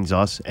entertains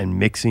us and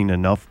mixing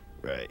enough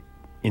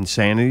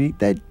insanity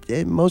that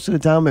most of the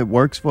time it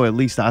works for at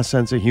least our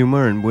sense of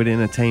humor and what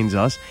entertains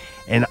us.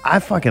 And I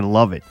fucking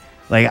love it.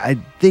 Like, I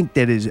think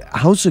that is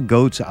House of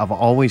Goats, I've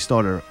always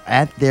thought are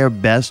at their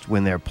best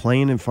when they're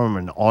playing in front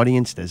of an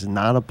audience that's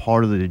not a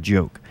part of the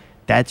joke.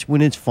 That's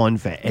when it's fun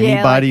for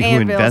anybody like who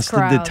Anvil's invested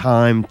the crowd.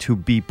 time to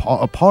be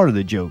a part of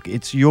the joke.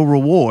 It's your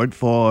reward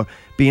for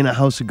being a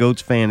House of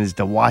Goats fan is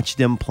to watch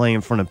them play in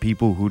front of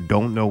people who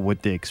don't know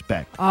what to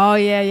expect. Oh,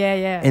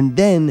 yeah. And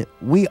then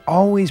we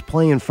always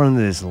play in front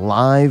of this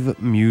live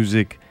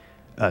music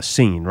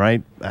scene,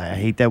 right? I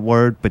hate that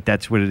word, but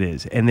that's what it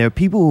is. And there are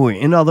people who are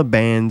in other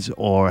bands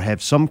or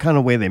have some kind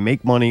of way they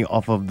make money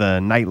off of the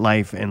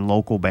nightlife and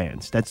local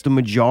bands. That's the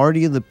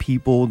majority of the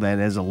people that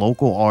as a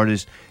local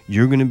artist,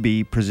 you're going to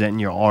be presenting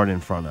your art in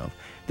front of.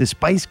 The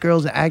Spice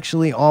Girls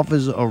actually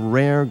offers a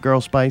rare,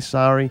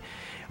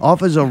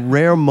 offers a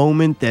rare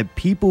moment that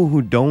people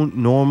who don't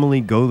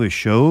normally go to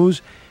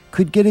shows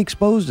could get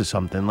exposed to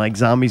something like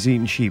Zombies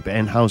Eating Sheep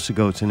and House of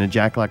Goats and the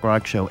Jack Black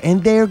Rock Show,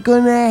 and they're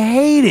gonna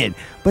hate it,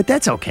 but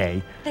that's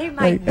okay. They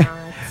might not.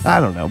 I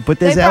don't know, but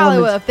They there's probably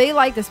will. elements. If they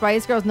like the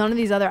Spice Girls, none of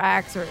these other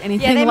acts or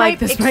anything Yeah, they like might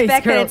the Spice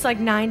expect Girls. that it's like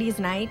 90s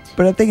night.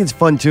 But I think it's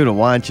fun too to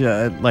watch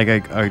like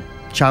a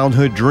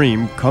childhood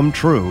dream come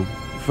true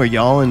for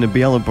y'all and to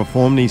be able to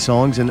perform these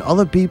songs and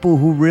other people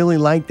who really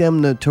like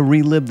them to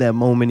relive that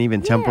moment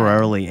even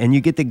temporarily. And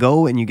you get to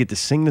go and you get to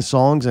sing the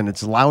songs and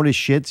it's loud as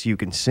shit so you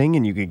can sing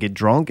and you can get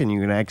drunk and you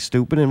can act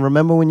stupid. And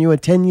remember when you were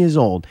 10 years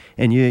old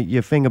and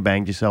you finger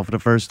banged yourself for the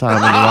first time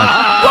and you're like,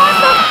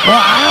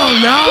 well, I don't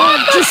know.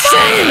 I'm just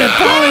saying it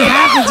probably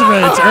happens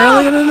when it's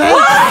early in the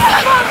night.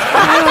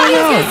 I thought you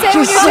were going to say when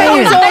Just you were 10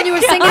 years saying. old and you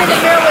were singing in the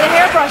mirror with a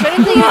hairbrush. I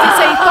didn't think you were going to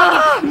say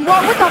fucking,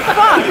 what the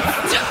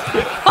fuck?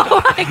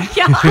 Oh my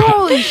God.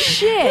 Holy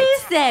shit. He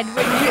said,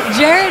 when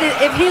Jared,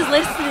 if he's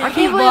listening, I he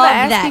can't believe I loved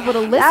asked that. people to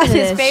listen That was to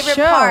his this favorite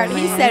show, part.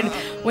 He man.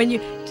 said, when you,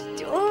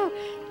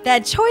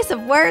 that choice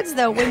of words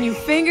though, when you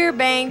finger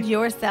banged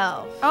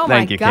yourself. Oh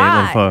Thank my you,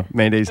 God. Caitlin, for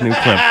Mayday's new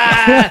clip.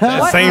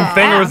 What Same the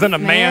finger was F, in a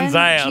man's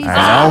man? ass. Jesus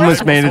I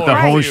almost Christ. made it the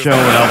whole Christ. show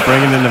without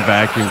bringing in the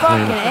vacuum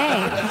Fucking cleaner.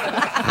 A.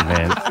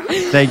 Man,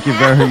 thank you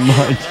very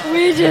much.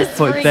 We just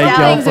But freaked thank out.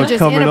 y'all Things for are just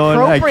coming on.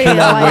 I inappropriate,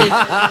 cannot wait.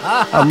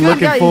 like- I'm Good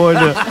looking God, forward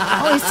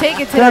to Always take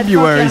it to that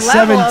February fucking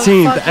level of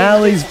 17th, fucking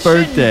Allie's it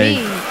shouldn't birthday.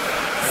 be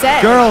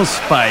said. Girl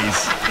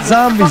Spice,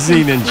 Zombies fucking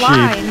Eating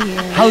fly Sheep, in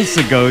here. House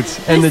of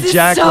Goats, and This the is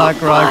Jack so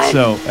Black Rock fun.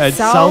 Show at Southport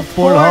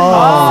Southport Hall.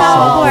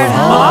 Hall. Southport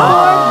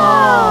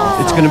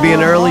Hall. It's going to be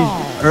an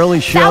early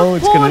show.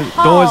 It's going to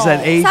Southport doors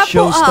at 8. Southport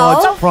Show Hall.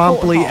 starts Southport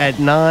promptly Hall. at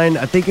 9.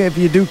 I think if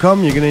you do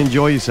come, you're going to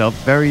enjoy yourself.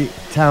 Very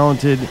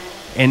talented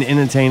and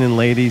entertaining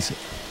ladies.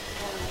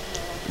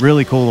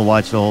 Really cool to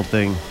watch the whole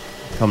thing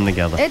come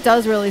together. It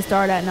does really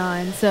start at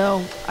 9,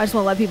 so I just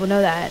want to let people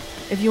know that.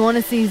 If you want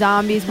to see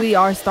zombies, we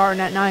are starting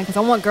at 9 because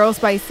I want Girl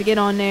Spice to get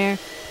on there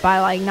by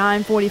like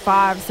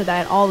 9:45 so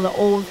that all the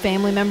old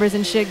family members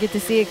and shit get to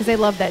see it because they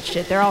love that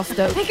shit. They're all I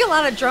stoked. think a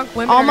lot of drunk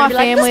women All are my gonna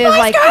be family like, is "The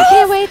like, Spice I Girls!"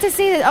 can't wait to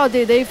see it. Oh,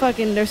 dude,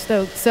 they're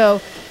stoked. So,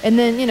 and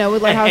then,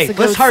 with like House Hey, of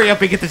let's Goats. hurry up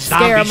and get this scare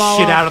zombie 'em all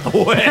shit off. out of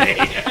the way.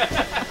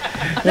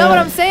 No, what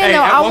I'm saying Hey,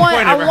 though, at I one want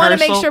point I at want to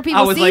make rehearsal, sure I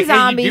people was see like, hey, you do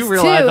zombies too,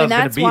 realize I was and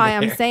gonna that's be why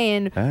I'm there.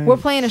 saying Hey. we're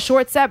playing a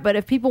short set. But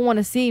if people want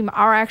to see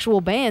our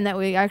actual band that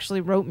we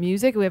actually wrote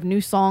music, we have new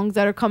songs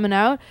that are coming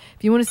out.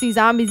 If you want to see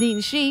Zombies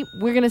Eating Sheep,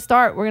 we're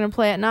gonna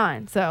play at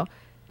 9. So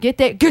get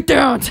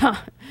there on time.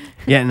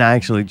 Yeah, and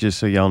actually, just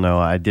so y'all know,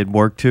 I did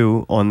work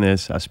too on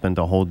this. I spent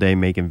a whole day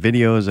making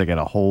videos. I got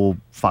a whole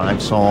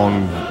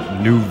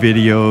 5-song new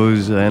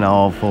videos and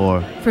all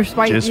for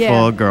Spice, just yeah.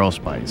 for Girl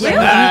Spice.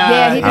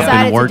 Yeah, he I've been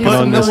decided to working do on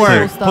some this really too.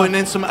 cool stuff. Putting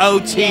in some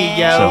OT, So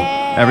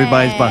yo.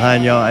 everybody's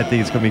behind y'all. I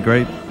think it's gonna be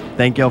great.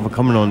 Thank y'all for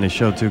coming on this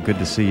show too. Good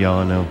to see y'all.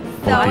 I know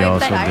both of y'all are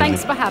so busy.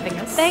 Thanks for having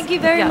us. Thank you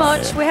very Yes.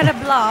 much. We had a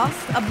blast,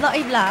 a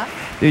bloody blast.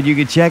 Dude, you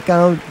can check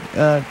out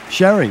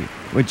Sherry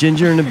with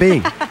Ginger and the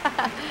Bee.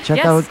 Check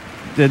Yes. out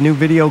the new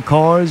video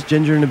Cars,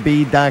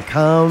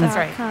 gingerandthebee.com. That's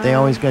right. They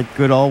always got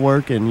good all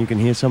work, and you can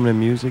hear some of the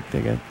music.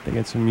 They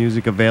got some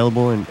music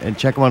available, and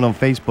check them out on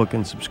Facebook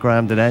and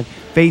subscribe to that.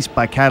 Faced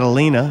by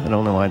Catalina. I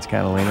don't know why it's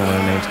Catalina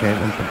when her name's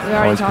Caitlin. But We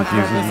already always talked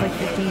about confuses this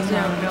me. like 15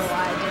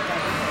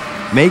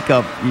 times.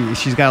 Makeup.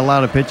 She's got a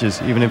lot of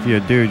pictures. Even if you're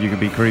a dude, you could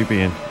be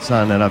creepy and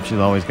sign that up. She's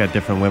always got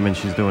different women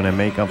she's doing her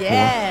makeup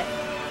Yeah.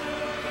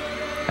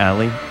 for.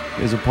 Allie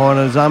is a part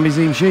of Zombies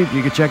Eating Sheep.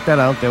 You can check that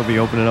out. They'll be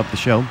opening up the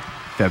show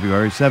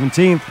February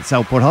 17th at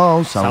Southport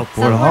Hall.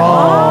 Southport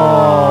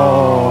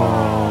Hall.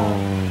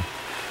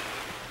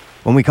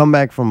 When we come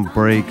back from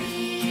break,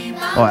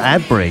 or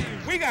at break,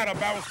 we're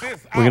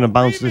going to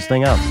bounce this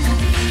thing out.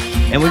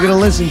 And we're going to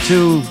listen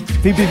to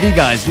PPV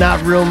Guys,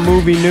 Not Real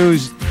Movie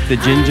News, The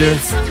Ginger,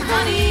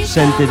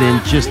 sent it in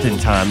just in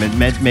time. It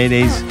met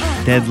Mayday's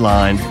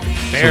deadline.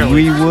 Barely. So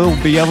we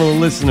will be able to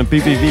listen to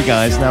PPV,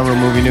 guys. Now we're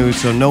movie news,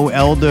 so no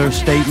elder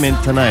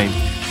statement tonight.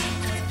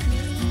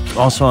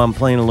 Also, I'm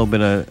playing a little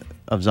bit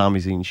of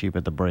Zombies Eating Sheep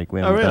at the break. We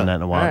haven't really? done that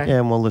in a while. All right. Yeah,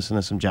 and we'll listen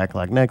to some Jack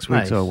Black next week,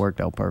 Nice. so it worked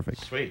out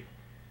perfect. Sweet.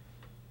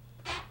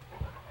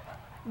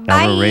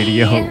 Now we're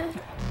radio.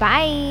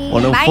 Bye.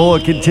 104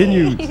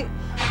 continues.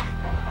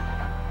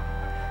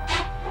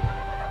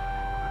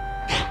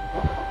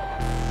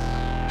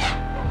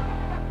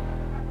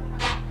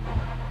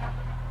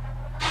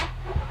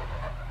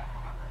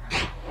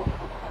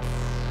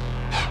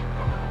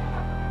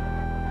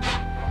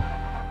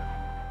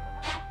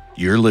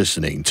 You're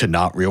listening to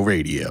Not Real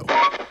Radio.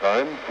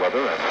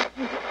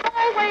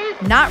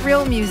 Not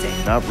real music.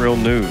 Not real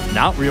news.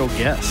 Not real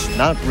guests.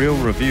 Not real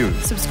reviews.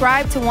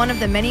 Subscribe to one of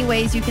the many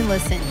ways you can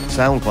listen.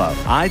 SoundCloud.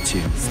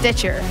 iTunes.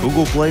 Stitcher,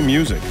 Google Play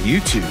Music.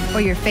 YouTube.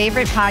 or your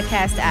favorite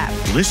podcast app.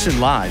 Listen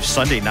live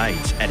Sunday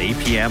nights at 8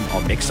 p.m.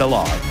 on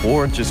MixLR.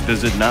 Or just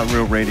visit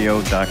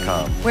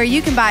NotRealRadio.com. Where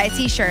you can buy a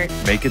t-shirt.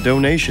 Make a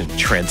donation.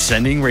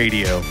 Transcending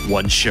radio,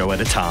 one show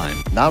at a time.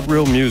 Not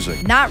real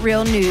music. Not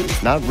real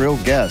news. Not real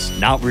guests.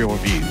 Not real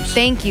reviews.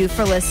 Thank you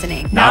for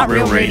listening. Not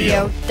Real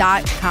Radio.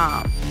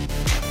 NotRealRadio.com.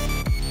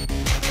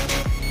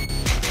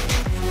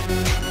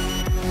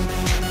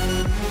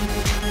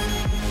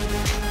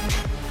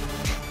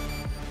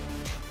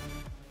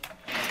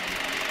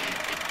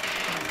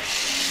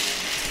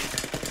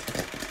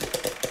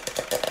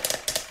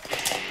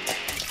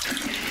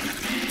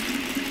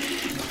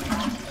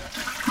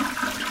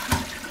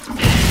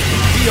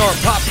 We are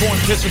Popcorn,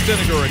 Piss, and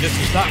Vinegar, and this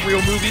is Not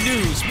Real Movie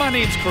News. My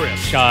name's Chris.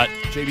 Scott.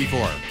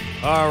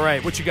 JB4. All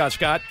right, what you got,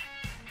 Scott?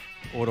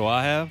 What do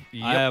I have?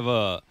 Yep. I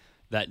have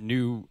that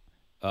new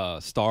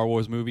Star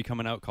Wars movie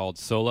coming out called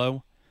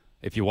Solo.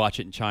 If you watch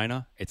it in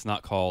China, it's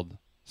not called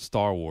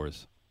Star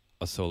Wars,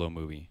 a Solo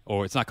movie.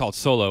 Or it's not called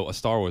Solo, a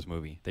Star Wars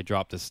movie. They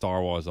dropped the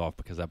Star Wars off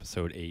because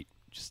Episode 8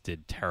 just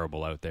did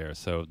terrible out there.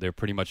 So they're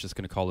pretty much just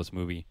going to call this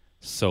movie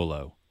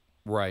Solo.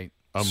 Right.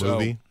 A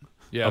movie?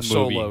 Yeah, A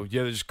Solo. movie.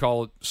 Yeah, they just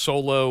call it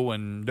Solo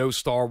and no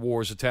Star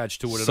Wars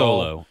attached to it at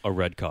all. Solo, a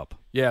red cup.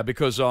 Yeah,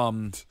 because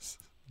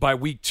by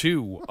week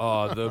 2,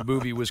 the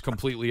movie was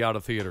completely out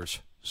of theaters.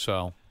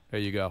 So there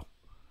you go.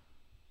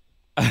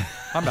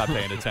 I'm not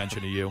paying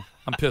attention to you.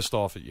 I'm pissed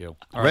off at you.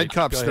 All Red right,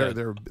 Cups, go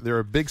ahead. they're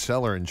a big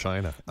seller in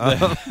China.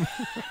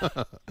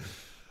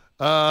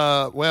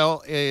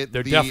 Well, They're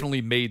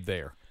definitely made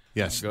there.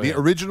 Yes, Go the ahead.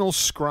 original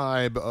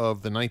scribe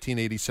of the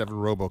 1987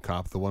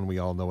 RoboCop, the one we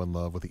all know and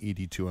love with the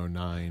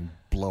ED-209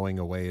 blowing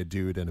away a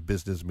dude in a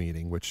business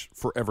meeting, which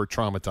forever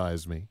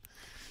traumatized me.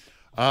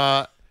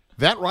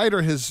 That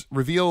writer has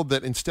revealed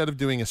that instead of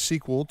doing a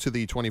sequel to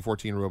the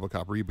 2014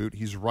 RoboCop reboot,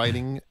 he's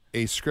writing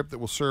a script that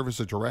will serve as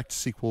a direct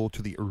sequel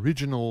to the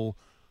original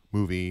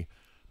movie.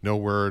 No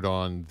word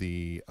on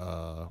the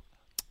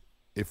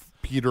if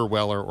Peter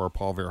Weller or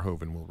Paul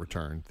Verhoeven will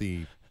return,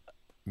 the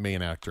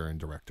main actor and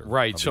director.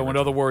 Right. of the So, in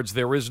original. other words,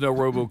 there is no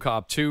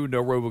RoboCop 2,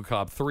 no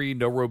RoboCop 3,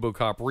 no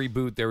RoboCop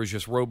reboot. There is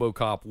just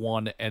RoboCop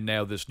 1, and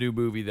now this new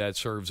movie that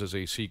serves as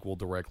a sequel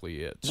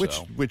directly.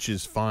 Which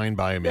is fine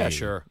by me. Yeah,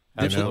 sure.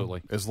 You know?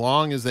 Absolutely. As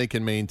long as they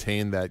can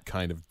maintain that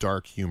kind of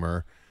dark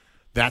humor,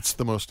 that's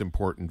the most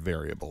important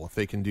variable. If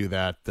they can do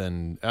that,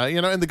 then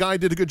and the guy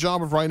did a good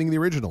job of writing the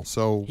original.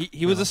 So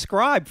He was a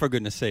scribe, for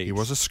goodness sake. he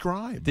was a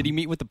scribe. Did he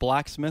meet with the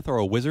blacksmith or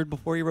a wizard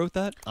before he wrote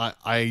that?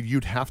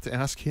 You'd have to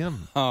ask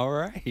him. All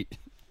right.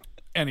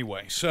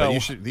 Anyway, But so you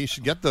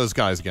should get those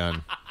guys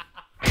again.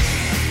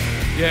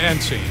 yeah,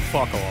 end scene.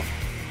 Fuck off.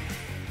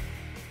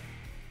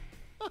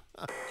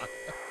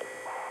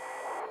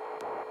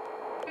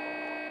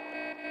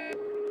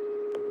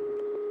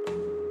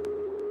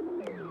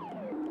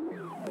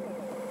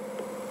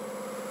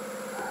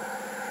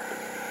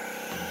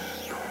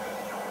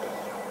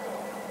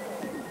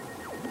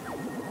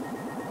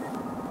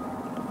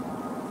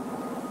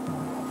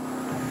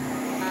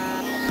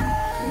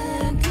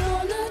 They're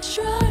gonna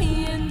try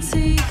and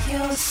take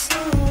your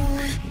soul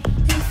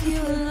if you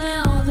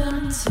allow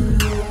them to.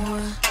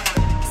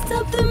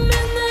 Stop them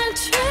in their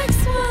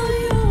tracks while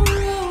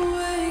you're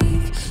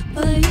awake,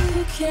 but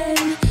you can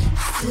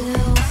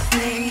still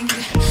think.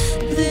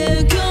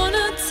 They're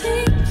gonna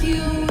take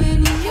you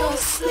in your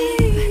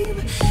sleep,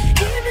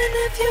 even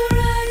if your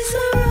eyes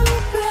are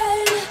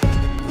open.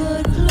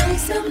 But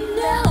close them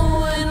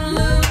now and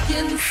look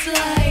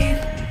inside.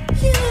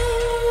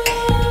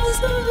 Use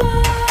the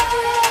light.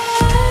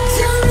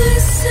 Don't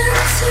listen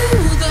to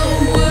the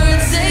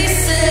words they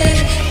say.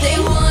 They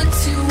want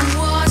to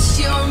wash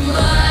your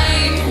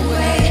mind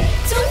away.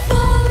 Don't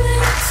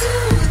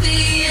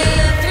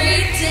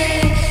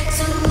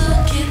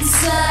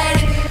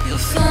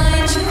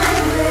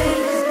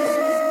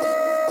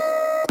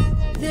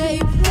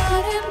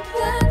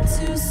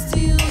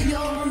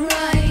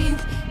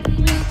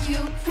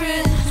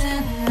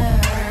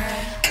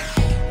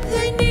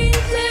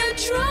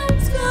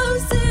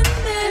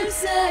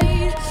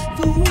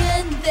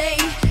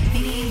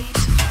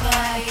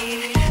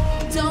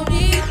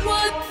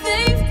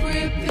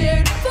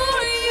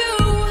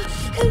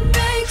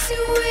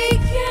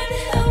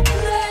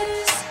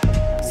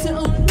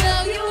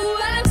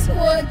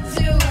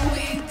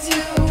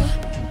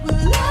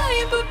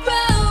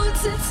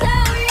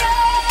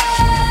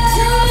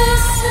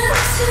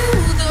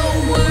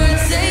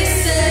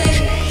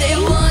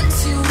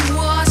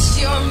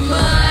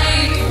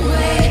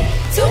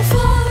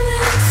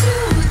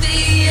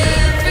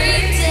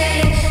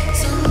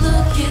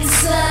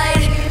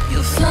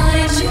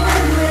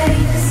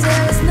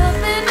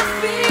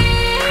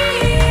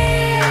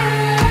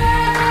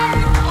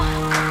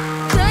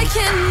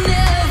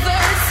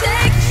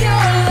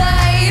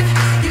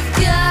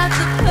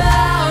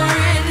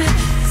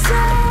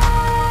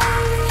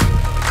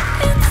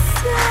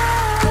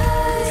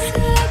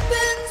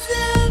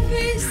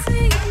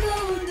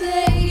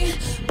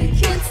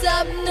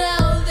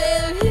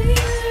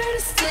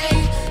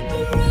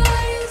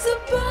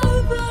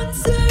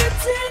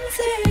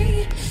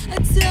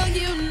tell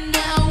you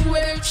now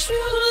we're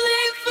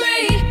truly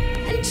free.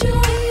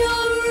 Enjoy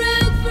your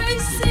every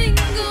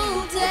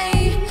single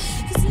day.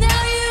 'Cause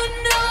now you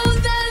know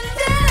that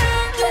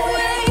there's a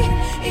way.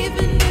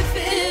 Even if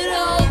it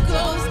all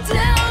goes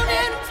down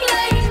in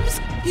flames,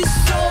 your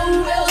soul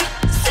will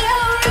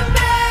still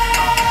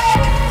remain.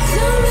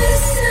 Don't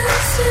listen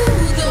to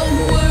the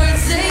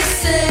words they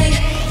say.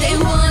 They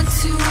want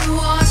to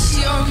wash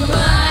your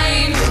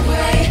mind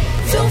away.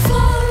 Don't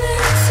fall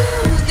into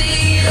the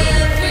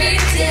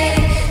everyday.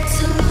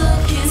 To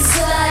look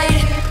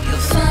inside,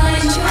 you'll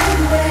find your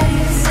way.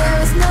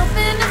 There's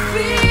nothing to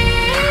fear.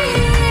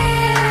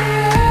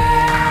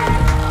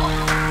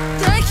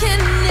 I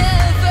can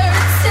never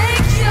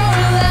take your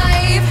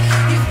life.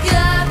 You've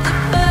got the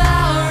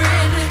power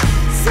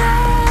inside.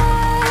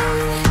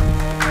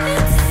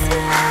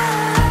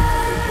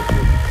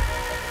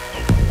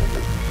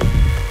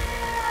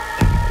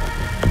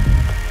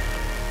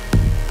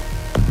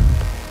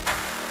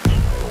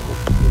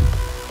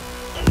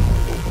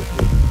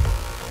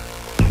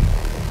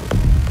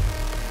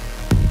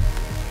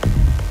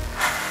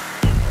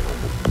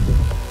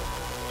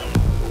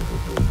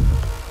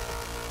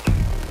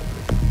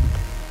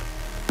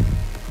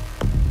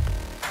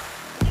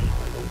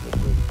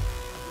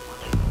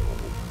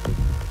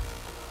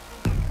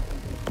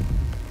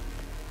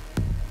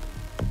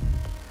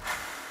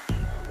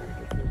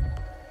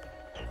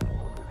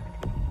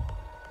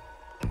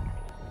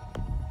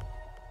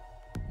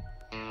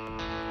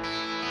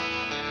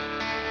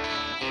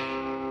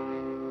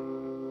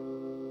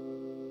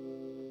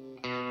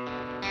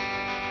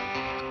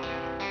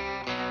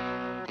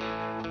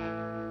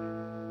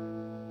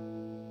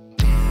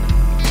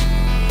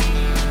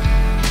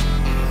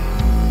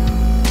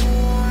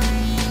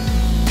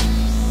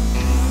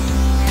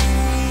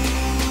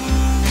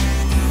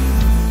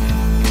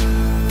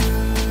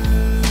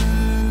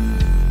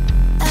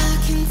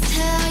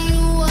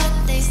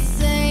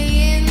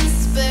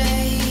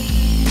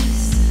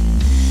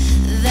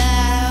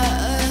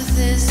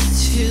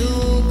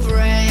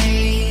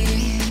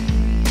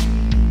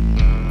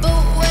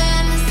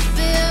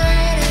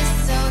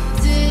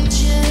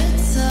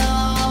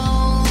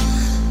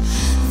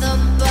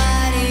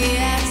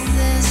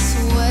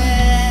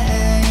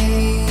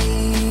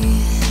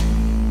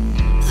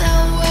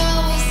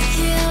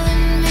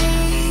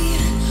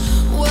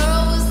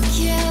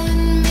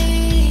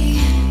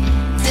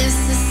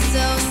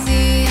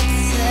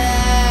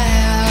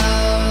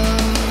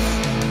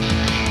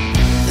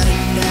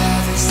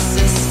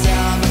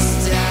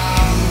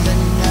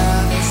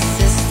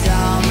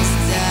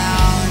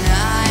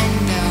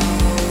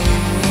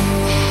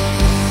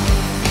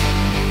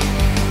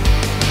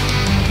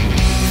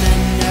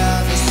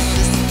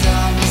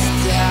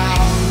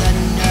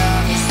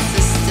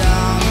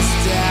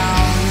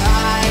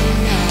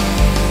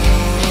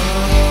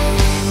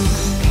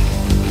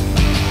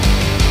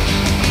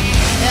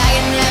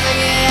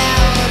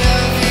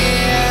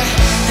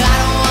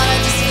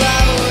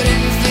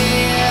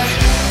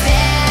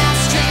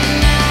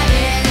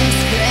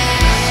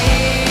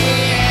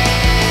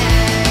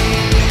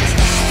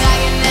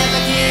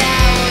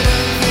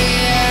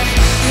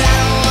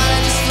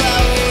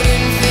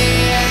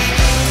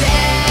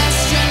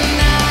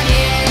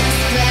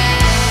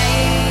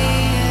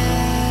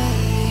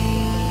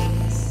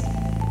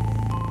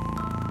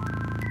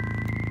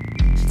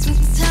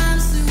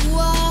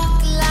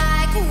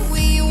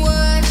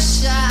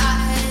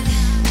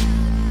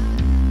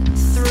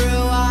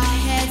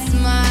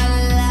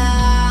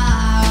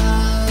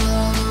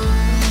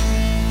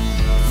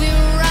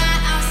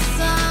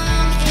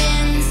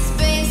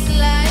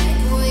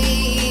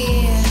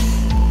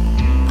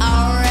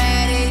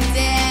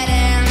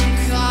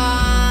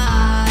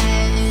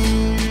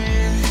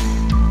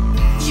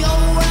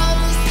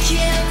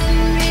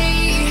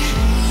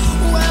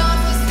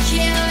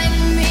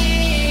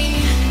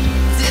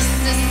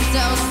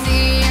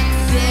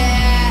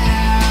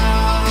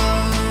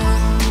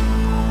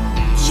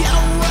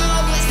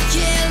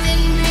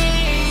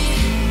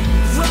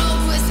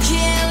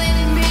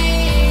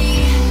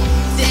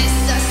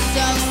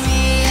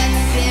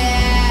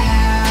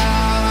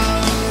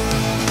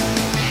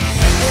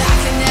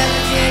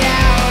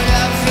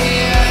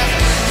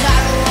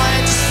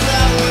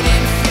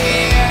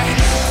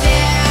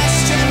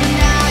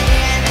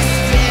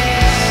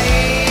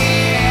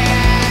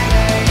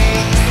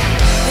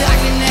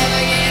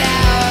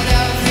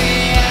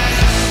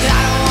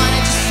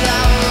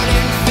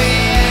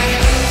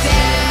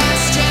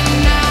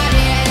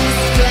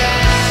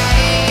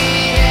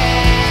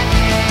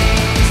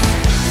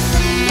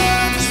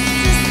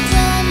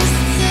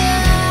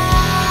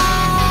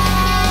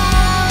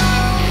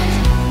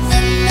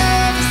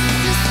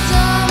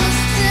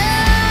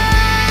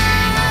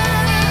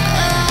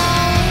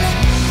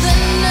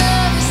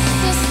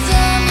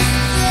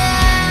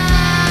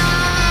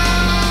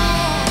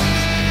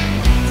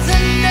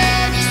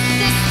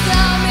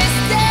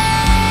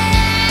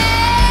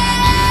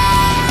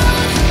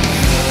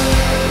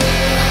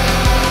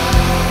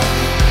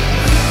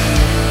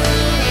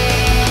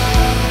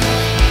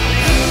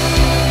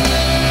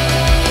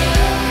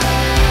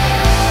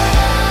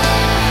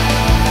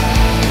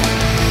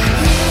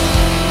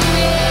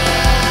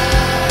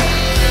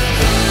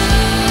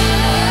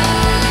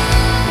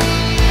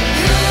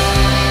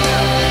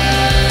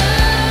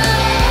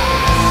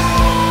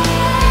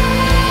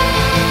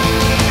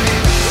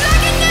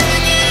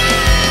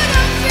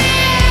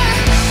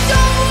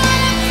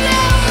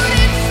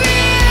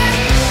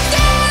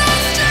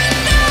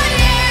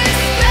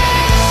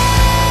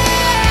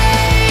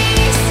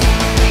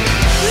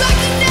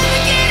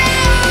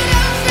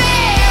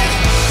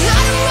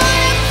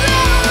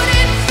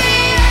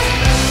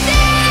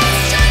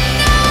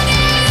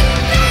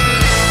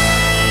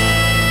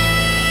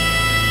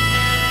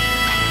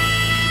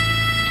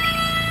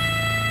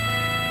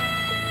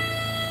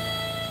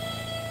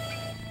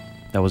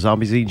 That was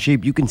Zombies Eating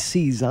Sheep. You can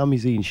see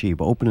Zombies Eating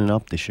Sheep opening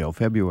up the show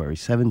February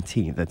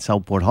 17th at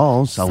Southport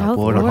Hall.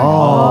 Southport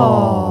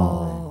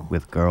Hall.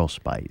 With Girl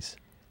Spice,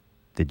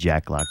 the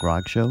Jack Lock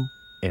Rock Show,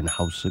 and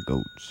House of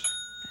Goats.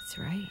 That's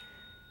right.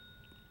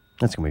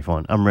 That's going to be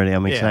fun. I'm ready.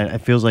 I'm excited. It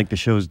feels like the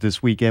show's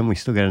this weekend. We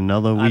still got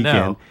another I weekend.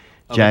 know.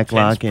 Jack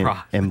Lock Intense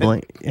and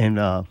Blaine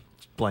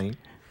Blaine.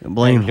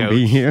 Blaine will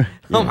be here.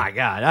 Oh my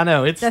God, I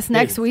know That's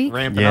next week.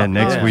 Ramping Yeah, up.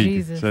 next week.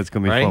 Jesus. So it's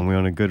going to be Right? fun. We're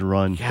on a good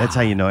run. That's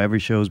how you know every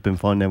show's been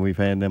fun that we've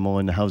had them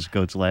on. The House of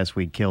Goats last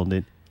week killed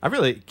it. I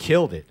really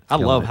killed it. I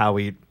Killed love it. how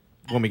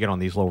when we get on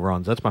these little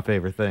runs. That's my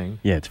favorite thing.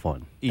 Yeah, it's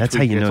fun. Each That's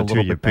how week you gets know, a too.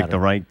 little You bit pick the better.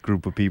 right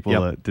group of people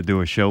to do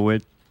a show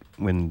with.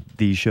 When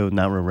these shows,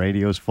 Not Real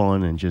Radio's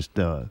fun, and just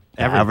the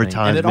Everything.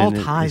 advertisement. And it all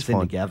is ties in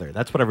fun. together.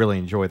 That's what I really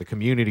enjoy. The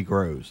community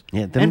grows.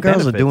 Yeah, them And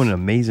girls are benefits. doing an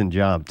amazing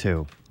job,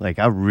 too. Like,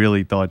 I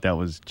really thought that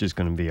was just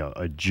going to be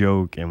a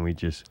joke, and we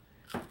just...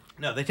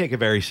 No, they take it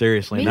very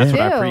seriously, and Me that's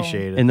what I too.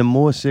 appreciate. And the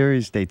more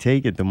serious they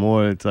take it, the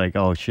more it's like,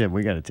 oh, shit,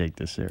 we got to take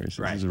this serious.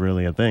 Right. This is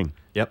really a thing.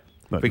 Yep.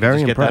 But If we very could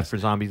just get that impressed. for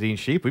Zombies Eating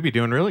Sheep, we'd be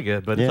doing really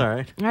good, but it's Yeah. all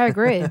right. I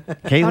agree. How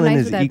Caitlin nice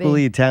is would that be?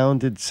 equally a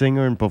talented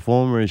singer and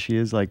performer as she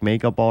is like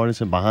makeup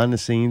artist and behind the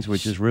scenes,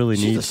 which is really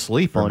neat. She's a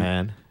sleeper, fun.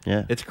 man.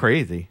 Yeah, It's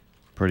crazy.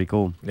 pretty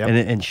cool. Yep.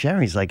 And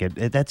Sherry's like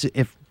that's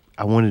if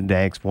I wanted to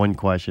ask one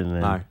question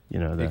and All right. you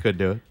know You could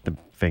do it. the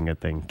finger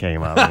thing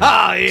came out.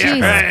 Oh, Jesus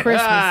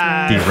Christmas,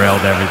 man.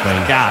 Derailed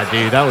everything. God,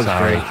 dude, that was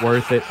Sorry. great.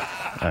 Worth it.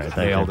 All right,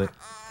 thank Nailed you. it.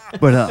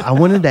 But I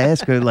wanted to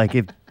ask her, like,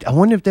 I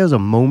wonder if there was a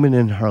moment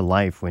in her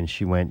life when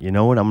she went, you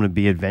know what, I'm going to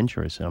be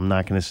adventurous. And I'm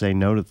not going to say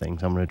no to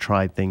things. I'm going to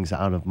try things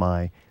out of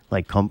my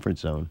like comfort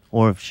zone.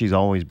 Or if she's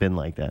always been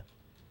like that.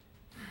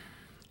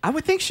 I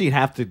would think she'd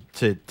have to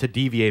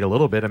deviate a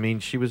little bit. I mean,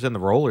 she was in the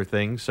roller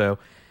thing, so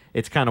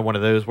it's kind of one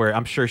of those where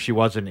I'm sure she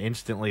wasn't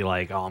instantly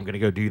like, oh, I'm going to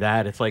go do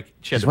that. It's like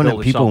she had She's to one build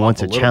of the people herself who up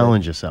wants a to little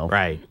challenge bit. herself.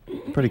 Right.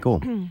 Pretty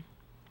cool.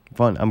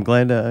 Fun. I'm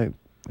glad.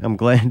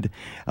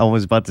 I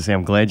was about to say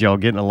I'm glad y'all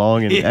getting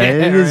along, and Yeah,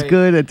 it is right.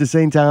 good at the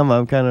same time.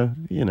 I'm kind of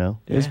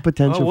there's Yeah.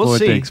 potential Well, we'll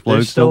for it to see. explode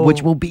There's still, which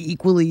still- will be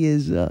equally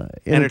as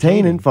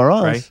entertaining for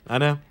us. Right. I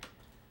know.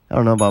 I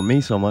don't know about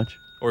me so much.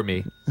 Or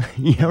me.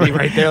 Yeah, Be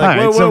right there All like,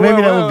 right, whoa, so whoa,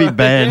 maybe whoa, that would be whoa.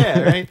 bad.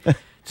 Yeah, right.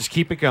 Just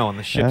keep it going.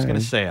 The ship's All going to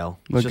right. sail.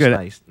 It's Well, just good.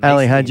 nice.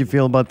 Allie, Nice how'd to you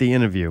feel about the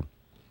interview?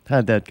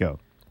 How'd that go?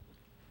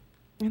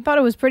 I thought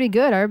it was pretty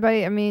good.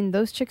 Everybody, I mean,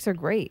 those chicks are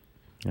great.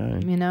 All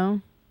right. You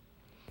know,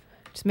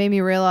 just made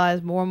me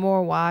realize more and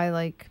more why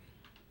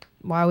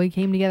we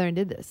came together and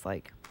did this.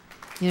 Like,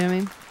 you know what I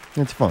mean?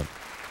 It's fun.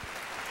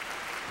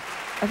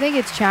 I think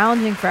it's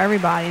challenging for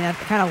everybody, and I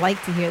kind of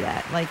like to hear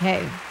that. Like,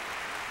 hey,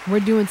 we're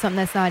doing something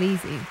that's not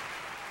easy.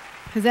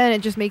 Because then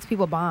it just makes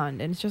people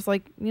bond. And it's just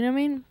like, you know what I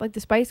mean? Like the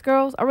Spice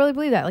Girls, I really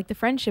believe that. Like the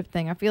friendship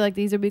thing. I feel like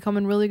these are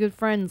becoming really good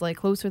friends, like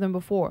closer than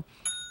before.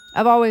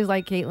 I've always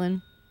liked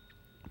Caitlyn.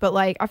 But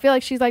like, I feel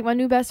like she's like my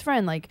new best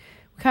friend. Like,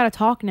 we kind of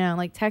talk now,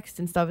 like text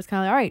and stuff. It's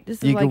kind of like, all right, this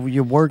is like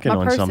You're working my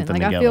on person. something Like,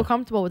 together. I feel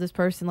comfortable with this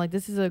person. Like,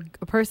 this is a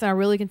person I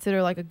really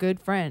consider like a good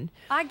friend.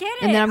 I get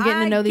it. And then I'm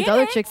getting to know these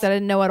other it. chicks that I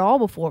didn't know at all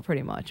before,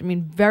 pretty much. I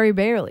mean, very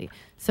barely.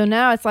 So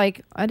now it's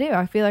like, I do.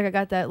 I feel like I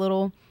got that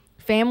little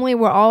family.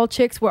 We're all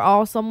chicks. We're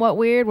all somewhat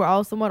weird. We're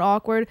all somewhat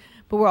awkward.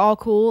 But we're all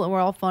cool and we're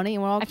all funny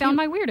and we're all I cute. found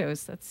my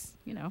weirdos. That's,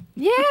 you know.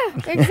 Yeah,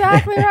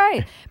 exactly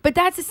right. But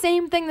that's the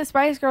same thing the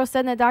Spice Girls said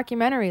in that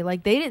documentary.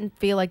 Like, they didn't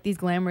feel like these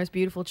glamorous,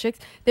 beautiful chicks.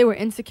 They were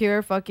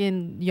insecure,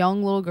 fucking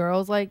young little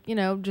girls, like, you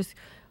know, just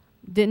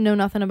didn't know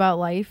nothing about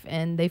life.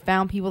 And they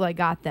found people that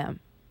got them.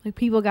 Like,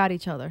 people got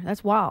each other.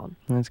 That's wild.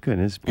 That's good.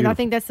 It's And beautiful. I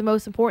think that's the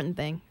most important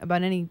thing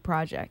about any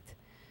project.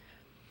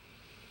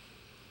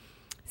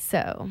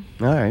 So,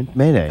 All right,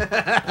 Mayday.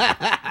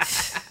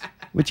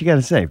 What you got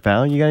to say,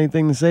 pal? You got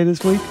anything to say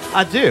this week?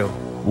 I do.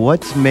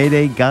 What's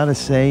Mayday got to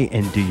say,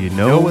 and do you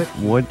know Know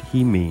what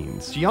he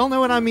means? Do y'all know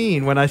what I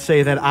mean when I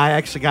say that I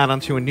actually got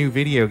onto a new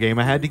video game?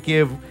 I had to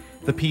give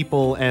the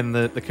people and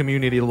the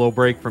community a little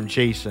break from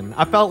Jason.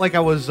 I felt like I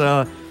was,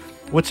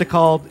 what's it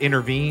called?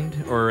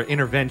 Intervened or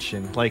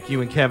intervention. Like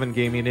you and Kevin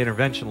gave me an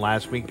intervention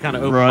last week. Kind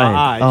of opened my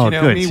eyes. Oh, you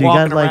know, good. me So you got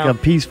walking like around. a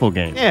peaceful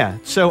game. Yeah,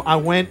 so I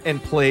went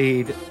and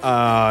played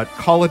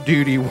Call of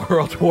Duty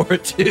World War II. Oh,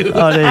 there you go.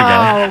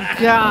 oh,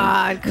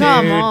 God.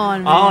 Come Dude,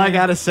 on, man. All I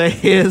gotta say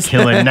is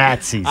Killing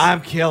Nazis.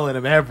 I'm killing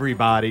them,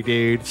 everybody,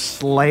 dude.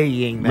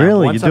 Slaying them.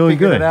 Really? Once You're doing I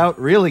figured good. it out,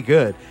 really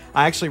good.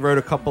 I actually wrote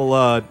a couple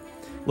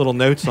little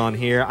notes on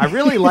here. I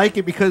really like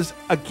it because,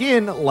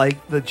 again,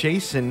 like the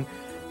Jason,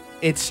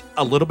 it's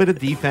a little bit of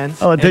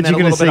defense. Oh, I and thought then you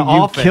a were little gonna bit say of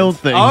you offense. kill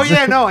things. Oh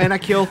yeah, no, and I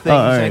kill things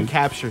all right. and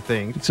capture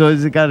things. So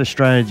has it got a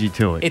strategy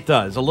to it? It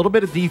does. A little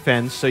bit of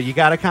defense, so you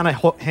got to kind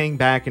of hang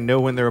back and know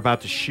when they're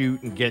about to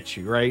shoot and get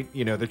you, right?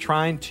 You know, they're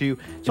trying to...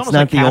 It's almost not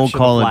like the old capture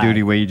Call of flag.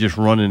 Duty where you're just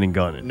running and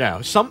gunning. No.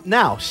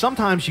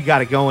 Sometimes you got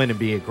to go in and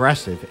be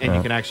aggressive, and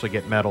you can actually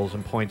get medals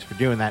and points for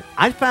doing that.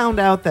 I found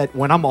out that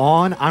when I'm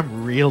on,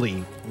 I'm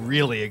really,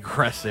 really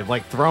aggressive,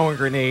 like throwing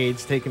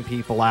grenades, taking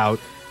people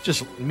out,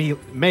 just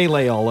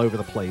melee all over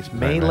the place.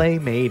 Melee,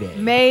 mayday.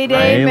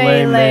 Mayday,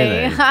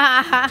 melee.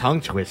 Tongue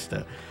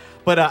twister.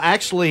 But I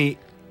actually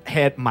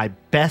had my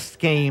best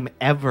game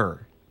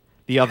ever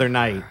the other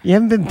night. You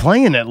haven't been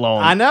playing that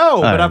long. I know,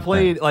 All but I right,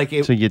 played all right. like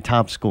it. So your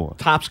top score.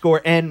 Top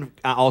score, and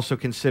I also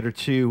consider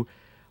too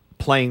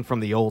playing from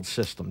the old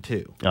system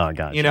too. Oh, I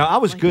got You know, I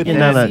was good. You're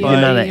then, not but-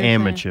 you're not an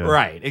amateur.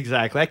 Right,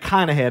 exactly. I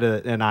kind of had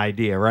an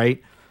idea,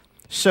 right?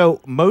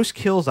 So most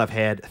kills I've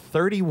had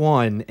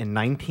 31 and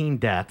 19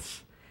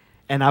 deaths,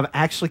 and I've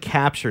actually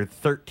captured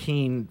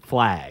 13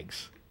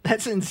 flags.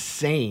 That's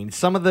insane.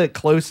 Some of the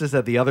closest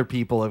that the other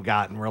people have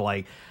gotten were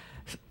like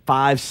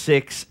 5,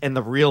 6, and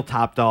the real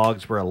top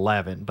dogs were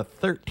 11, but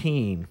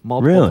 13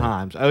 multiple Really?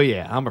 times. Oh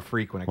yeah, I'm a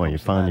freak when it Well, comes you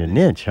to found that. your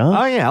niche,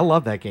 huh? Oh yeah, I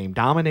love that game.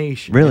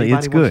 Domination. Really, Anybody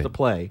it's good. wants to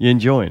play. You're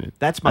enjoying it.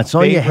 That's my I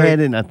saw you favorite- had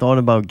it, and I thought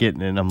about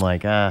getting it, and I'm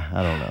like, I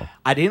don't know.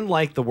 I didn't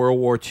like the World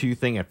War II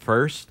thing at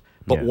first,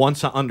 but Yeah.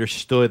 once I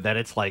understood that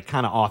it's like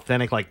kind of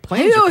authentic, like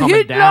planes Heil are coming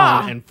Hitler!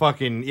 down and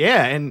fucking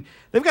yeah, and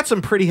they've got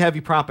some pretty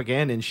heavy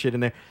propaganda and shit in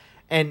there.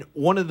 And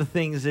one of the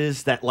things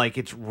is that like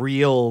it's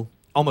real,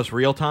 almost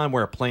real time,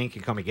 where a plane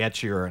can come and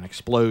get you, or an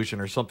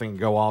explosion or something can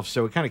go off.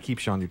 So it kind of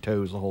keeps you on your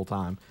toes the whole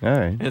time. All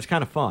right. And it's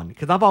kind of fun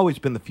because I've always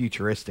been the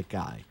futuristic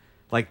guy,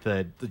 like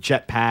the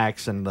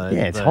jetpacks and the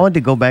Yeah, it's the- hard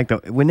to go back to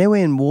when they were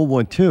in World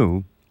War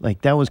II.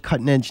 Like that was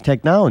cutting edge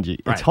technology.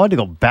 Right. It's hard to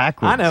go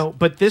backwards. I know,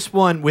 but this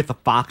one with the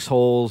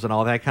foxholes and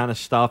all that kind of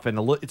stuff, and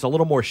it's a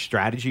little more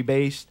strategy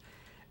based,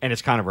 and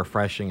it's kind of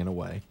refreshing in a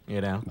way, you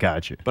know.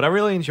 Gotcha. But I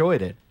really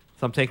enjoyed it,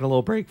 so I'm taking a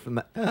little break from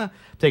that.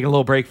 Taking a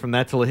little break from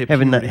that till it hit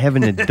Having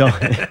puberty. it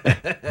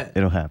done.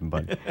 It'll happen,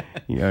 buddy.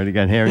 You already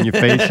got hair in your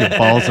face. Your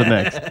balls are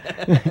next.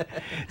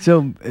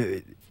 So.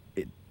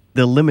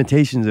 The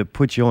limitations that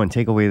put you on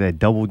take away that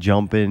double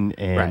jumping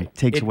and Right.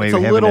 takes away It's a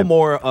having little that-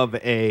 more of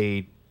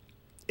a.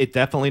 It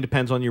definitely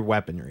depends on your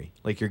weaponry,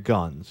 like your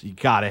guns. You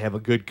got to have a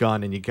good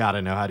gun, and you got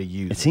to know how to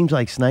use It it. seems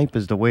like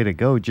sniper's the way to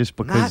go, just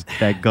because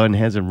that gun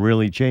hasn't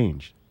really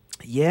changed.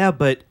 Yeah,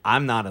 but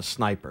I'm not a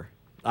sniper.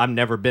 I've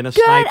never been a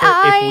Good sniper.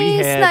 If we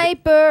eye, had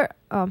sniper.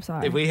 Oh, I'm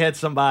sorry. If we had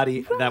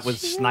somebody that was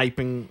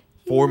sniping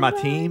for my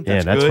team, Yeah,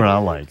 that's that's good. what I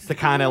like. It's the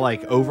kind of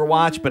like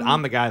Overwatch, but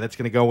I'm the guy that's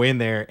going to go in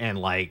there and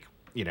like,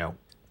 you know,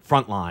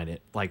 frontline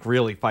it, like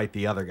really fight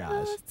the other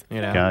guys. You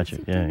know, Gotcha.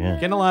 Yeah, yeah.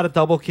 Getting a lot of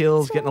double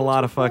kills, getting a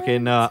lot of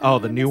fucking.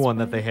 The new one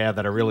that they have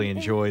that I really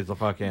enjoy is the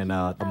fucking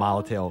the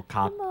Molotov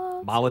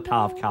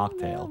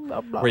cocktail,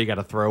 where you got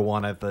to throw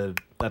one at the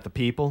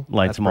people.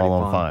 Lights That's them all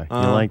pretty on fun.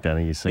 fire. You like that,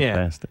 you sick yeah.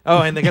 bastard.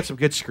 Oh, and they got some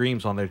good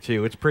screams on there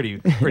too. It's pretty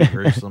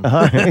gruesome.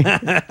 All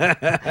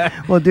right.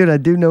 Well, dude, I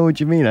do know what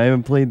you mean. I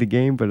haven't played the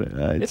game, but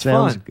it It's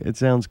sounds fun. it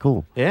sounds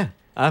cool. Yeah,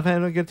 I've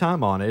had a good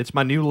time on it. It's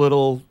my new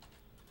little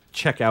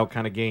checkout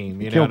kind of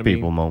game. You know Kill what I mean?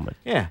 people moment.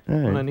 Yeah, All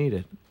when right. I need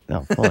it.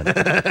 Oh, fun.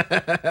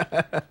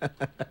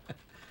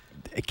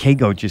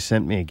 Kago just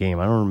sent me a game.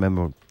 I don't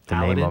remember the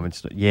name Paladin? of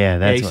it. Yeah,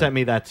 that's he what- sent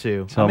me that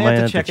too. So I I may might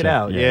have to check it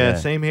out. Yeah, Yeah, yeah.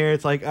 same here.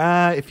 It's like,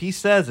 if he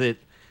says it,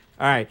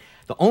 all right.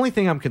 The only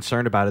thing I'm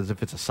concerned about is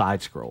if it's a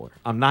side scroller.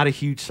 I'm not a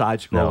huge side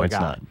scroller No, it's guy.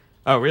 not.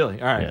 Oh, really?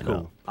 All right, Yeah, cool.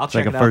 no. I'll It's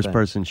check like it a out first then.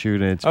 person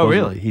shooter. It's Oh, supposed-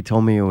 really? He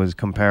told me it was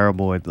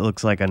comparable. It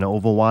looks like an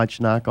Overwatch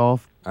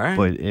knockoff, All right.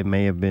 but it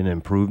may have been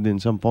improved in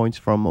some points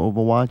from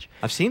Overwatch.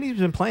 I've seen he's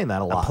been playing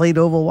that a lot. I played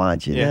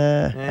Overwatch, and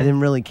Yeah. I didn't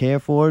really care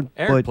for it.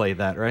 Eric but played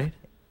that, right?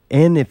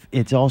 And if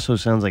it also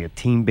sounds like a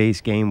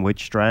team-based game with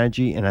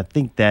strategy, and I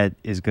think that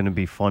is going to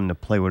be fun to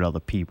play with other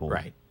people.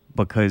 Right.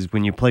 Because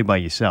when you play by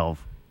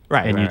yourself,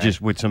 Right, and right, you're right.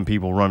 just with some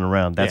people running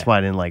around, that's Yeah. why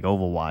I didn't like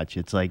Overwatch.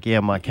 It's like, yeah,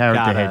 my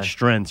character gotta- had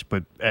strengths,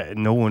 but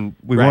no one,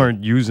 we Right.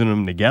 weren't using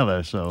them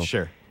together, so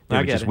Sure. they I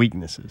were get just it.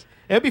 weaknesses.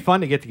 It'd be fun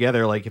to get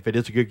together. Like if it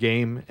is a good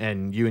game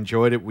and you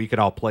enjoyed it, we could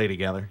all play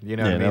together. You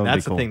know Yeah, what I that mean? would be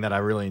That's the cool. thing that I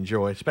really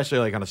enjoy, especially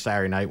like on a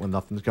Saturday night when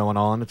nothing's going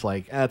on. It's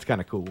like that's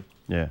kind of cool.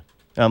 Yeah,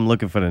 I'm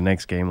looking for the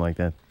next game like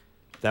that.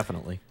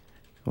 Definitely.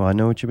 Well, I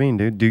know what you mean,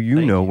 dude. Do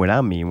you know what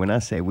I mean when I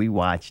say we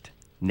watched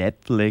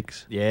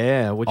Netflix?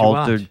 Yeah, what'd you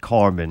Altered watch?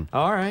 Carbon.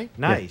 All right,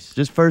 Yeah, nice.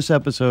 just first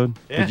episode.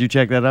 Yeah. Did you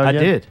check that out I yet?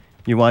 did.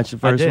 You watched the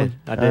first I did. one?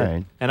 I did. All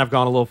right. And I've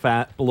gone a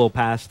little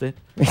past it.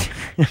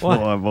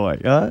 What? Boy.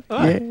 Yeah, all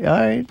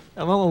right.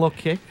 I'm on a little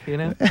kick, you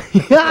know.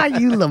 Yeah,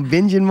 you love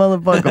binging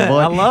motherfucker, boy.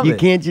 I love you it.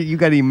 can't. You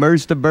got to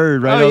immerse the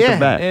bird right oh off yeah, the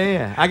bat.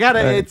 yeah. I gotta.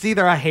 All right. It's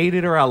either I hate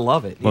it or I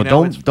love it. You Well,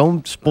 know? It's-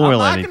 don't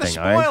spoil I'm not anything.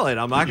 gonna all right? spoil it.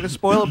 I'm not gonna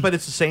spoil it. But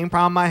it's the same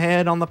problem I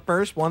had on the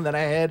first one that I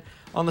had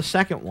on the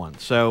second one.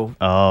 So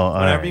all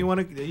whenever right. you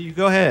want to, you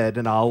go ahead,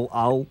 and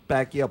I'll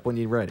back you up when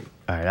you're ready.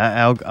 All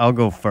right, I'll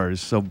go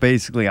first. So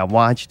basically, I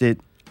watched it.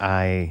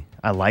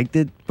 I liked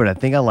it, but I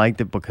think I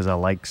liked it because I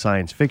like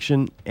science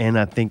fiction, and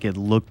I think it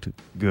looked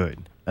good.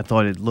 I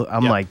thought it looked.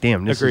 I'm Yep. like,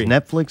 damn, this Agreed. is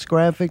Netflix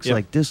graphics. Yep.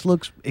 Like this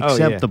looks Oh, yeah.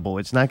 acceptable.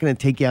 It's not going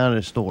to take you out of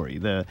the story.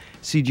 The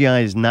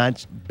CGI is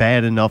not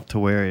bad enough to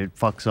where it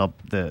fucks up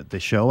the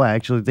show. I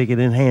actually think it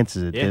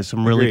enhances it. Yeah, There's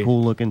some really agreed.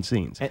 cool looking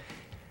scenes. Eh.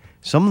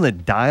 Some of the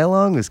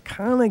dialogue is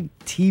kind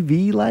of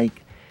TV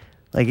like.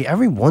 Like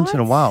every once in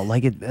a while,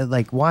 like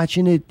like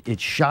watching it,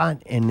 it's shot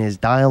and there's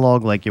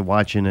dialogue like you're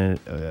watching a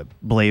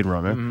Blade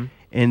Runner, Mm-hmm.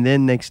 and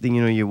then next thing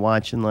you know, you're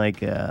watching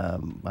like I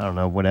don't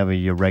know, whatever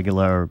your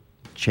regular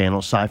channel,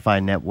 Sci-Fi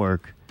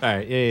Network All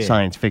right, yeah.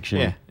 science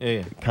fiction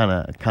Yeah. kind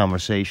of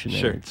conversation.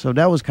 Sure. In it. So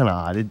that was kind of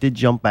odd. It did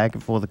jump back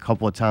and forth a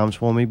couple of times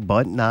for me,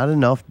 but not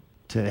enough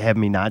to have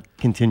me not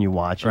continue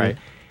watching Right. it.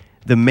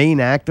 The main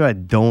actor, I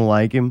don't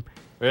like him.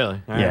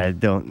 Really? All Yeah, right. I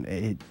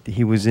don't.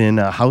 He was in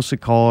House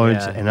of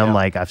Cards, Yeah, and I'm yeah.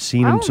 like, I've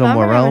seen I him don't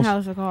somewhere remember him in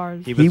else. House of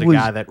Cards. He was the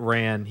guy that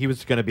ran. He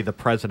was going to be the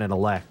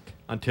president-elect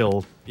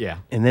until,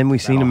 And then we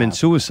that seen all him in happened.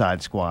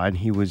 Suicide Squad.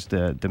 He was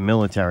the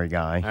military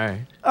guy. All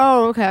right.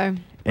 Oh, okay.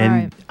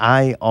 And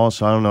Right. I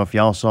don't know if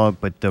y'all saw it,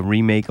 but the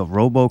remake of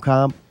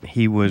RoboCop,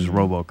 he was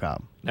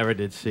RoboCop. Never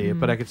did see it,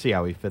 but I could see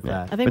how he fit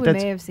that. I think But we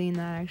that's- may have seen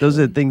that, actually. Those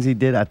are the things he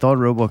did. I thought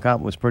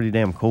RoboCop was pretty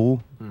damn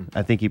cool.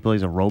 I think he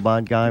plays a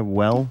robot guy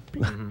well.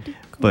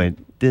 But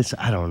this,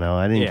 I don't know.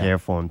 I didn't Yeah. care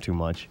for him too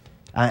much.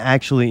 I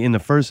actually, in the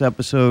first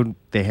episode,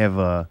 they have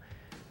a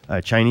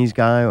Chinese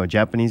guy or a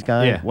Japanese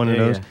guy, Yeah, one of yeah,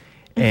 those,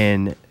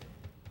 and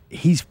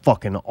he's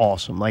fucking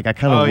awesome. Like, I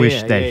kind of Oh,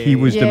 wish yeah, that yeah, he yeah,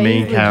 was yeah. the Yeah, main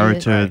he's legit.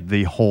 character Right.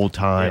 the whole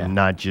time, Yeah.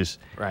 not just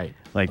Right.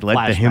 like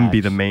let him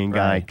be the Flashbacks. main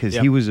guy, Right. because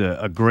Yep. he was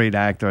a great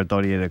actor. I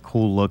thought he had a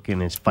cool look,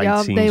 and his fight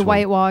Yup, scenes they were,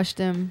 whitewashed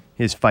him.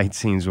 his fight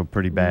scenes were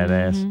pretty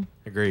badass. Mhm.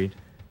 Agreed.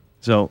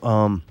 So,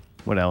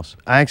 what else?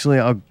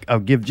 I'll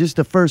give just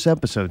the first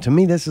episode. To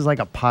me, this is like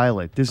a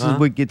pilot. This is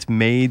what gets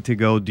made to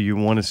go, do you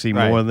want to see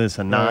Right. more of this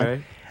or not?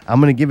 Right. I'm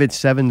going to give it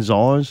 7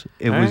 Zars.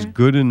 It All was right.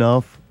 good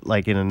enough,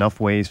 like in enough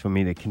ways for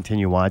me to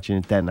continue watching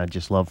it. That, and I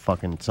just love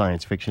fucking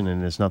science fiction,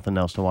 and there's nothing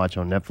else to watch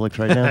on Netflix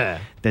right now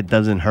that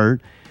doesn't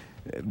hurt.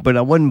 But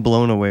I wasn't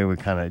blown away with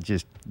kind of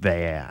just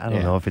there. I don't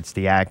Yeah. know if it's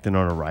the acting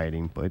or the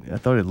writing, but I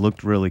thought it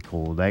looked really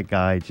cool. That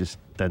guy just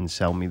doesn't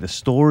sell me. The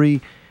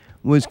story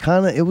was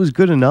it was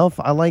good enough.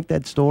 I liked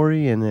that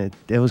story, and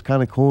it was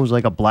kind of cool. It was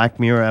like a Black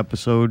Mirror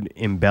episode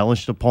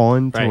embellished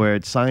upon to Right. where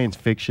it's science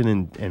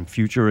fiction and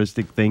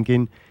futuristic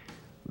thinking.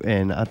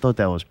 And I thought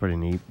that was pretty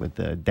neat with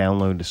the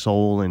download the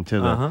soul into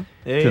the Uh-huh.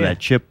 Yeah, to yeah. that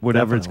chip,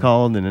 whatever it's Definitely.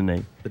 called, and then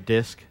they The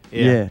disc.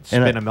 Yeah,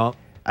 Spin and him up.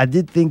 I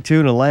did think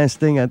too. The last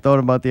thing I thought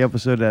about the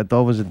episode that I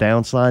thought was a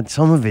downside.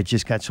 Some of it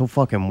just got so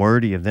fucking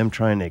wordy of them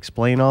trying to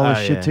explain all this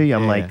Oh, shit yeah, to you.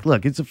 I'm yeah, like, yeah.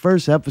 look, it's the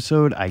first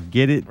episode. I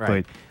get it,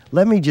 Right. but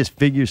let me just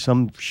figure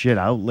some shit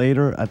out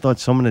later. I thought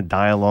some of the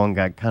dialogue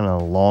got kind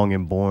of long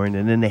and boring,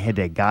 and then they had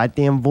that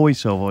goddamn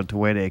voiceover to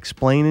where they're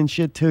explaining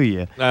shit to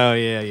you. Oh,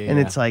 yeah, yeah. And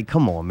yeah. it's like,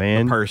 come on, the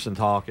man. person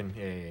talking.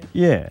 Yeah, yeah.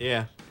 Yeah.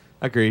 Yeah.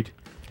 Agreed.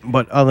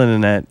 But other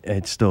than that,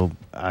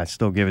 I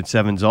still give it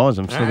 7 Zars.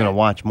 I'm still All gonna right.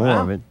 watch more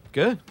Wow. of it.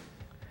 Good.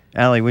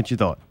 Allie, what you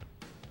thought?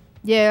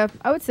 Yeah,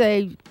 I would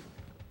say,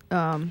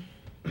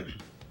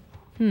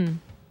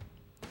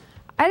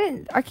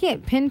 I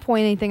can't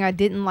pinpoint anything I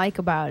didn't like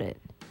about it,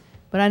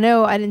 but I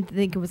know I didn't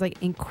think it was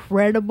like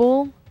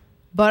incredible,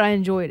 but I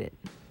enjoyed it.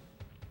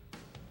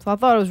 So I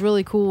thought it was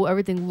really cool.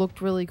 Everything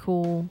looked really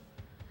cool.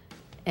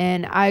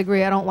 And I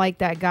agree, I don't like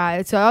that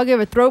guy. So I'll give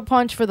a throat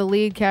punch for the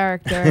lead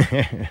character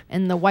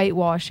and the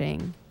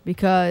whitewashing,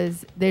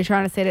 because they're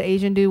trying to say that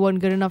Asian dude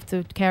wasn't good enough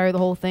to carry the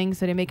whole thing,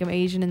 so they make him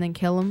Asian and then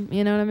kill him.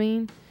 You know what I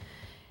mean?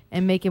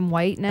 And make him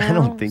white now. I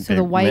don't think so they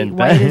the white meant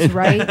white that. is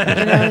right. You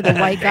know, the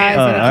white guy's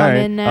Oh, gonna all come right.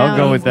 in now. I'll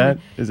go with He's gonna-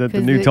 that. Is that the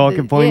 'cause new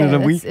talking point of the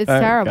week? It's All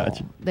right, terrible.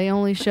 gotcha. They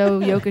only show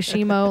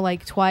Yokoshimo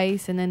like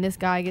twice, and then this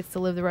guy gets to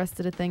live the rest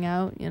of the thing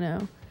out. You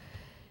know.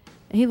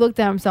 And he looked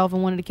at himself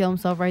and wanted to kill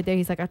himself right there.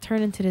 He's like, I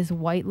turned into this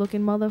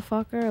white-looking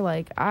motherfucker.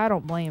 Like, I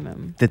don't blame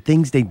him. The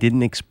things they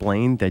didn't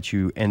explain that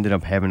you ended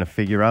up having to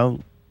figure out,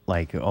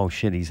 like, oh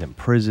shit, he's in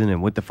prison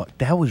and what the fuck.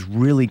 That was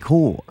really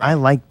cool. I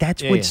like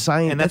that's Yeah, what yeah.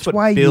 science. And That's, that's what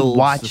why you builds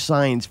watch the-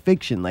 science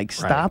fiction. Like,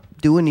 stop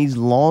doing these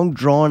long,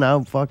 drawn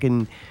out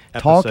fucking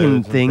Episodes talking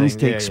and things things.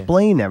 to Yeah, yeah.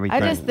 explain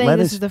everything. I just think Let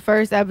this us is the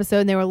first episode,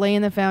 and they were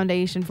laying the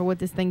foundation for what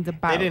this thing's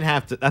about. They didn't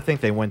have to. I think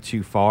they went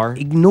too far.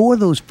 ignore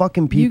those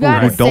fucking You people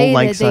gotta who don't say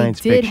like that science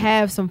they did fiction.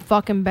 have some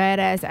fucking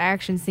badass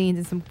action scenes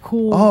and some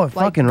cool, Oh, like,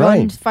 fucking gun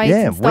right. fights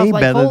Yeah, and stuff. way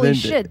Like, better holy than-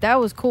 shit, that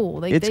was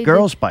cool. Like, It's they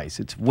Girl did- Spice.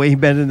 It's way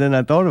better than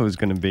I thought it was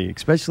going to be,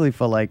 especially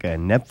for like a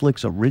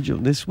Netflix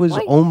original. This was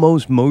Like-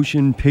 almost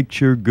motion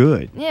picture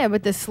good. Yeah,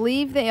 but the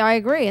sleeve thing, I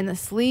agree. And the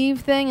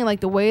sleeve thing and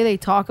like the way they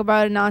talk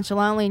about it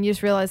nonchalantly, and you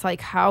just realize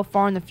like how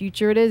far in the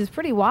future it is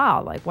pretty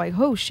wild. Like,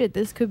 oh shit,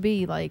 this could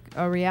be like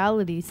a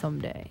reality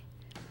someday.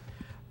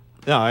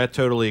 No, I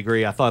totally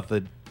agree. I thought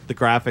the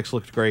graphics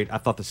looked great. I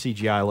thought the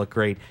CGI looked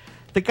great.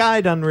 The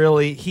guy done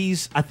really.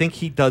 I think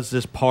he does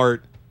this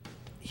part.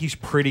 He's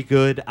pretty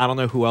good. I don't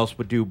know who else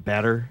would do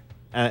better.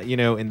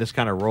 In this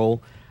kind of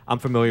role. I'm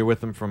familiar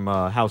with him from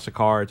House of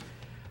Cards.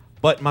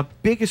 But my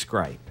biggest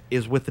gripe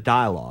is with the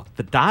dialogue.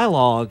 The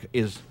dialogue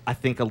is, I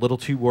think, a little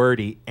too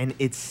wordy, and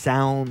it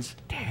sounds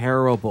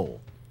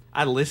terrible.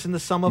 I listened to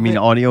some of it. You mean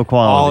audio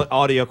quality?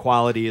 Audio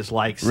quality is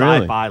like Really?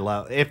 sci-fi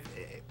level. If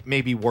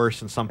maybe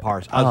worse in some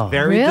parts. I was Oh.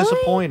 very Really?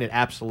 disappointed.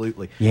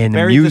 Absolutely. Yeah, and the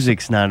Very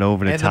music's not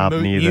over the and top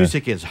the neither.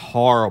 music is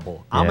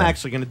horrible. I'm Yeah.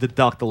 actually going to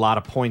deduct a lot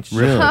of points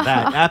just Really? for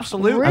that.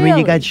 Absolutely. I mean, you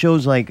Really? got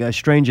shows like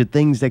Stranger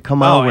Things that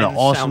come Oh, out with and an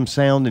awesome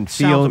sound and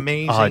sounds feel.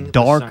 amazing. The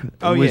Dark sound-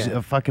 oh, was yeah.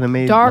 fucking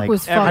amazing. Dark Like,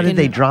 was How did fucking-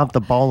 they drop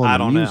the ball on I the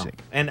don't music?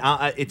 know.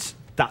 And it's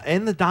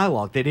in the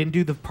dialogue. They didn't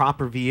do the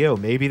proper VO.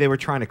 Maybe they were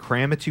trying to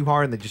cram it too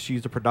hard and they just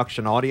used the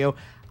production audio.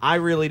 I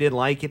really did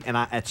like it, and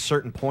at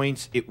certain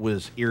points, it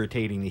was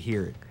irritating to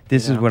hear it.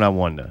 This is what I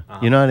wonder.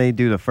 You know how they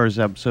do the first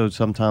episode,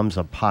 sometimes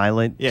a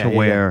pilot, to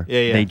where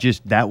they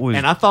just, that was...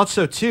 And I thought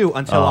so, too,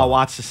 until I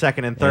watched the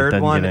second and third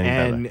one,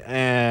 and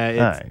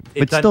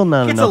but still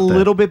not it's enough. It's a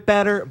little bit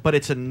better, but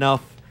it's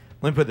enough.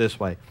 Let me put it this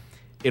way.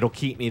 It'll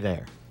keep me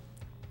there.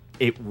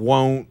 It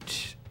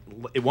won't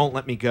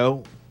let me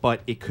go,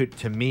 but it could,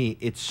 to me,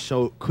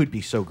 could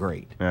be so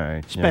great. All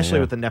right. Especially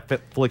with the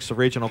Netflix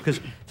original, because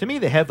to me,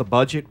 they have the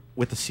budget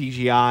with the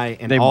CGI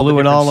and they all blew the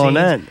it all different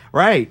on scenes. that.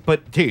 Right,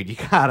 but dude, you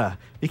can't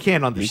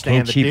understand. You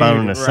can't cheap out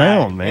on the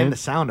sound, man. And the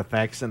sound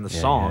effects and the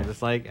songs.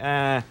 It's like,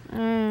 I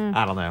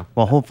don't know.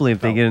 Well, hopefully,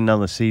 if they get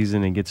another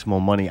season and get some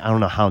more money, I don't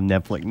know how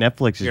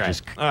Netflix is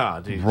just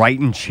dude.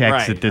 writing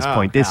checks at this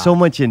point. There's so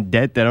much in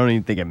debt that I don't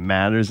even think it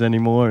matters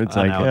anymore. It's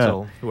like,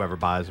 so whoever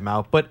buys them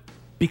out. But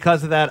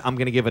because of that, I'm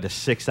going to give it a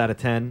 6 out of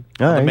 10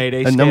 all on right. the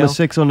Mayday a scale. number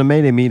 6 on the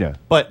Mayday meter.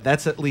 But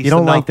that's at least you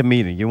don't enough. like the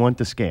meter. You want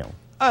the scale.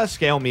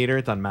 Scale meter,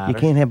 it doesn't matter. You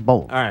can't have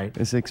both. All right.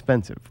 It's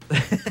expensive.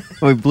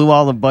 We blew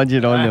all the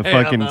budget on the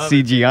fucking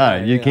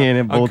CGI. You can't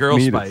have both Girl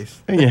meters.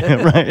 Spice. Yeah,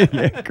 right.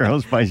 Yeah, Girl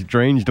Spice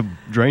drained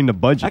the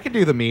budget. I could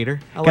do the meter.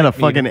 I Got like a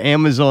fucking meter.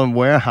 Amazon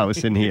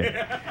warehouse in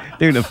here.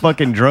 Dude, the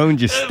fucking drone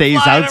just stays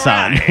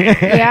outside.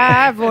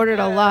 Yeah, I've ordered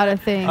a lot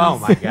of things. Oh,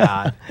 my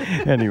God.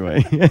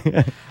 Anyway.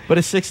 But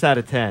a 6 out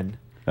of 10.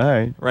 All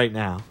right. Right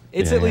now.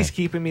 It's at least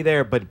keeping me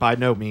there, but by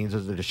no means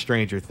is it a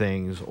Stranger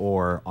Things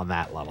or on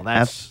that level.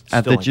 That's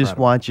After still just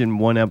incredible. watching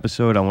one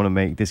episode, I want to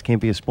make this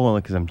can't be a spoiler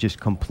because I'm just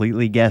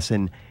completely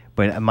guessing.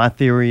 But my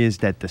theory is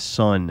that the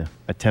son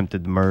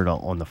attempted murder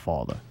on the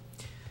father.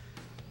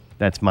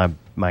 That's my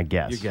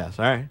guess. Your guess,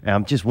 all right. And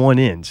I'm just one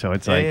in, so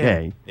it's like, yeah.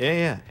 hey.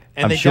 Yeah.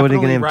 And I'm they sure they're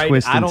definitely gonna have write-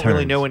 twists and I don't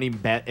really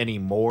turns. know any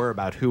more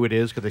about who it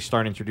is because they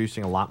start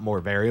introducing a lot more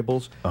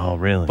variables. Oh,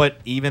 really? But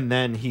even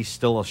then, he's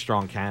still a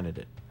strong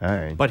candidate. All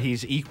right. But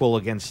he's equal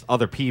against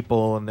other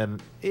people, and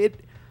then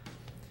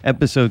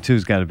Episode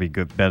 2's got to be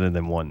good, better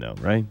than 1, though,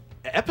 right?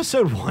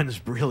 Episode 1 is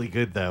really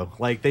good though.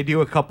 Like they do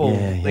a couple.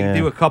 Yeah, They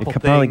do a couple They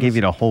could things. probably give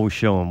you the whole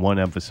show in one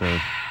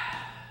episode.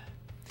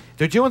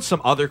 They're doing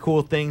some other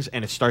cool things,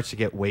 and it starts to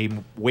get way.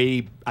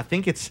 I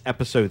think it's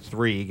episode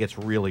 3. It gets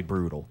really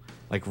brutal,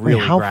 like Wait,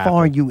 really. how graphic.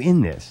 far are you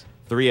in this?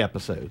 3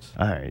 episodes.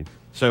 All right.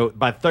 So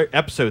by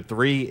episode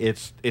 3,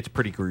 it's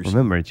pretty gruesome.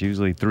 Remember, it's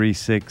usually 3,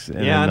 6,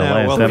 and Yeah, I then the know.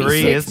 last Well, episode.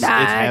 3 it's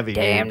heavy.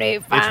 damn,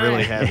 Man. It's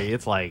really heavy.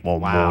 It's like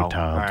One wow. more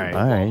time. All right.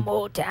 All right.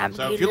 More time.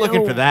 So if you're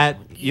looking for that,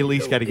 you at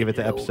least got to give it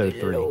to episode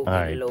 3. All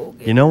right.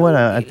 You know what?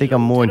 I think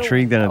I'm more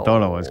intrigued than I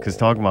thought I was because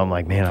talking about, I'm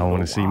like, man, I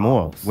want to see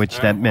more. Which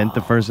that meant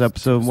the first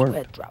episode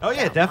worked. Oh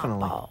yeah,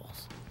 definitely.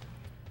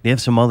 They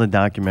have some other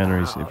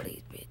documentaries.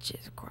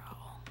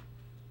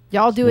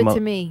 Y'all do it Mo- to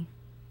me.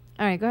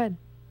 All right, go ahead.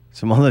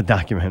 Some other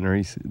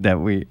documentaries that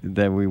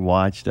we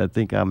watched. I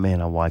think, I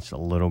watched a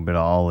little bit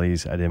of all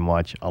these. I didn't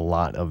watch a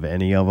lot of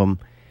any of them,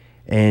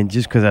 and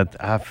just because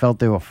I felt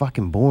they were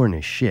fucking boring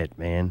as shit,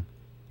 man.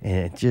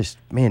 And it just,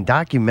 man,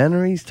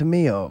 documentaries to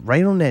me are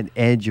right on that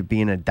edge of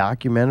being a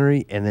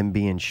documentary and then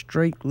being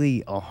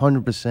strictly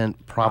 100%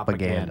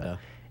 propaganda.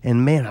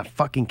 And man, I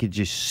fucking could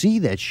just see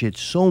that shit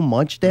so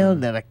much now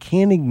that I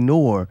can't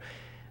ignore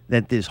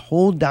that this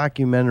whole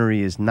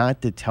documentary is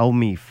not to tell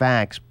me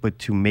facts, but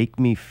to make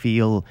me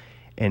feel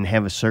and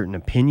have a certain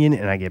opinion,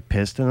 and I get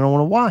pissed and I don't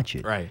want to watch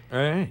it. Right.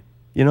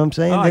 You know what I'm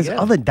saying? Oh, I There's get it.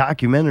 other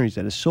documentaries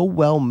that are so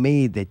well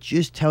made that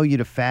just tell you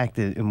the fact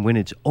that, and when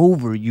it's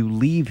over, you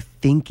leave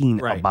thinking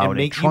Right. about And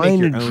it, you make trying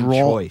your to own draw,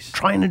 choice.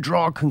 trying to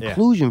draw a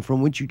conclusion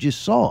from what you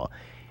just saw.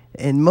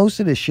 And most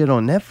of the shit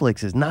on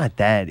Netflix is not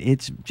that.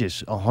 It's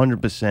just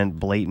 100%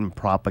 blatant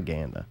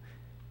propaganda.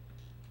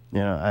 You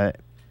know,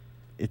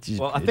 it just.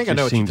 Well, I it think I just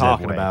know what you're seems that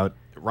talking way. about.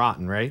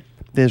 Rotten, right?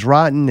 There's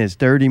Rotten, there's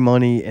Dirty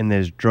Money, and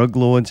there's Drug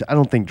Lords. I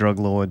don't think Drug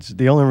Lords.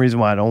 The only reason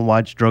why I don't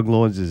watch Drug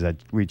Lords is that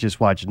we just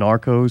watched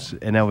Narcos,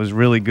 and that was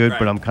really good,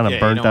 but I'm kind of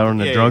burnt out on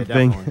the drug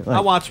thing. Definitely. I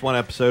watched one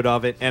episode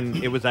of it, and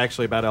it was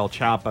actually about El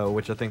Chapo,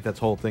 which I think that's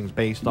whole thing's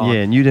based on.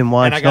 Yeah, and you didn't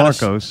watch And I gotta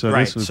Narcos, so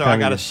right, this was so I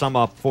kinda got to your- sum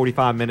up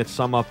 45 minutes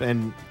sum up,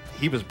 and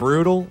he was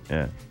brutal.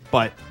 Yeah.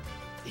 But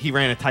he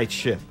ran a tight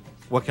ship.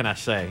 What can I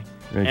say?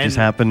 It just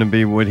happened to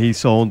be what he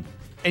sold.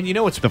 And you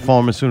know what's the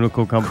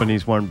pharmaceutical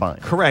companies weren't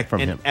buying. Correct.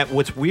 From and him.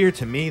 What's weird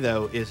to me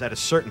though is at a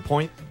certain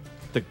point,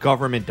 the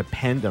government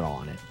depended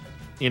on it.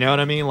 You know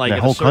what I mean? Like The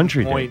at whole a certain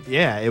country point,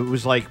 yeah, it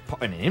was like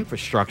an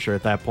infrastructure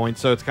at that point.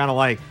 So it's kind of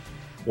like,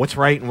 what's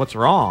right and what's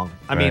wrong.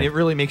 I mean, Right. it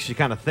really makes you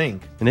kind of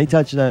think. And they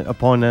touched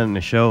upon that in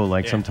the show.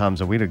 Like Yeah.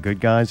 sometimes are we the good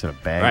guys or the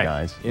bad Right.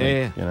 guys? Yeah, Like,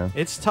 yeah. You know.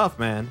 It's tough,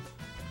 man.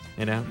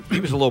 You know, he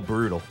was a little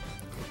brutal.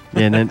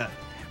 Yeah, and then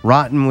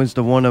Rotten was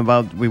the one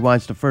about. We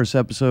watched the first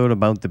episode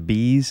about the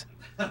bees.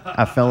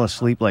 I fell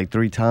asleep like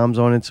 3 times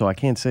on it, so I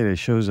can't say that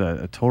show's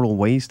a total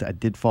waste. I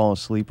did fall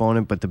asleep on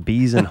it, but the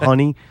bees and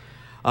honey.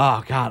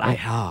 Oh God,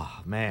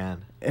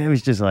 man. It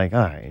was just like,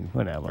 all right,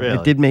 whatever. Really?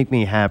 It did make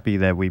me happy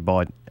that we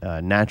bought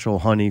natural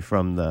honey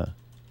from the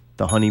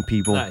honey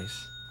people.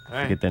 Nice. All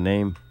right. Forget their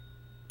name.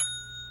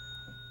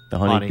 The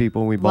honey, Honey.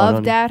 people we bought. Love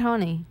honey. Dad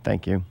Honey.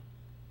 Thank you.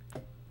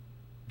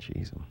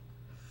 Jeez.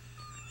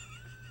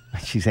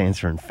 She's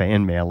answering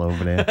fan mail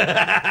over there.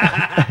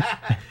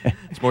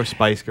 It's more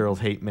Spice Girls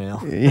hate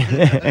mail.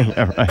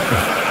 Yeah,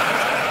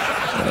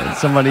 right.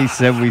 Somebody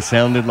said we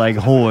sounded like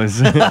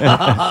whores.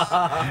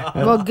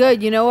 Well,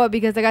 good. You know what?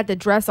 Because I got the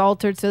dress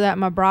altered so that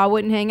my bra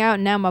wouldn't hang out.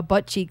 And now my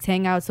butt cheeks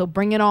hang out. So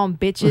bring it on,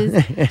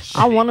 bitches.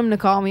 I want them to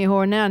call me a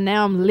whore now.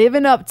 Now I'm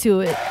living up to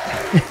it.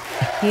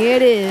 Here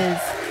it is.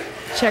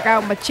 Check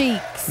out my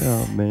cheeks.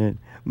 Oh, man.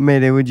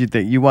 Mayday, what'd you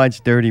think? You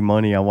watched Dirty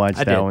Money. I watched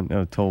I that did. one.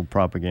 A total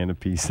propaganda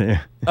piece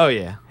there. Oh,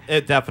 yeah.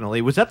 It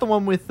definitely. Was that the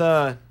one with,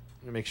 let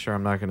me make sure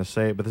I'm not going to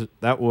say it, but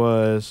that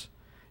was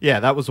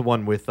the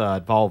one with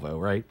Volvo,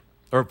 right?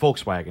 Or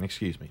Volkswagen,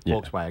 excuse me. Yeah.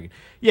 Volkswagen.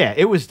 Yeah,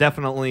 it was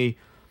definitely,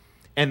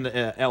 and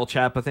the El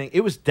Chapo thing,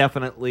 it was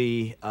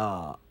definitely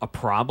a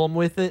problem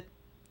with it.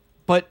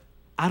 But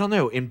I don't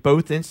know. In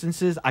both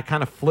instances, I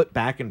kind of flip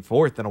back and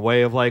forth in a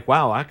way of like,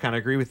 wow, I kind of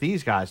agree with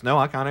these guys. No,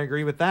 I kind of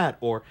agree with that.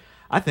 Or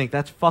I think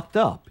that's fucked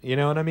up. You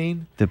know what I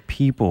mean? The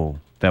people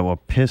that were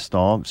pissed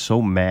off,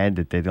 so mad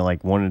that they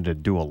like wanted to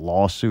do a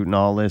lawsuit and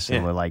all this, and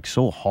Yeah. were like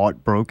so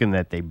heartbroken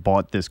that they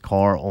bought this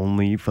car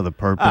only for the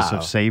purpose Oh,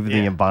 of saving the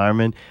yeah.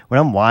 environment. When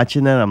I'm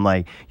watching that, I'm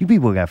like, you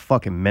people got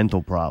fucking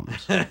mental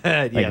problems. Yeah, Like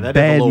that is a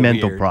bad little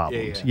mental weird.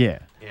 problems. Yeah.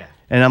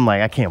 And I'm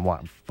like, I can't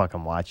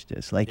fucking watch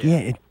this. Like,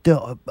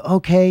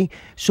 okay,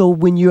 so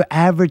when you're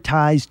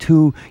advertised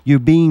to, you're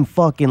being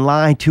fucking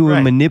lied to Right.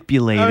 and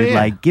manipulated. Oh, yeah.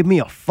 Like, give me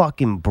a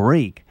fucking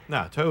break.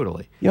 No,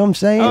 totally. You know what I'm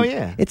saying? Oh,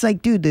 yeah. It's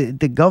like, dude,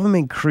 the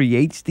government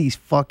creates these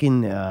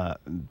fucking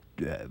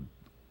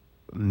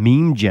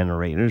meme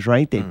generators,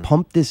 right? They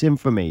pump this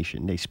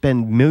information. They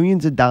spend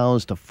millions of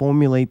dollars to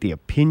formulate the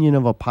opinion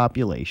of a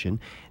population.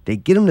 They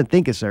get them to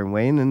think a certain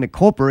way, and then the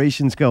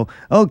corporations go,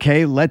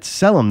 okay, let's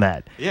sell them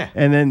that. Yeah.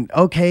 And then,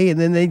 okay, and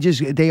then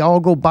they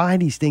all go buy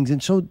these things.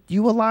 And so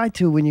you were lied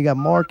to when you got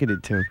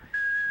marketed to.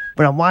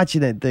 But I'm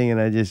watching that thing, and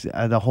I just,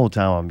 the whole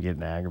time I'm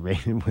getting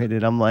aggravated with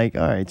it. I'm like,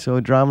 all right, so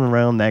driving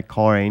around that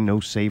car ain't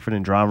no safer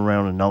than driving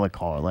around another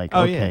car. Like,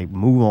 Oh, okay, yeah.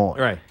 move on.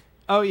 Right.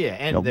 Oh, yeah.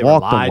 And You know, they were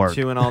walk to lied work.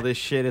 to and all this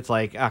shit. It's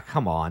like,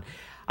 come on.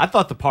 I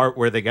thought the part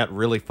where they got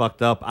really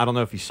fucked up, I don't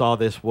know if you saw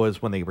this,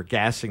 was when they were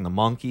gassing the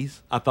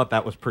monkeys. I thought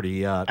that was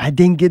pretty I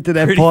didn't get to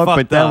that pretty part, but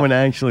fucked that up. one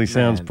actually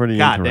sounds Man, pretty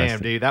God interesting.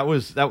 damn, dude. That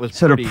was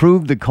So pretty to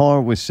prove the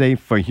car was safe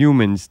for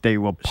humans, they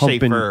were pumping.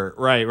 safer.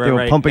 Right. They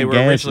were pumping They were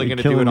gas originally and going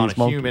to do killing it on these a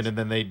monkeys. human, and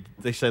then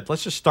they said,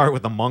 let's just start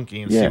with a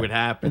monkey and see what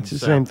happens. It's the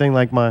So- same thing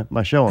like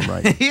my show I'm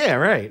writing. Yeah,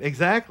 right.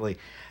 Exactly.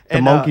 The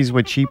And, monkeys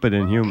were cheaper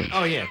than humans.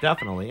 Oh yeah,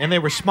 definitely, and they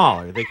were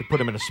smaller. They could put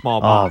them in a small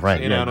Oh, box. right,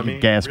 You know yeah, what I you mean?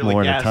 gas Really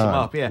more at a gas 'em time.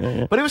 up, yeah.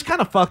 Yeah. But it was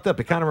kind of fucked up.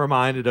 It kind of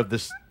reminded of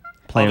this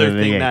Planet other of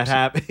the thing that Apes.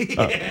 happened.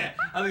 Yeah,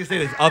 I was gonna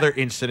say this other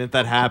incident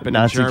that happened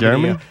Nazi in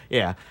Germany. Germany?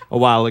 Yeah, a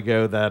while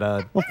ago. That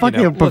Well, fucking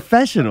look,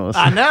 professionals.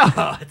 I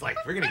know. It's like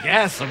we're gonna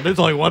gas them. There's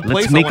only one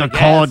place. Let's make I a wanna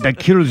car gas that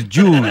kills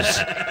Jews.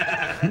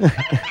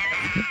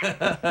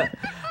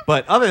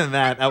 But other than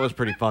that, that was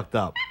pretty fucked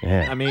up.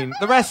 Yeah. I mean,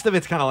 the rest of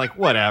it's kind of like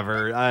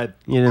whatever.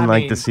 You didn't I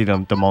like mean, to see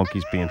the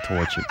monkeys being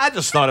tortured. I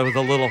just thought it was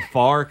a little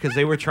far because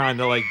they were trying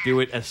to like do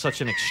it as such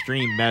an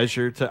extreme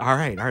measure. To all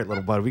right,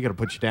 little buddy, we got to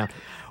put you down.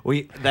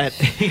 You know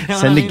Send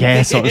what I the mean?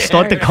 gas on.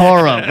 Start the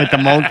car up with the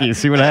monkeys.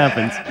 See what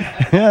happens.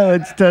 Yeah,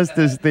 let's test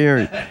this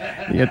theory.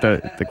 You got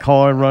the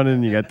car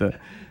running. You got the.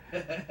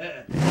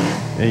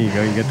 There you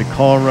go. You got the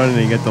car running.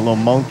 And you got the little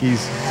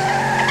monkeys.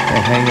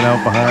 They're hanging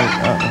out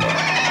behind.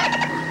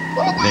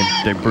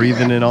 They're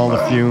breathing in all the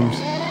fumes.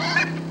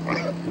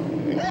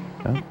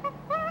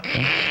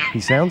 He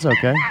sounds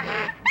okay.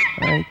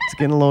 All right, it's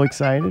getting a little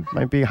excited.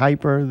 Might be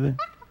hyper.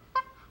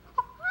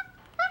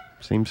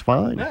 Seems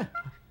fine. Yeah,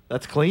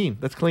 that's clean.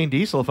 That's clean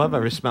diesel if I've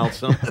ever smelled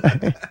some.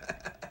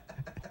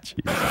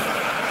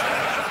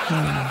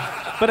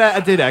 But I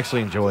did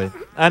actually enjoy it.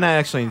 And I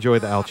actually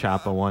enjoyed the El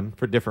Chapo one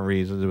for different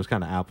reasons. It was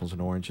kind of apples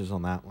and oranges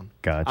on that one.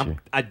 Gotcha.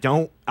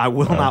 I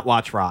will not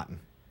watch Rotten.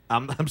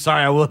 I'm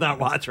sorry, I will not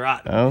watch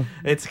Rotten. Oh?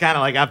 It's kind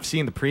of like I've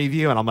seen the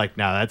preview and I'm like,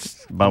 no,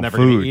 that's About I'm never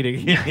food. gonna be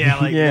eating. Yeah,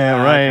 like yeah,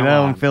 nah, right. come I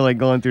don't on. feel like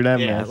going through that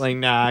Yeah, mess. like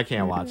nah, I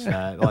can't watch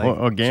that. Like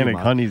Organic too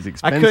much. honey's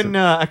expensive.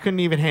 I couldn't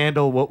even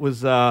handle what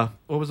was the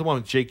one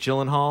with Jake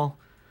Gyllenhaal,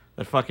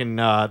 that fucking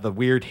the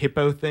weird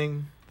hippo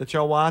thing that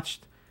y'all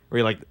watched, where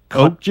you like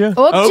Okja?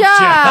 Okja!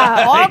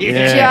 Yeah.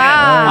 Okja!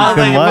 I was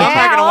like, if I'm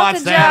not gonna watch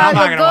that, I'm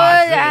not gonna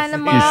watch this.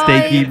 Animal, You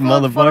steak eating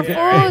good for motherfucker.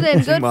 food and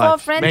Too good for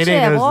much. friendship.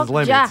 Mayday knows his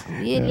Okja.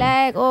 limits. You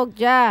like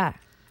Okja.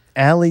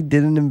 Allie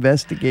did an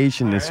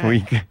investigation this All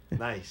right. week.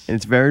 Nice.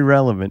 It's very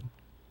relevant.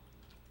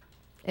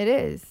 It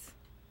is.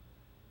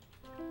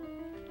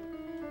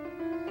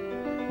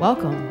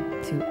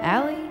 Welcome to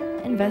Allie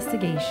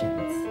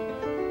Investigations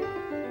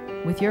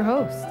with your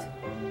host,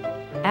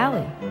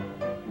 Allie.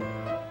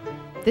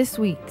 This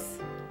week's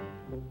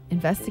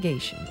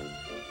investigation.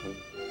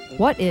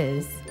 What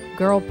is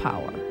girl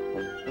power?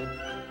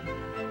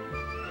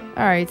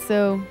 All right,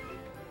 so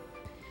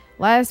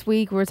last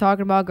week we were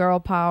talking about girl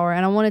power,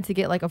 and I wanted to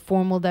get like a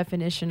formal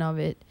definition of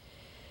it,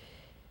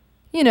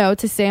 you know,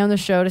 to say on the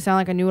show to sound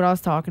like I knew what I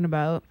was talking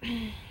about.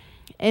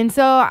 And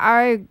so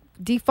I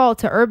default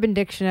to Urban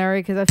Dictionary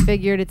because I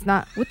figured it's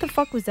not. What the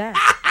fuck was that?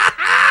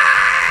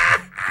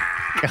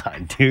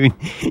 God, dude,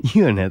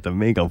 you don't have to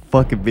make a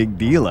fucking big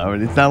deal out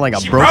of it. It's not like I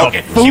broke broke a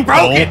it. food She broke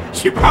bowl. it.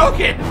 She broke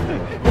it.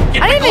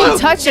 I didn't even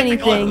touch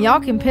anything. Y'all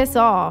can piss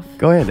off.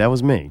 Go ahead. That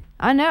was me.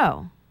 I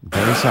know.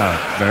 Very sorry.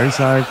 Very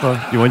sorry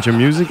for. You want your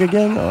music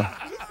again, or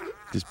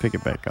just pick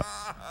it back up?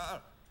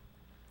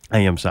 I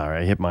am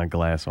sorry. I hit my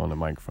glass on the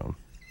microphone.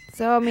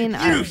 So I mean,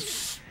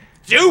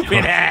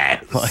 Stupid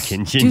ass.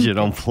 Fucking Ginger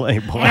don't play,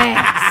 boy.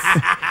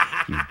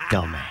 You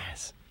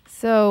dumbass.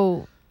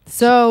 So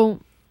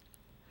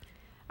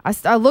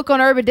I look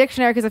on Urban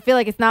Dictionary because I feel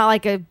like it's not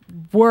like a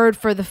word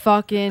for the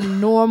fucking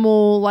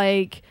normal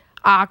like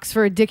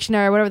Oxford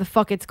Dictionary, whatever the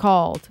fuck it's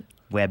called.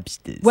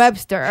 Webster.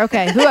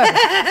 Okay, whoever.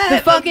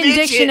 The fucking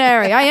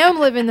dictionary. I am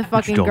living the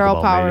fucking Talk girl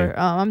about, power. baby.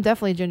 I'm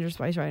definitely Ginger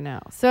Spice right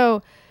now.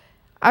 So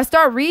I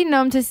start reading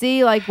them to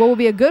see like what would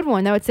be a good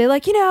one that would say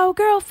like,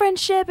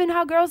 girlfriendship and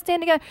how girls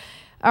stand together.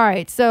 All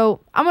right,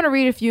 so I'm going to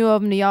read a few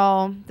of them to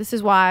y'all. This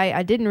is why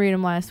I didn't read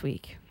them last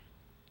week.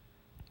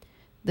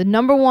 The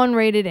number 1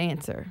 rated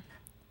answer.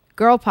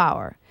 Girl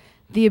power.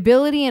 The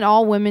ability in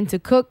all women to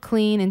cook,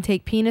 clean, and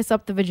take penis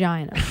up the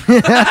vagina.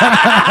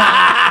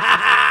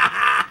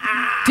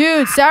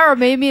 Dude, Sarah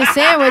made me a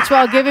sandwich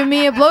while giving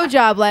me a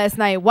blowjob last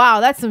night. Wow,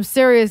 that's some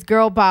serious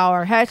girl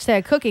power.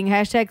 Hashtag cooking,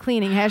 hashtag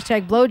cleaning,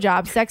 hashtag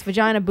blowjob, sex,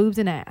 vagina, boobs,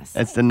 and ass.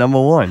 That's the number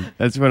 1.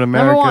 That's what Number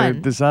America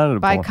 1, decided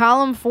by upon.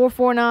 Column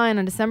 449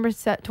 on December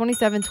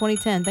 27,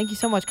 2010. Thank you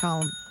so much,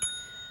 Column.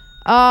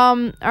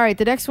 All right,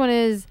 the next one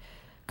is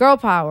girl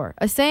power.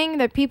 A saying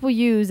that people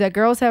use that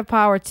girls have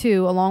power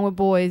too, along with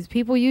boys.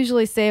 People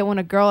usually say it when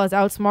a girl has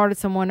outsmarted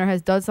someone or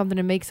has done something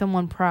to make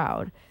someone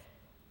proud.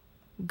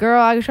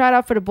 Girl, I tried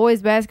out for the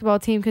boys basketball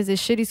team because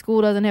this shitty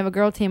school doesn't have a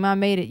girl team. I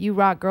made it. You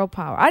rock, girl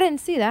power. I didn't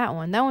see that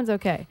one. That one's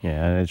okay.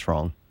 Yeah, that's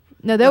wrong.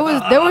 No, there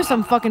were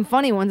some fucking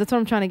funny ones. That's what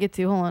I'm trying to get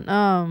to. Hold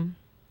on.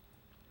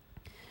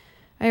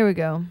 Here we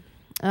go.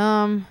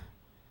 Well,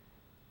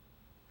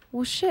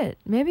 shit.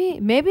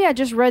 Maybe I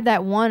just read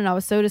that one and I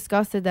was so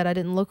disgusted that I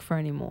didn't look for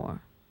any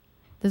more.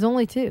 There's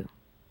only 2.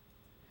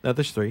 No,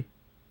 there's 3.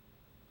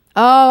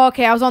 Oh,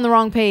 okay. I was on the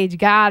wrong page.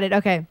 Got it.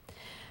 Okay.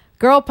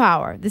 Girl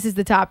power. This is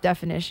the top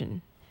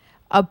definition.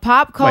 A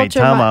pop culture.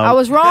 time out. I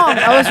was wrong.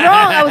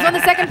 I was on the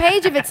second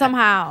page of it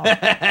somehow.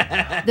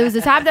 There was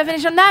the top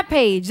definition on that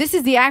page. This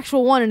is the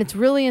actual one, and it's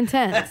really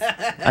intense.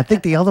 I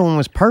think the other one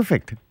was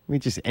perfect. We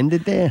just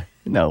ended there.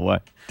 No,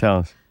 what? Tell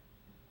us.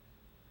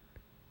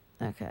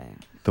 Okay.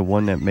 The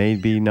one that may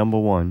be number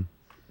 1.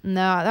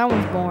 No, that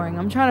one's boring.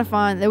 I'm trying to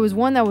find. There was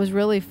one that was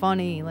really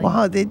funny. Like,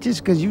 Wow, they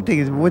just because you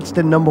think what's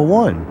the number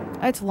 1?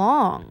 it's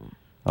long.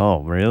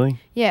 Oh, really?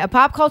 Yeah, a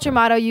pop culture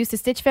motto used to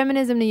stitch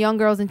feminism to young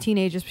girls and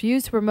teenagers,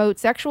 used to promote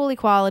sexual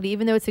equality,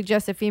 even though it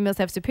suggests that females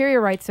have superior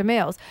rights to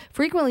males.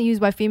 Frequently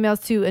used by females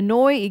to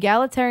annoy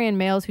egalitarian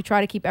males who try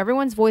to keep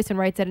everyone's voice and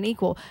rights at an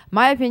equal.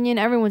 My opinion,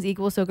 everyone's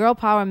equal, so girl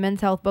power and men's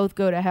health both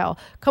go to hell.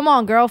 Come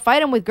on, girl,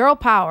 fight him with girl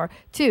power.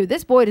 2,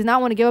 this boy does not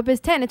want to give up his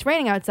tent. It's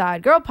raining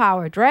outside. Girl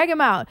power, drag him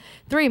out.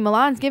 3,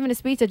 Milan's given a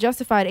speech that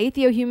justified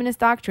atheo-humanist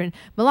doctrine.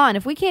 Milan,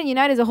 if we can't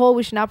unite as a whole,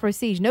 we should not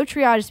proceed. No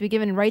triage is to be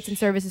given in rights and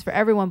services for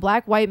everyone.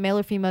 Black, white, male,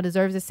 or female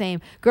deserves the same.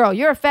 Girl,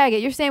 you're a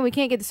faggot. You're saying we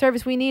can't get the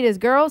service we need as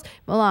girls?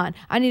 Milan,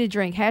 I need a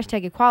drink.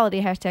 Hashtag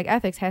equality, hashtag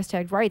ethics,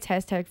 hashtag rights,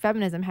 hashtag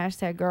feminism,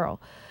 hashtag girl.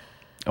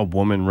 A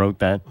woman wrote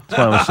that. That's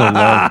why it was so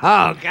long.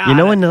 Oh, God. You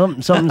know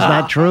when something's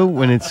not true?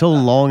 When it's so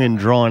long and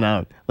drawn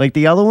out. Like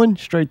the other one,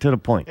 straight to the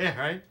point. Yeah,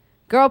 right?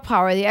 Girl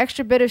power, the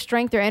extra bit of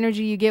strength or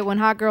energy you get when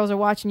hot girls are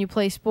watching you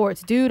play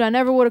sports. Dude, I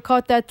never would have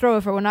caught that throw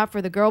if it were not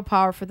for the girl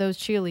power for those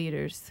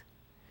cheerleaders.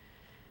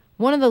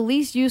 One of the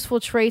least useful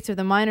traits of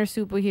the minor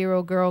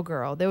superhero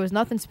Girl. There was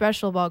nothing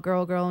special about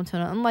Girl until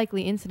an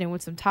unlikely incident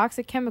with some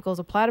toxic chemicals,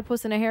 a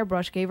platypus, and a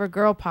hairbrush gave her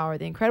girl power,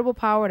 the incredible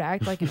power to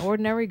act like an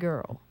ordinary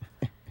girl.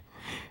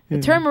 The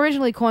term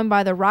originally coined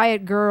by the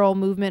Riot Girl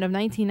movement of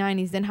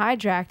 1990s, then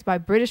hijacked by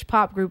British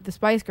pop group The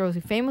Spice Girls,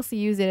 who famously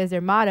used it as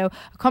their motto,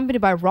 accompanied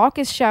by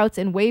raucous shouts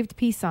and waved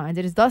peace signs.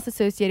 It is thus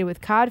associated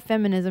with cod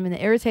feminism and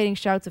the irritating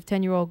shouts of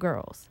 10-year-old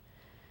girls.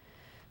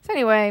 So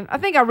anyway, I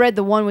think I read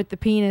the one with the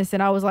penis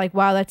and I was like,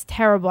 wow, that's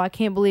terrible. I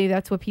can't believe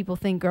that's what people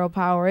think girl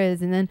power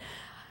is. And then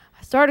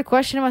I started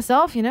questioning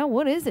myself,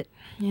 what is it?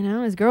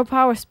 Is girl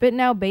power spitting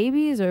out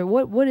babies or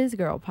what is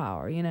girl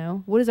power?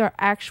 What is our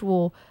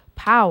actual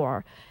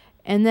power?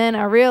 And then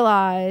I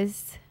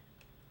realized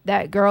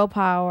that girl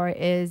power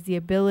is the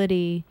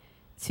ability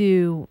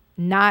to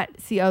not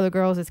see other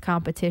girls as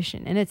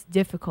competition. And it's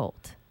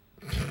difficult.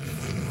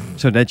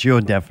 So that's your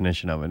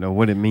definition of it, or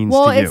what it means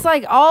Well, to you. it's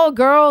like all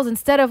girls,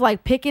 instead of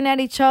like picking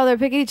each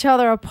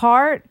other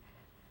apart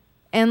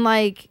and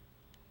like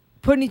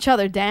putting each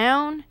other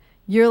down,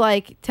 you're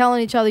like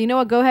telling each other, you know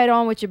what, go ahead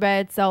on with your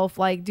bad self,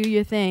 like do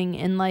your thing,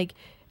 and like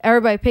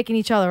everybody picking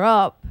each other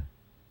up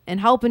and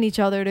helping each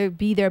other to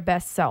be their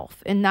best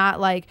self, and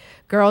not like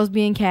girls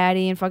being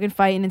catty and fucking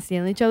fighting and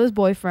stealing each other's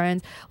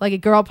boyfriends. Like a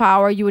girl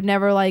power, you would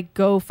never like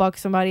go fuck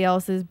somebody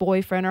else's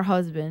boyfriend or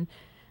husband.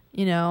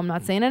 You know, I'm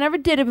not saying I never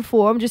did it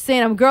before. I'm just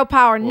saying I'm girl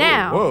power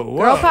now. whoa,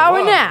 girl whoa, power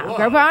whoa, now. whoa.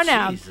 Girl power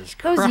now. Jesus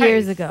That was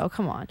years Christ. ago.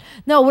 Come on.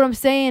 No, what I'm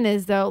saying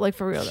is though, like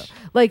for real though,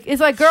 like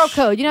it's like girl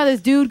code. You know, there's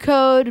dude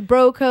code,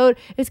 bro code.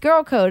 It's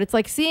girl code. It's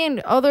like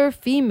seeing other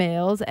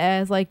females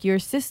as like your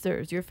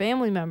sisters, your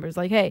family members.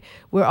 Like, hey,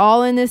 we're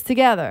all in this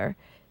together.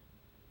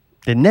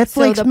 Did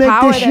Netflix the make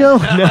power this that- show?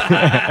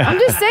 I'm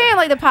just saying,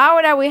 like the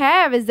power that we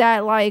have is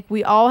that like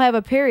we all have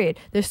a period.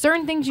 There's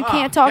certain things you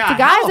can't talk to God,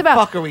 guys how the about.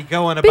 fuck are we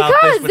going about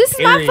because this? this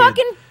is my period?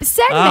 fucking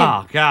segment.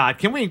 Oh God,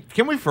 can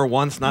we for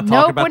once not talk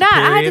Nope, about we're the not. I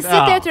had to period? sit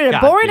there Oh, through the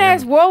God boring damn.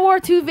 ass World War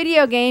II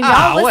video game. Y'all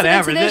Ah, listening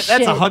whatever. to this That's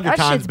shit. 100 that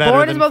times shit's better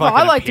boring than as motherfucker. fucking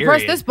I a like to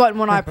press period. this button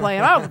when I play,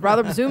 and I'd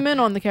rather zoom in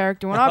on the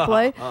character when I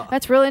play.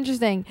 That's really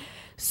interesting.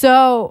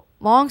 So,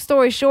 long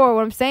story short,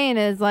 what I'm saying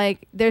is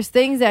like there's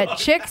things that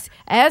chicks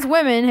as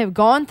women have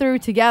gone through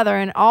together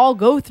and all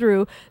go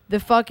through the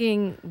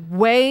fucking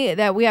way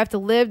that we have to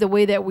live, the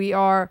way that we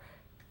are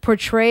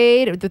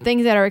portrayed, the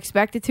things that are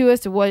expected to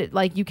us, to what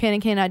like you can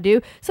and cannot do.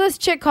 So this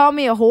chick called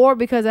me a whore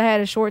because I had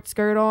a short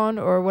skirt on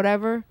or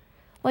whatever.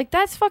 Like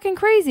that's fucking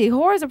crazy.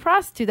 Whore is a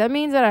prostitute. That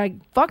means that I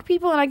fuck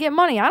people and I get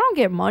money. I don't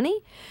get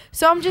money.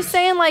 So I'm just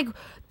saying like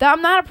that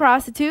I'm not a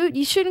prostitute.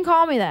 You shouldn't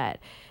call me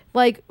that.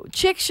 Like,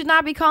 chicks should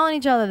not be calling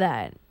each other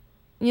that.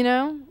 You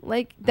know?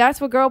 Like, that's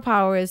what girl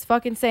power is.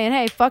 Fucking saying,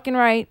 hey, fucking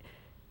right.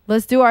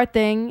 Let's do our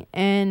thing.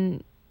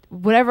 And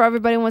whatever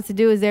everybody wants to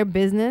do is their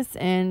business.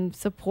 And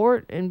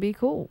support and be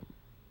cool.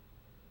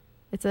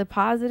 It's a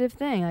positive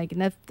thing. Like,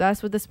 and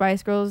that's what the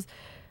Spice Girls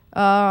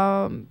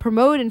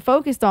promoted and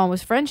focused on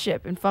was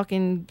friendship. And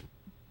fucking,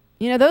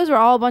 you know, those were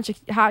all a bunch of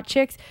hot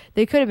chicks.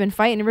 They could have been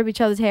fighting to rip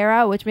each other's hair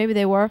out, which maybe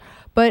they were.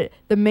 But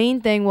the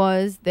main thing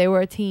was they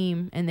were a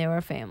team and they were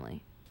a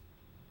family.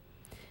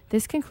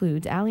 This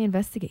concludes Alley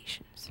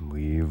Investigations.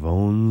 We've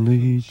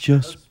only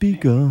just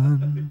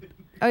begun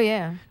Oh,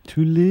 yeah.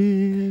 to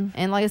live.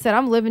 And like I said,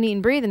 I'm living,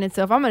 eating, breathing it.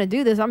 So if I'm going to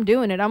do this, I'm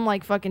doing it. I'm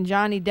like fucking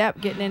Johnny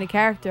Depp getting into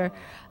character.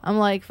 I'm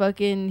like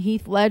fucking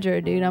Heath Ledger,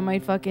 dude. I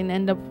might fucking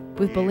end up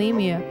with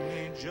bulimia.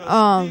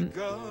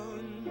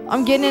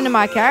 I'm getting into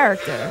my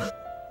character.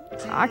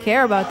 I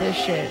care about this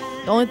shit.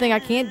 The only thing I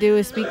can't do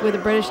is speak with a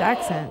British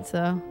accent.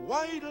 So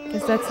I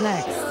guess that's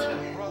next. Might just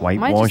start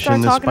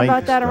Whitewashing the talking Spice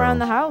about that around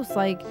the Girls. house.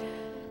 Like,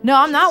 no,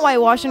 I'm not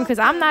whitewashing because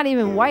I'm not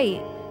even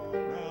white.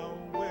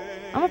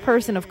 I'm a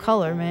person of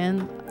color,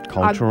 man.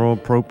 Cultural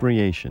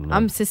appropriation.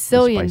 I'm of the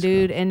Sicilian, Spice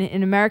dude, and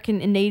an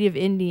American and Native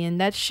Indian.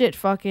 That shit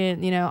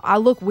fucking, you know, I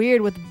look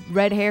weird with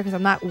red hair because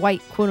I'm not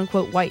white, quote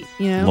unquote white,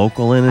 you know?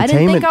 Local I didn't think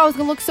entertainment. I was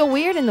going to look so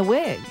weird in the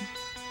wig.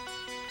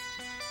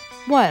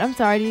 What? I'm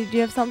sorry. Do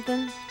you have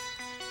something?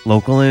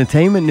 Local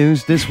entertainment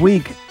news this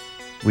week.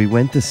 We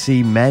went to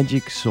see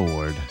Magic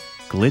Sword,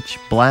 Glitch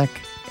Black,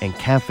 and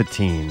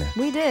Cafetine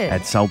We did.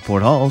 at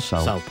Southport Hall.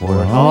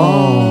 Southport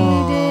Hall.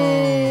 Oh, we did.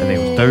 I think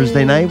it was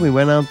Thursday night. We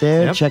went out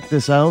there, Yep. checked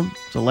this out.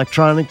 It's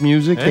electronic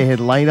music. Yeah. They had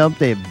light up.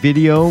 They had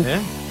video.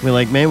 Yeah. We're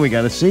like, man, we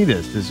got to see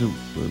this. This is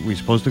we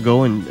supposed to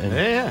go and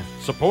Yeah.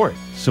 Support.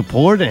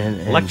 support and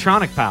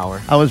Electronic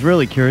power. I was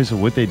really curious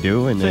of what they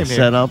do and their Same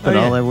here. setup and Oh,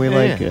 all yeah. that. We're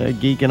Yeah, like yeah.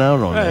 geeking out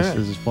on Right, this. right.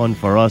 This is fun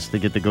for us to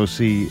get to go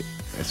see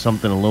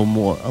something a little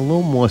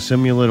more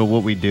similar to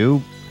what we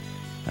do.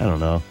 I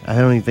don't know. I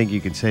don't even think you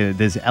can say that.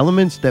 There's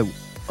elements of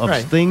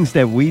Right. things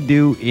that we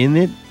do in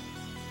it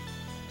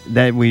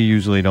that we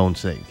usually don't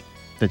see,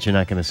 that you're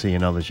not going to see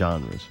in other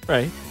genres.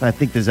 Right. I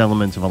think there's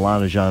elements of a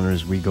lot of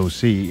genres we go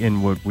see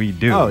in what we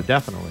do. Oh,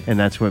 definitely. And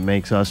that's what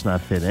makes us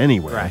not fit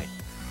anywhere. Right.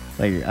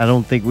 Like, I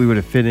don't think we would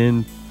have fit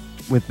in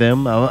with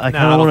them. I No, kind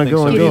I of don't want to think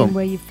go so and Fit go. in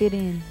where you fit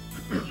in.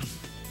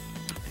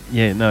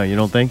 Yeah, no, you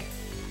don't think?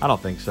 I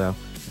don't think so.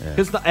 Yeah.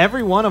 Because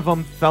every one of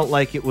them felt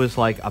like it was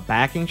like a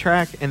backing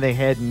track, and they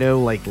had no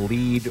like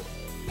lead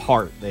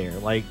part there.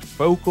 Like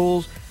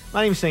vocals,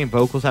 not even saying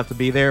vocals have to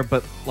be there,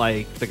 but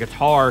like the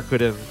guitar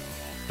could have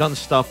done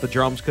stuff, the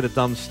drums could have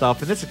done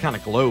stuff, and this is kind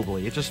of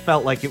globally. It just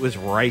felt like it was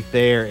right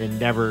there and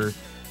never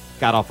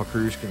got off of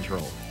cruise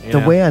control. you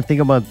The know? way I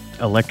think about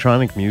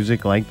electronic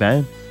music like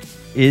that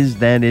is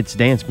that it's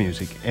dance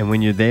music. And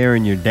when you're there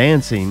and you're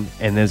dancing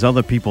and there's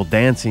other people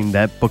dancing,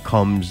 that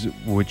becomes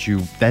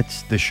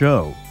that's the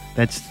show.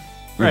 That's,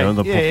 Right.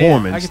 the Yeah, yeah, yeah. I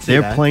performance. can see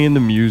They're that. playing the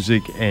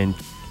music and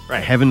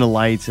Right. having the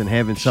lights and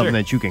having something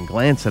Sure. that you can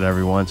glance at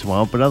every once in a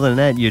while. But other than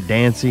that, you're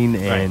dancing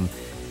and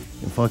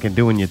fucking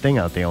doing your thing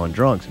out there on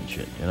drugs and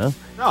shit, you know?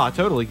 No, I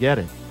totally get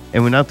it.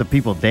 And without the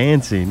people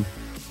dancing,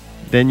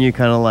 then you're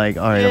kind of like,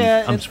 all right,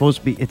 Yeah, I'm and- supposed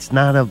to be. It's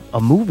not a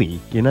movie.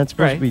 You're not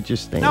supposed Right. to be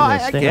just standing No, there.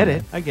 I staring get there.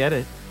 it. I get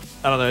it.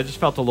 I don't know. It just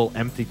felt a little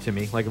empty to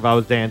me. Like if I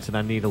was dancing,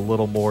 I need a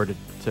little more to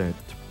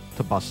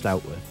bust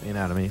out with. You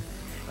know what I mean?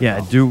 Yeah,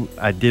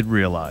 I did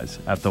realize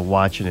after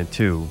watching it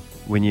too,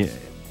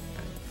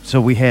 so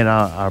we had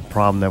our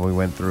problem that we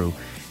went through,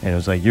 and it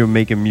was like, you're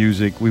making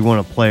music, we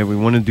want to play, we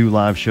want to do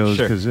live shows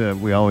Sure. because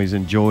we always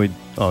enjoyed,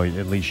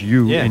 at least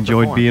you Yeah,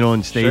 enjoyed perform. being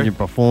on stage Sure. and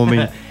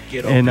performing.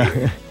 Get and over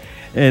here.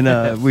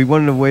 and we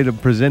wanted a way to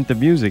present the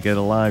music at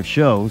a live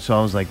show, so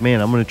I was like,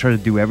 man, I'm going to try to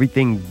do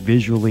everything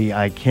visually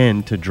I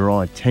can to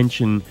draw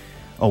attention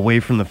away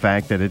from the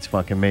fact that it's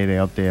fucking Mayday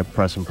up there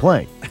press and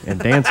play. and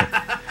dancing,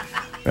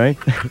 right?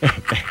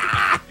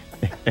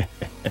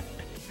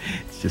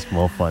 It's just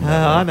more fun.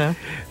 I know.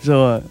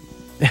 So,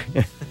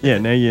 yeah,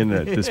 now you're in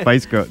the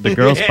Spice Girl, the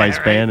girl Yeah, Spice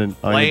right. band, and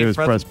all Play, you do is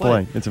press press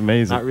play. It's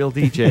amazing. Not real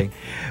DJ.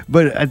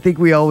 But I think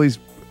we always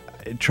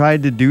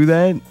tried to do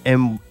that,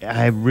 and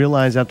I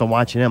realized after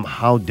watching them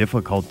how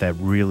difficult that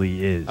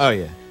really is. Oh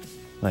yeah.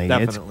 Like,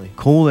 Definitely. it's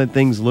cool that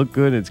things look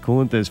good. It's cool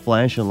that there's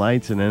flashing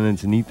lights, and then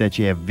it's neat that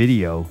you have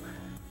video.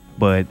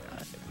 But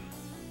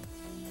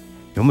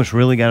you almost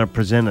really got to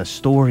present a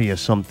story or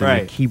something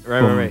Right. to keep Right,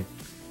 from, right.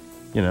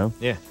 you know?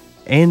 Yeah.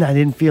 And I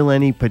didn't feel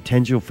any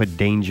potential for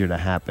danger to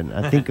happen.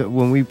 I think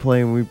when we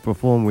play and we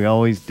perform, we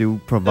always do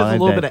provide There's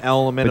a little that bit of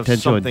element of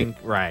potential something.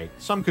 Right.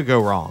 Some could go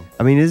wrong.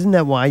 I mean, isn't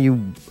that why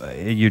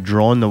you're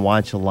drawn to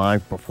watch a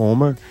live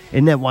performer?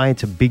 Isn't that why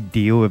it's a big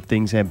deal if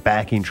things have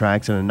backing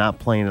tracks and they're not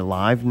playing it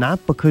live?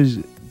 Not because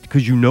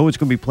you know it's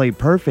going to be played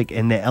perfect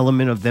and the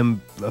element of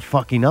them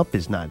fucking up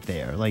is not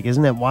there. Like,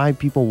 isn't that why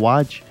people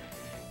watch,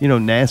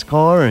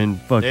 NASCAR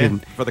and fucking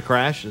For the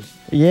crashes.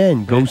 yeah,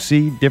 and go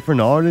see different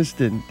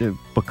artists and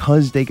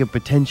because they could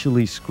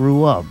potentially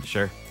screw up.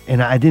 Sure.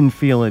 And I didn't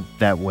feel it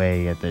that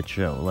way at that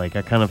show. Like,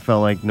 I kind of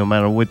felt like no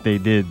matter what they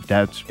did,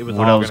 that's It was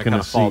what I all was going going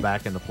to to see. fall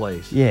back into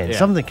place. Yeah, and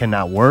something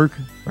cannot work.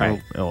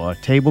 Right. Or a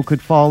table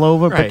could fall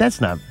over, but Right.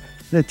 that's not.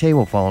 The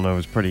table falling over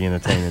is pretty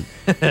entertaining.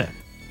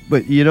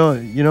 But you know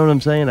what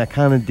I'm saying? I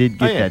kind of did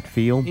get that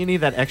feel. You need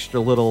that extra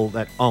little,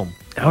 I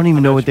don't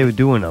even know what they were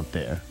doing up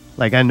there.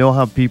 Like, I know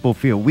how people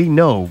feel. We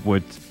know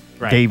what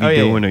Right. Davey Oh, yeah,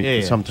 doing. yeah, or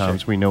yeah,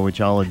 sometimes we know what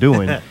y'all are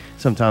doing.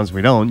 Sometimes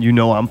we don't. You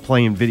know I'm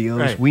playing videos.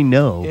 Right. We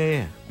know. Yeah,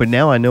 yeah. But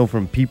now I know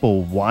from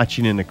people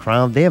watching in the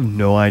crowd, they have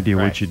no idea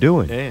Right. what you're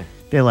doing. Yeah, yeah.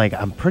 They're like,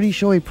 I'm pretty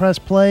sure he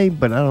pressed play,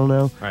 but I don't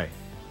know. Right.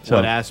 So-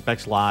 What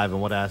aspects live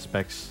and what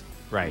aspects.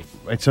 Right.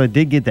 Right, so I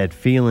did get that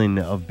feeling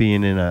of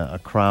being in a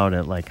crowd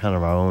at like kind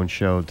of our own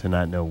show to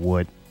not know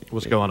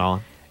what's going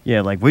on.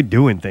 Yeah, like we're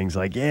doing things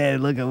like, yeah,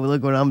 look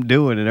what I'm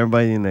doing, and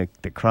everybody in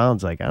the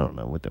crowd's like, I don't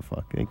know what the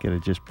fuck. They could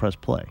have just pressed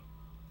play.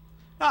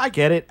 I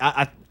get it.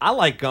 I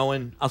like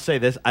going. I'll say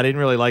this. I didn't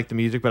really like the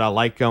music, but I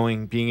like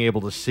going, being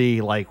able to see,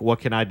 like, what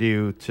can I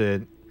do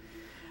to...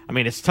 I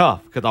mean, it's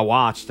tough because I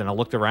watched and I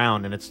looked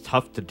around, and it's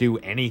tough to do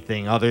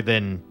anything other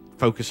than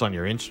focus on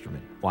your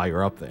instrument while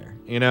you're up there.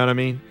 You know what I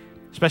mean?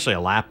 Especially a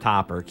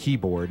laptop or a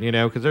keyboard,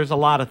 because there's a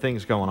lot of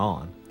things going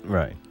on.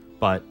 Right.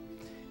 But,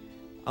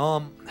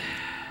 I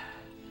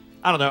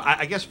don't know.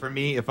 I guess for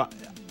me,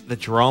 the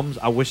drums,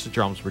 I wish the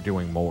drums were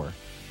doing more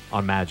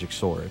on Magic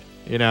Sword.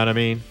 You know what I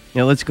mean?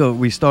 Yeah, let's go.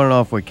 We started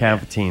off with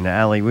Caffatine.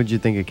 Allie, what did you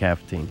think of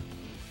Caffatine?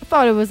 I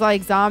thought it was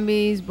like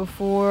Zombies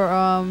before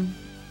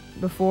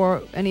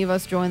any of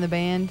us joined the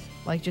band,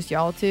 like just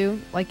y'all two,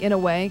 like in a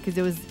way, because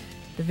it was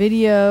the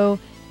video,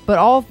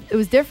 but it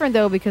was different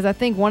though because I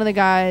think one of the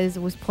guys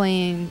was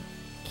playing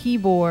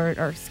keyboard,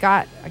 or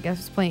Scott, I guess,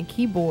 was playing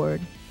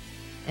keyboard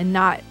and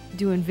not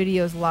doing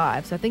videos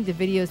live. So I think the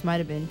videos might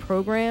have been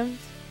programmed,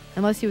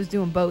 unless he was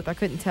doing both. I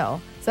couldn't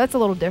tell. So that's a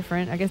little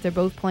different. I guess they're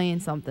both playing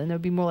something. It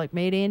would be more like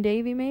Mayday and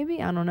Davey,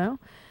 maybe. I don't know.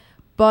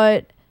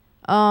 But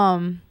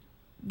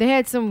they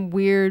had some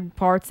weird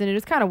parts in it. It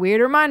was kind of weird.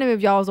 It reminded me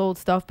of y'all's old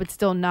stuff, but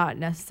still not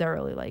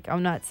necessarily. Like,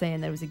 I'm not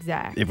saying that it was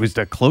exact. It was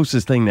the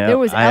closest thing that There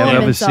was I have ever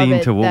elements of seen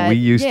it to what that- we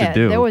used yeah, to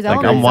do. there was Like,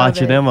 elements I'm of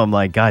watching it. them, I'm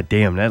like, God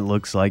damn, that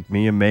looks like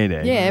me and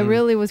Mayday. Yeah, it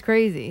really was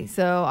crazy.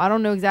 So I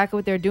don't know exactly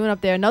what they were doing up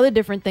there. Another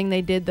different thing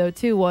they did, though,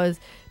 too, was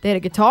they had a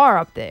guitar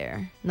up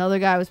there. Another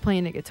guy was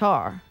playing a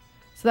guitar.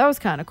 So that was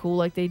kind of cool.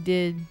 Like, they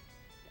did...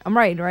 I'm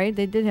right?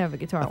 They did have a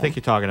guitar. I think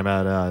you're talking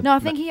about... No, I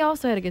think he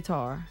also had a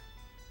guitar.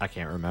 I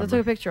can't I remember.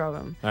 took a picture of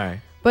him. All right.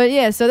 But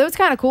yeah, so that was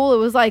kind of cool. It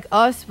was like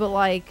us, but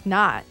like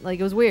not. Like,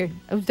 it was weird.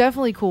 It was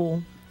definitely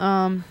cool.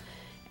 And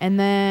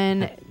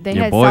then they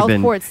had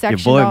Southport section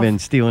Your boy off. been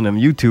stealing them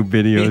YouTube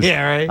videos.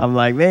 Yeah, right. I'm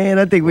like, man,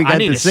 I think we I got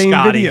need the a same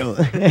Scotty. video.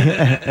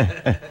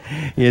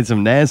 He had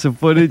some NASA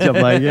footage. I'm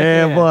like,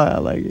 yeah, boy, I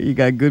like you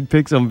got good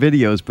pics on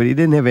videos, but he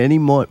didn't have any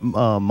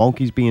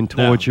monkeys being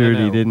tortured.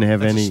 No. He didn't have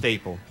That's any a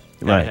staple.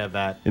 Gotta Right. have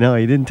that. He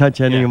didn't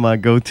touch any of my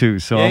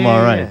go-tos, so Yeah, I'm yeah,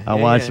 all right. yeah, I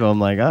yeah, watched yeah. him. I'm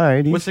like, all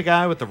right. What's the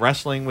guy with the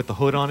wrestling with the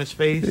hood on his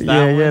face? That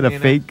Yeah, one, the you know?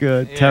 fake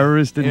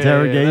terrorist Yeah,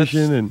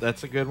 interrogation and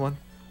that's a good one.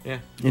 Yeah.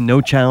 and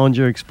no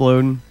Challenger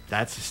exploding.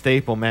 That's a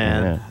staple,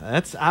 man.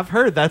 Yeah. I've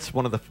heard that's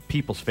one of the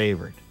people's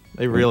favorite.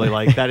 They really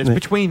like that. It's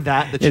between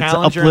that, the It's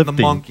Challenger, and the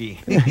uplifting. monkey.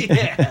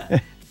 Yeah.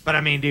 But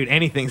I mean, dude,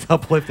 anything's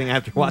uplifting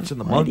after watching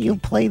the Why do monkey. you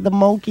play the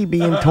monkey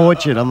being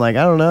tortured? I'm like,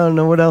 I don't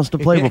know what else to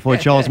play before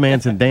Charles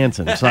Manson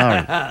dancing.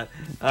 Sorry.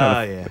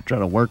 Trying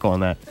to work on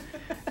that.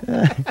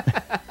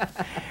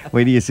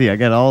 Wait till you see. I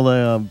got all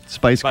the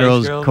Spice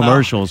Girls Girl?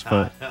 commercials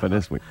for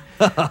this week.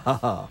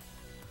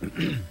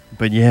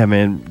 But yeah,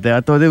 man,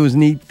 I thought it was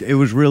neat. It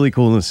was really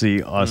cool to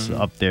see us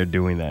up there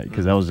doing that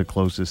because that was the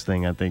closest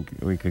thing I think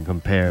we could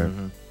compare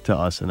to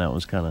us, and that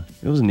was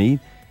it was neat.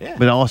 Yeah.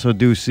 But I also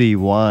do see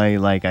why,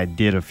 like, I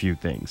did a few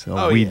things.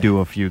 We do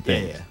a few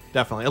things. Yeah,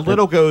 definitely. A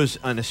little goes,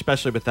 and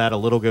especially with that, a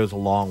little goes a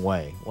long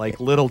way. Like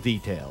little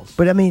details.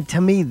 But I mean, to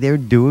me, they're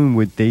doing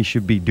what they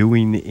should be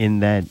doing in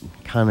that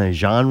kind of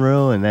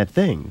genre and that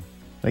thing.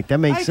 Like that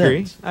makes I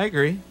sense. agree. I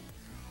agree.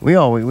 We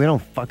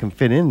don't fucking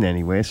fit in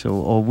anywhere. So,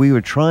 or we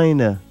were trying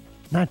to,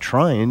 not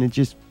trying. It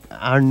just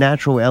our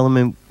natural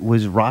element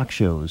was rock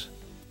shows.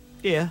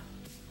 Yeah.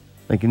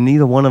 Like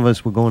neither one of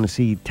us were going to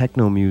see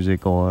techno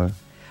music or,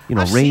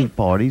 rave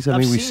parties. I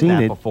I've mean, we've seen seen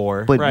that it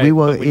before, but right, we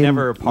were but we in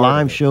never a part of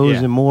live it. shows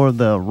Yeah. and more of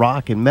the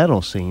rock and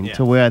metal scene. Yeah.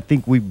 To where I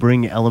think we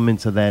bring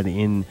elements of that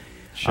in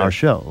Sure. our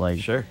show. Like,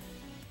 Sure.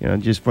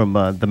 just from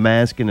the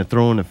mask and the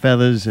throwing the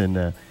feathers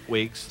and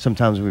Wigs.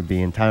 sometimes we'd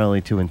be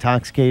entirely too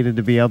intoxicated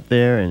to be up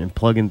there and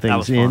plugging That things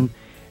was in.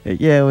 fun.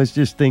 Yeah, it was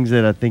just things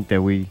that I think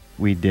that we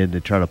did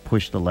to try to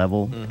push the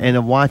level. Mm-hmm.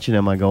 And watching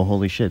them, I go,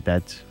 holy shit,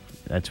 that's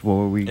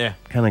where we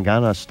kind of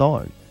got our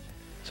start.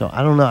 So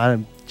I don't know.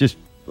 I'm just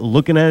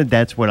looking at it.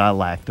 That's what I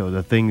lacked, though.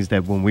 The things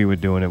that when we were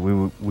doing it,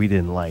 we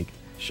didn't like.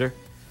 Sure.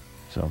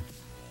 So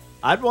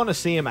I'd want to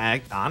see him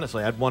act.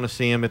 Honestly, I'd want to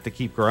see him at the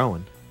Keep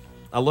Growing.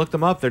 I looked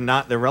them up.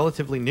 They're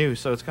relatively new,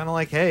 so it's kind of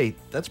like, hey,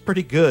 that's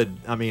pretty good.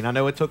 I mean, I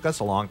know it took us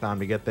a long time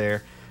to get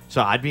there,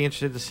 so I'd be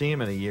interested to see him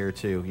in a year or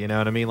two. You know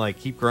what I mean? Like,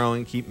 keep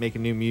growing, keep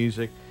making new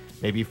music.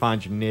 Maybe you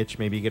find your niche.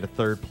 Maybe you get a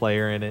third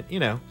player in it.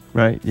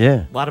 right,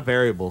 yeah. A lot of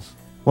variables.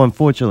 Well,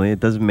 unfortunately, it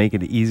doesn't make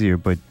it easier,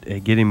 but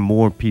getting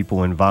more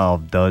people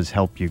involved does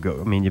help you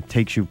go. I mean, it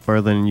takes you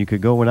further than you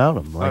could go without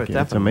them. Like, it's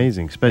definitely.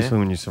 amazing, especially Yeah.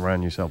 when you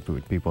surround yourself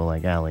with people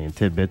like Allie and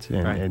Tidbits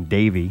and, Right. and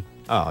Davey.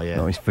 Oh, yeah. I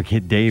always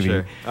forget Davey.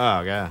 Sure.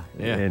 Oh, yeah.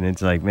 Yeah. And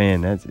it's like,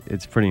 man,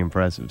 it's pretty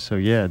impressive. So,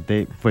 yeah,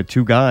 for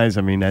two guys,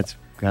 I mean, that's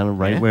kind of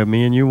right Yeah. where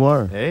me and you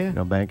were,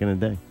 Yeah. back in the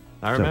day.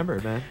 I So, remember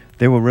it, man.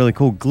 They were really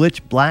cool.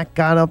 Glitch Black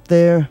got up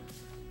there.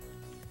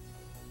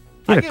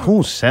 He had a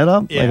cool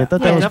setup. Yeah. Like, I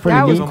thought Yeah, that was pretty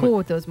That was neat. cool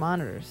with those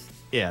monitors.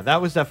 Yeah,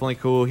 that was definitely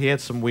cool. He had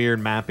some weird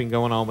mapping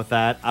going on with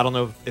that. I don't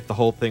know if the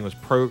whole thing was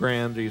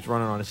programmed, or he was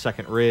running on a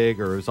second rig,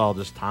 or it was all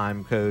just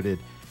time coded.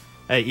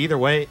 Hey, either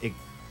way,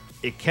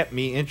 it kept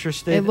me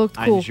interested. It looked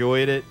I cool.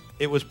 enjoyed it.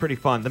 It was pretty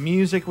fun. The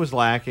music was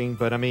lacking,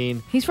 but I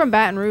mean, He's from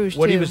Baton Rouge,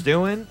 what too. he was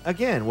doing,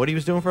 again, what he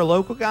was doing for a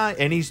local guy,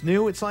 and he's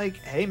new, it's like,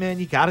 hey, man,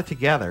 you got it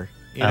together.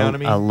 You know what I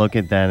mean? I look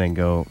at that and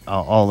go,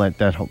 all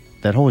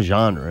that whole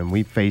genre, and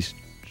we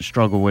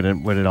struggle with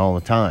it all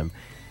the time.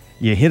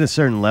 You hit a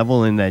certain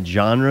level in that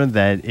genre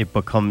that it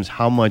becomes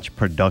how much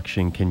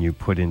production can you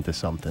put into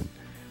something.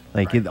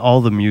 Like all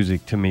the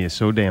music to me is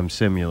so damn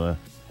similar,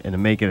 and to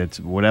make it at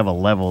whatever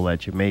level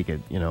that you make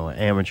it,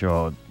 amateur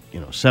or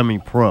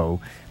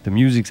semi-pro, the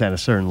music's at a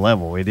certain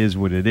level. It is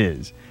what it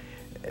is.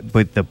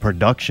 But the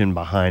production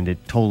behind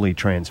it totally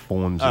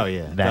transforms Oh,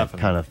 yeah, that definitely.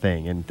 kind of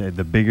thing. And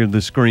the bigger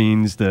the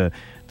screens, the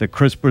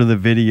crisper the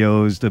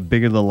videos, the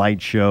bigger the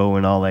light show,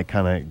 and all that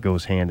kind of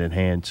goes hand in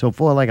hand. So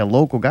for like a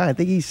local guy, I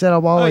think he set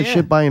up all Oh, that yeah.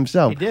 shit by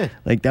himself. He did.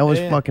 Like that was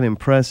Yeah, yeah. fucking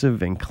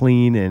impressive and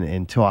clean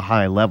and to a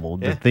high level.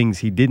 Yeah. The things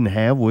he didn't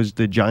have was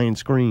the giant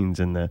screens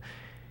and the,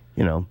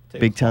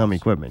 big time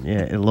equipment. Yeah,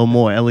 and a little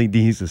more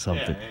LEDs or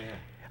something.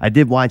 I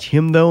did watch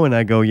him though, and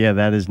I go, yeah,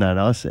 that is not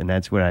us, and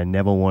that's what I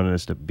never wanted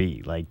us to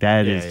be. Like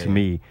that Yeah, is yeah, to yeah.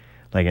 me,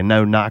 like a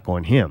no knock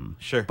on him.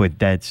 Sure. But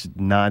that's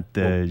not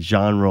the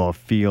genre or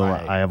feel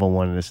Right. I ever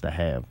wanted us to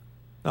have.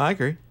 No, I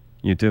agree.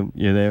 You too?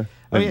 You there?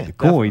 Oh, Like, yeah,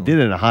 cool. He definitely. did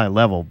it at a high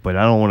level, but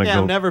I don't want to Yeah,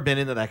 go. I've never been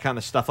into that kind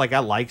of stuff. Like, I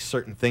like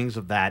certain things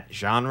of that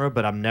genre,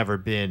 but I've never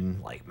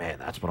been like, man,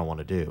 that's what I want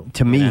to do.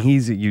 To me, You know?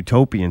 he's a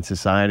utopian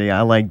society.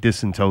 I like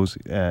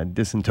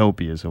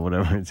dystopias or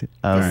whatever it's.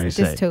 I don't know how you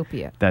say it.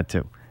 Dystopia. That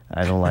too.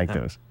 I don't like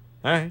those.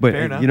 All right, But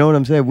fair enough. you know what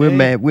I'm saying? We're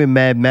Yeah, yeah. We're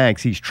Mad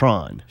Max. He's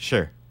Tron.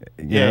 Sure.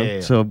 You Yeah, know? yeah,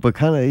 yeah. So, but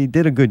kind of, he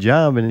did a good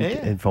job, and, Yeah, yeah.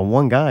 and for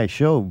one guy,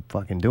 show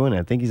fucking doing it.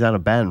 I think he's out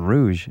of Baton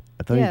Rouge.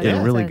 I thought Yeah, he did a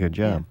that's really it, good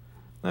job.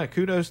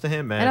 Kudos to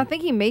him, man. And I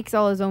think he makes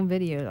all his own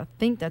videos. I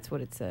think that's what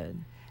it said.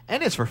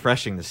 And it's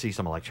refreshing to see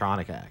some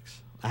electronic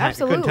acts. I couldn't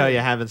Absolutely. tell you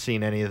I haven't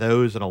seen any of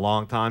those in a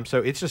long time. So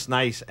it's just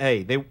nice.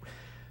 Hey,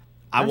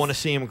 I want to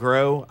see him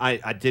grow.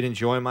 I did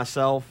enjoy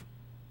myself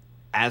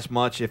as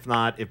much, if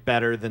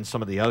better, than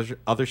some of the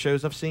other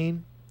shows I've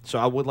seen. So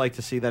I would like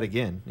to see that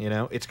again.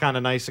 It's kind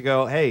of nice to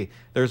go, hey,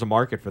 there's a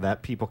market for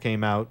that. People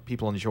came out,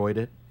 people enjoyed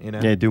it.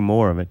 Yeah, do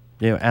more of it.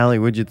 Yeah, Allie,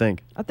 what'd you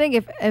think? I think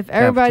if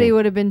everybody team.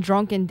 would have been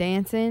drunk and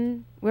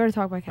dancing, we already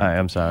talked about All right,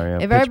 I'm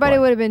sorry. If everybody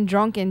would have been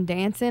drunk and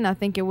dancing, I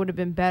think it would have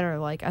been better.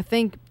 Like, I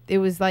think it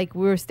was like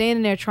we were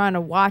standing there trying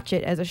to watch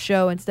it as a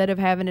show instead of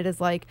having it as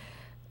like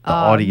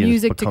audience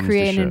music to becomes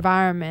create the an show.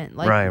 environment.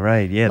 Like,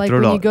 Right, yeah. Like throw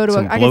when the- you go to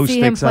some I glow can see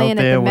him sticks out playing at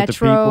there the with the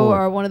Metro people.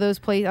 or one of those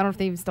places. I don't know if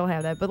they even still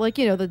have that, but like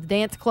the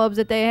dance clubs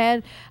that they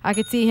had, I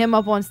could see him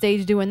up on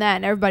stage doing that,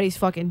 and everybody's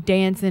fucking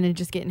dancing and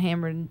just getting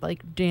hammered and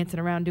like dancing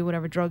around, do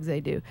whatever drugs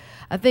they do.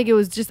 I think it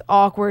was just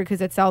awkward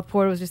because at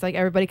Southport it was just like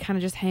everybody kind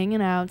of just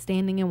hanging out,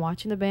 standing and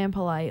watching the band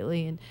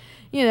politely, and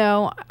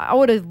I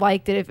would have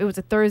liked it if it was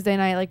a Thursday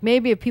night. Like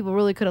maybe if people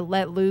really could have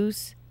let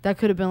loose, that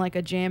could have been like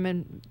a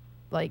jamming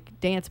like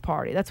dance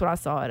party. That's what I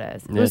saw it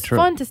as. It Yeah, was true.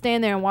 fun to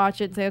stand there and watch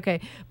it and say,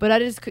 okay,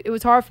 but it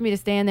was hard for me to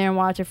stand there and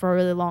watch it for a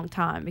really long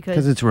time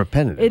because it's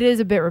repetitive. It is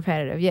a bit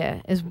repetitive,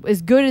 yeah.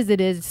 As good as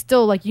it is, it's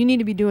still like you need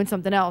to be doing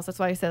something else. That's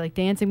why I said like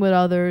dancing with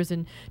others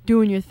and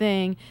doing your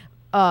thing.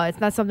 It's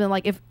not something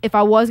like if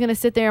I was gonna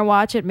sit there and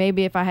watch it,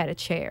 maybe if I had a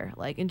chair,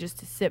 like and just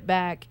to sit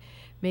back,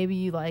 maybe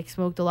you like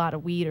smoked a lot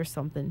of weed or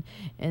something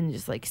and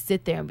just like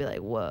sit there and be like,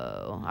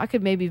 whoa. I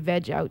could maybe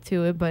veg out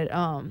to it, but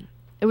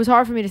it was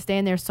hard for me to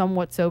stand there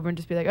somewhat sober and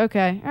just be like,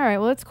 okay, all right,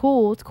 well, it's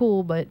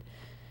cool, but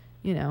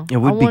you know, It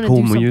would I be wanna cool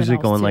do something music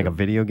else, on like too. a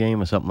video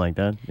game or something like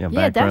that. Yeah,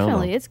 background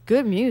definitely. or- It's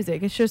good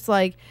music. It's just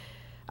like,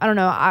 I don't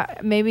know.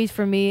 Maybe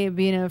for me,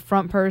 being a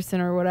front person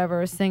or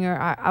whatever, a singer,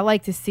 I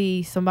like to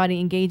see somebody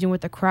engaging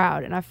with the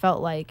crowd. And I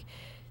felt like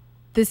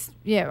this,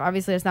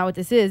 obviously that's not what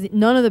this is.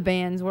 None of the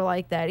bands were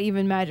like that.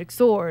 Even Magic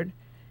Sword,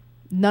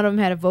 none of them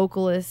had a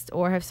vocalist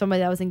or have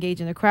somebody that was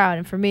engaging the crowd.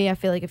 And for me, I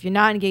feel like if you're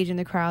not engaging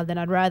the crowd, then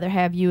I'd rather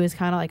have you as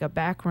kind of like a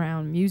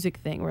background music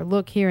thing or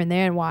look here and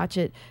there and watch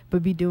it,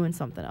 but be doing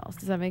something else.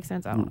 Does that make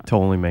sense? I don't know.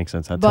 Totally makes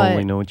sense. I But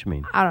totally know what you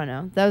mean. I don't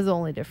know. That was the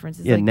only difference.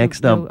 It's Yeah, like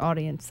next no up-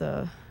 audience.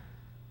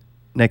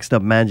 Next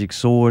up, Magic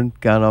Sword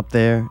got up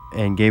there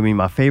and gave me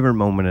my favorite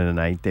moment of the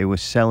night. They were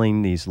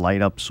selling these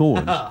light up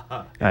swords.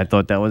 I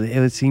thought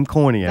it seemed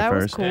corny at That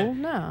was first. cool.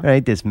 No.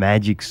 Right, this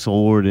magic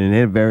sword, and it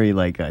had very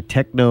like a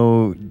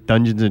techno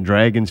Dungeons and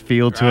Dragons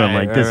feel to it. I'm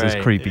Right, like, this right,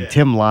 is creepy.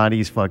 Tim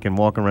Lottie's fucking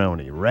walking around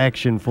with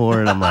erection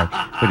for it. I'm like,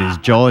 with his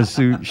Jaws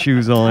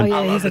shoes on.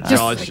 Oh, yeah, he's like,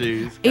 just like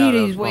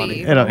 80s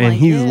wave. And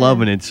he's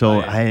loving it.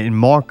 So and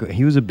Mark,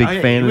 he was a big Oh,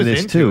 yeah, fan he of was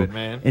this into too. it,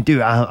 man. And dude,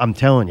 I'm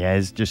telling you,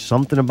 it's just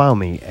something about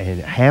me. And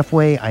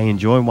halfway, I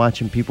enjoy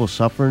watching people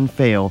suffer and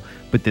fail.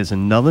 But there's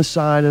another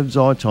side of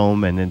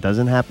Zartome, and it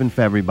doesn't happen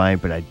for everybody.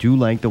 But I do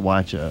like to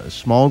watch a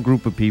small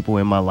group of people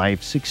in my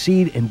life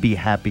succeed and be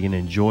happy and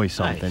enjoy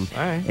something.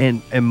 All right.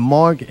 And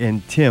Mark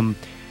and Tim,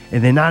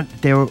 and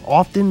they're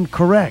often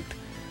correct.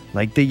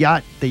 Like the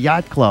yacht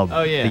club,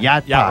 Oh, yeah. the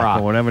yacht Yacht Pack, Rock.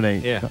 or whatever they.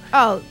 Yeah.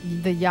 Oh,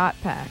 the yacht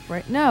pack,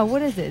 right? No,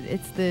 what is it?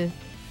 It's the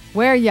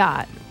Wear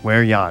Yacht.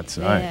 Wear yachts.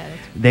 All right. Yeah.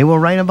 They were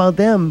right about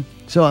them.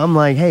 So I'm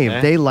like, hey, Yeah.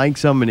 if they like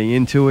somebody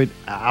into it,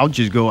 I'll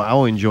just go.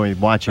 I'll enjoy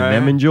watching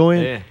them Right. enjoy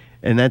it. Yeah.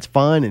 And that's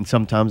fine. And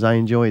sometimes I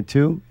enjoy it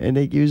too. And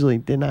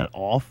they're not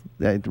off,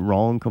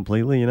 wrong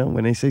completely. You know,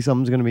 when they say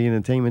something's going to be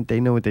entertainment, they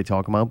know what they're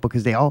talking about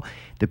because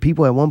the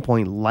people at one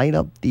point light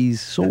up these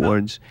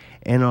swords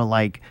and are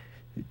like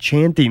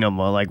chanting them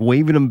or like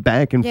waving them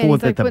back and Yeah,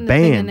 forth he's like at the putting the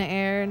thing in band. the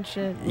air and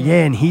shit.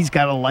 Yeah, and he's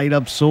got a light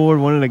up sword,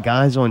 one of the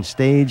guys on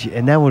stage,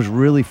 and that was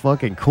really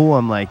fucking cool.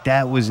 I'm like,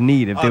 that was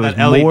neat. If there was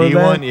that LED more of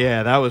that, one,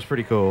 yeah, that was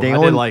pretty cool. they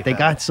I did like that.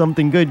 got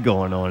something good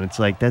going on. It's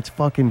like, that's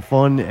fucking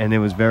fun, and it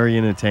was very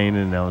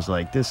entertaining, and I was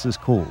like, this is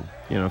cool.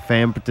 You know,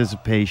 fan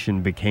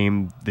participation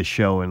became the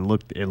show, and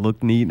it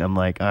looked neat, and I'm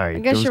like, all right, I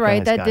guess those you're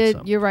right. guys got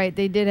something. You're right.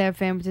 They did have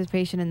fan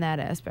participation in that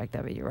aspect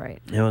of it. You're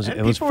right. It was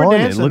And was people were fun.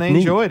 It dancing, looked they neat.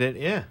 enjoyed it,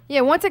 yeah. Yeah,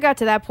 once it got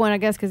to that point, I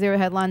guess because they were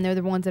headline, they're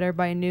the ones that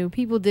everybody knew.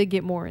 People did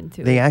get more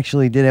into They it.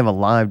 actually did have a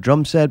live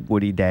drum set.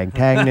 Woody Dag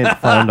Taggett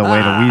found a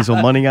way to weasel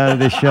money out of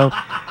this show.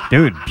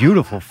 Dude,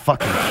 beautiful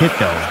fucking kit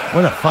though.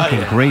 What a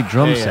fucking great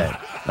drum Yeah, yeah.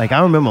 set. Like,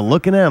 I remember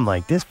looking at him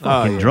like, this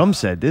fucking yeah. drum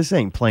set, this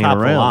ain't playing Top of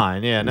the around.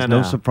 line, yeah, There's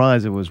no. no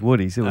surprise it was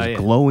Woody's. It was yeah.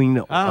 glowing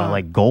Oh.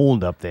 like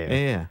gold up there.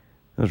 Yeah.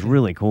 It was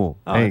really cool.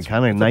 Oh, hey, it's-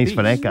 kind of it's a nice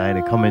for that beast. guy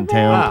to come in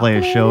town, play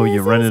a show.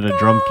 You rented a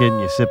drum kit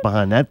and you sit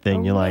behind that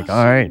thing. You're like,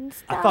 all right.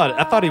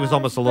 I thought he was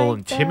almost a little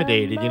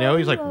intimidated, you know?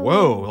 He's like,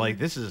 whoa, like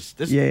this is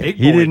Yeah, big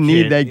he boy didn't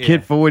need kid. that Yeah.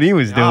 kit for what he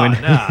was doing.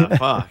 Oh, nah,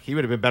 fuck. He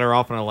would have been better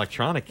off on an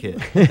electronic kit.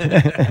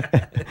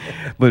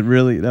 But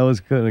really, that was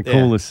kind of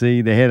cool Yeah. to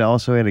see. They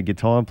also had a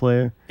guitar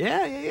player.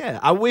 Yeah.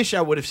 I wish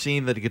I would have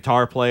seen the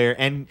guitar player,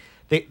 and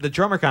the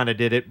drummer kind of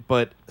did it,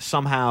 but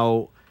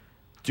somehow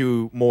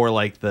do more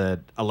like the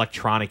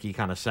electronic-y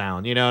kind of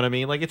sound. You know what I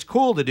mean? Like, it's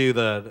cool to do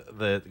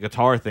the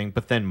guitar thing,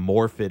 but then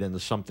morph it into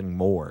something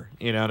more.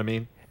 You know what I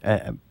mean?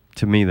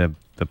 To me, the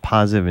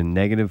positive and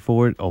negative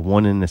for it are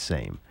one and the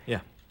same. Yeah.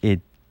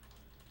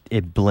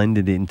 It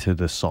blended into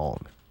the song,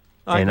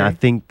 I and I agree.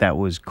 think that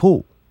was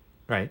cool.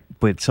 Right.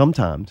 But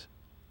sometimes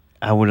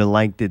I would have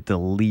liked it to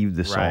leave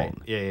the Right.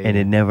 song, Yeah, and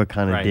yeah. it never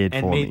kind of Right. did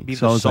and for maybe me. the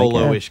So I was like,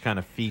 solo-ish kind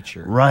of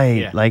feature.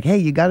 right, Yeah. like, hey,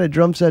 you got a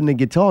drum set and a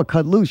guitar,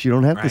 cut loose. You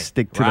don't have to Right.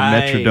 stick to Right.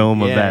 the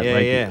metronome of Yeah, that. yeah,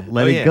 Like, yeah.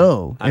 let Oh, it yeah.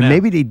 go. I And know.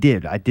 maybe they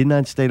did. I did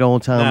not stay the whole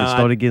time. No, It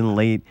started getting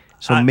late.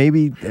 So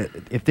maybe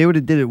if they would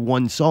have did it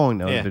one song,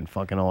 that would have Yeah. been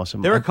fucking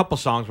awesome. There were a couple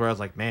songs where I was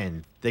like,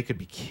 man, they could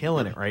be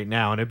killing it right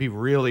now, and it'd be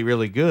really,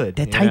 really good.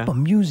 That you type know? of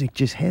music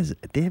just has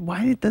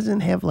why it doesn't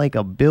have like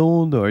a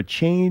build or a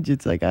change.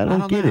 It's like I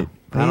don't get know. it.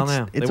 I don't It's-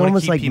 know. They It's wanna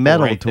almost keep like people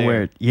metal right to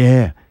there.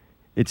 where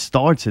it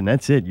starts and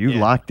that's it. You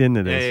Yeah. locked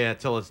into this. Yeah,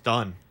 till it's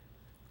done.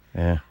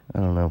 Yeah, I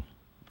don't know.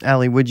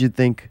 Allie, what'd you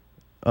think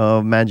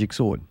of Magic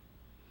Sword?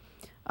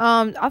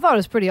 I thought it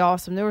was pretty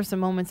awesome. There were some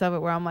moments of it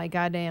where I'm like,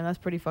 God damn, that's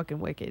pretty fucking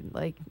wicked.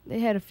 Like, they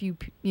had a few,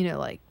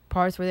 like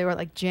parts where they were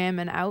like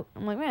jamming out.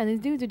 I'm like, man, these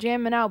dudes are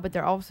jamming out, but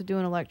they're also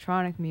doing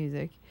electronic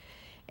music.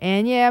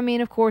 And yeah, I mean,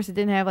 of course, it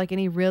didn't have like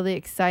any really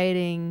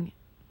exciting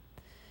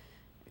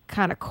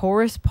kind of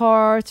chorus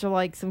parts or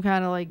like some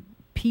kind of like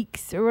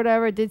peaks or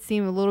whatever. It did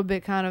seem a little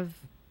bit kind of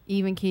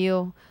even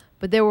keel,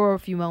 but there were a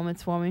few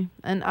moments for me,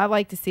 and I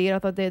like to see it. I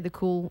thought they had the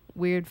cool,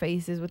 weird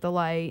faces with the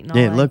light and all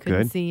Yeah, it that. looked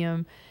Couldn't good. see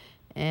them.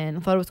 And I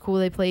thought it was cool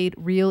they played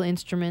real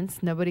instruments.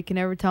 Nobody can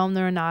ever tell them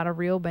they're not a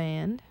real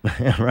band.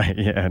 Right,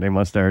 yeah. They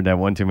must have heard that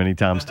one too many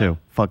times, too.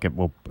 Fuck it.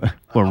 We're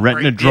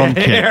renting a drum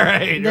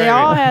kit. They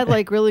all had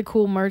like really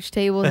cool merch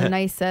tables and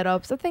nice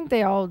setups. I think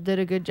they all did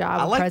a good job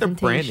I of like the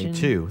presentation. branding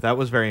too. That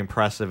was very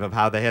impressive of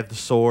how they had the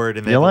sword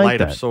and they You had the like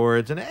light up that?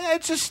 swords. And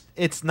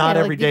it's not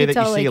Yeah, every like, day you could that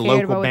you tell see they a cared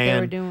local about what they were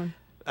band. doing.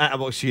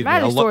 Well, excuse me.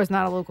 Magic a Store is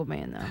not a local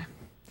band, though.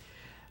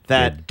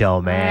 that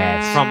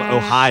dumbass from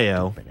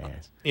Ohio.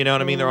 You know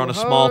what I mean? They're on a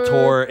small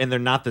tour and they're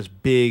not this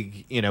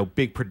big,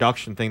 big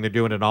production thing. They're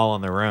doing it all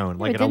on their own.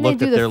 Like, Wait, and I didn't they looked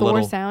do at the their Thor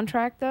little.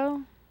 soundtrack,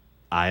 though?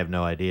 I have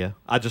no idea.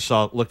 I just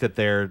looked at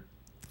their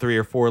 3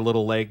 or 4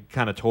 little leg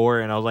kind of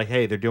tour, and I was like,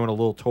 hey, they're doing a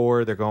little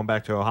tour. They're going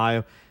back to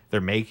Ohio. They're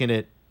making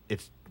it.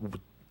 It's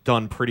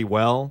done pretty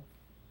well.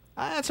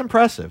 That's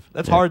impressive.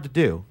 That's hard to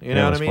do. You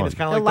know what I mean? fun. It's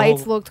kind of The like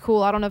lights looked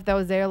cool. I don't know if that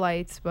was their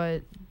lights,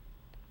 but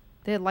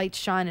they had lights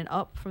shining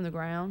up from the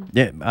ground.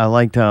 Yeah, I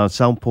liked how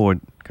Southport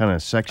kind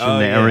of sectioned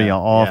the area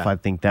off. yeah. I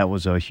think that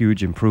was a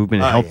huge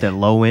improvement. It Oh, helped yeah. that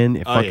low end.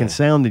 It Oh, fucking yeah.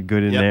 sounded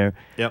good in Yep, there.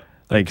 yep.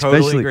 Like, I totally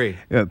especially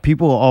agree.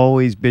 People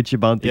always bitch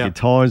about the Yep.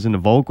 guitars and the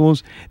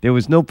vocals. There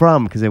was no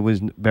problem because there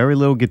was very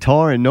little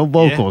guitar and no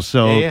vocals.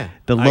 So yeah.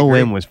 the I low agree.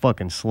 end was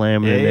fucking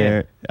slamming in Yeah, yeah.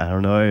 there. I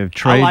don't know if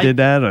Trey like did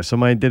that or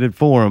somebody did it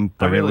for him,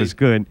 but it really- was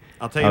good.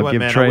 I'll tell you what, give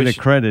man, I Trey the wish-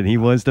 credit. He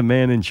was the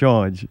man in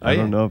charge. Oh, I yeah.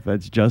 don't know if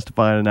that's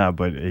justified or not,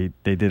 but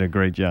they did a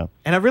great job.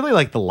 And I really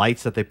like the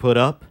lights that they put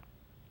up.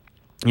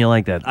 You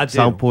like that? I do.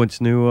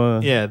 Southport's new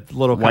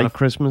Little white kind of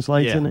Christmas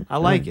lights yeah, in it? I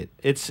like it.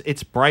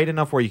 It's bright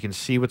enough where you can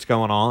see what's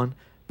going on,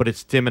 but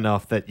it's dim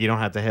enough that you don't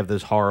have to have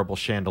those horrible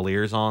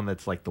chandeliers on.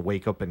 That's like the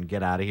wake up and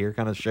get out of here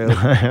kind of show. You know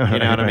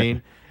what I Right.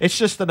 mean? It's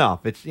just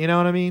enough. It's what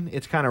I mean.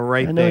 It's kind of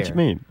right I know there. what you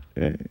mean.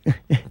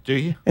 Do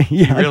you? Yeah,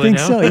 You I really think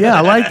know? so. Yeah,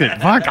 I liked it.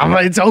 Fuck,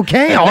 it's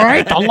okay. All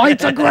right, the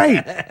lights are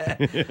great.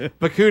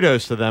 But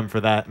kudos to them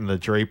for that and the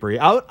drapery.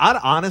 I'd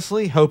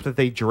honestly hope that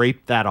they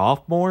drape that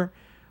off more,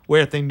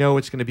 where if they know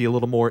it's going to be a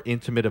little more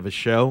intimate of a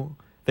show,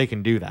 they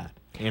can do that.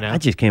 You know? I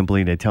just can't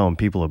believe they're telling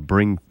people to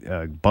bring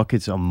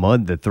buckets of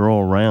mud to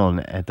throw around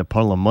at the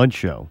Puddle of Mud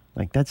show.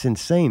 Like, that's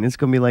insane. It's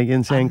going to be like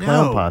Insane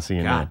Clown No. Posse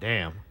in God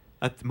there.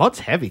 damn. Mud's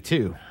heavy,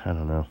 too. I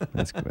don't know.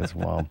 That's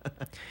wild.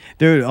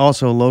 Dude,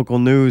 also local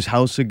news,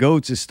 House of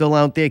Goats is still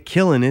out there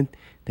killing it.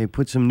 They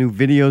put some new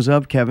videos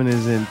up. Kevin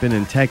has been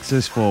in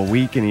Texas for a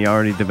week, and he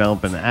already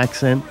developed an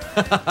accent.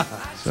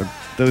 So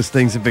those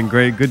things have been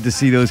great. Good to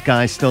see those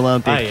guys still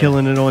out there Oh, yeah.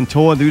 killing it on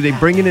tour. Dude, they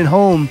bringing it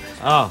home.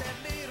 Oh.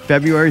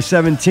 February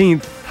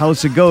 17th,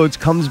 House of Goats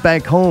comes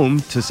back home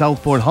to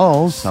Southport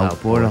Hall.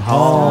 Southport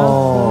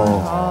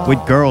Hall.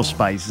 With Girl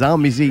Spice,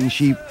 Zombies Eating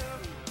Sheep,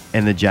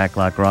 and the Jack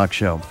Lock Rock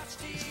Show.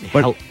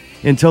 But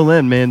until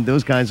then, man,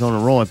 those guys on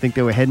a roll. I think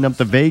they were heading up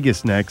to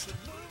Vegas next.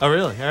 Oh,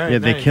 really? All right. Yeah,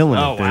 they're nice. killing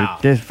oh, it, dude. Wow.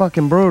 They're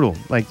fucking brutal.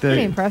 Like Pretty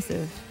the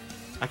impressive.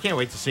 I can't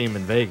wait to see him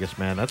in Vegas,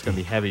 man. That's going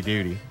to be heavy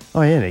duty.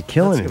 oh yeah, they're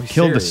killing That's it. gonna be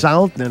Killed the serious.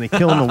 South, then they're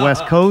killing the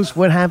West Coast.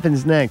 What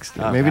happens next?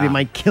 Oh, Maybe they wow.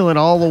 might kill it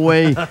all the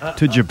way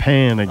to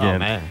Japan again. Oh,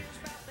 man.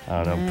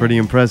 I don't know. Pretty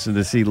impressive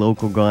to see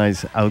local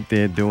guys out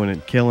there doing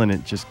it, killing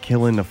it, just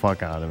killing the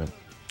fuck out of it.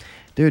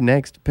 Dude,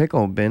 next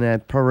Pickle been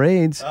at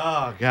parades.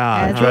 Oh,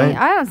 God. That's right.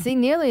 I don't see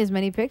nearly as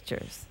many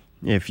pictures.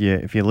 If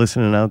you're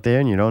listening out there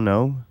and you don't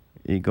know,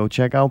 you go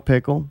check out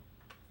Pickle.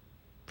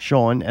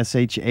 Sean,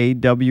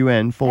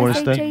 SHAWN,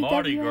 Forrester.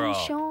 Mardi Gras.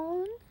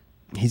 Sean.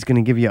 He's going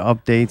to give you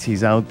updates.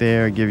 He's out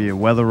there, give you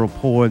weather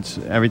reports,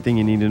 everything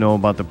you need to know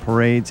about the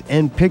parades,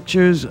 and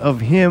pictures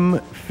of him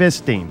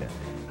fisting.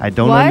 I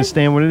don't What?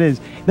 understand what it is.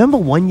 Remember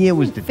one year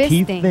was the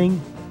teeth Fisting.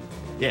 thing?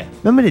 Yeah.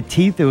 Remember the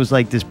teeth? It was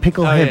like this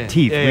pickle head yeah.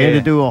 teeth. Yeah, We had yeah,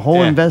 to do a whole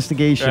yeah.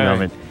 investigation of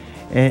Right.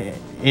 it.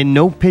 And in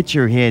no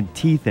picture he had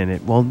teeth in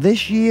it. Well,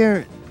 this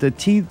year the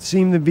teeth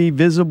seem to be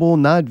visible,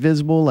 not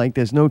visible. Like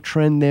there's no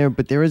trend there,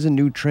 but there is a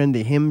new trend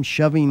to him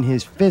shoving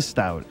his fist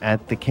out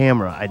at the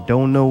camera. I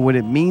don't know what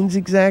it means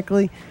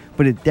exactly,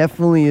 but it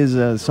definitely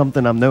is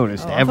something I've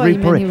noticed. Oh, I thought you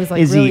meant he was,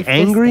 like, is really he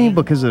angry fisting.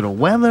 because of the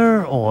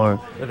weather, or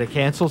Did they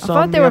cancel I some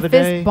thought they the were other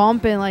fist day?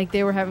 bumping like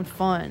they were having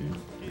fun.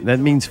 that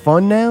means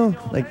fun now?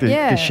 Like to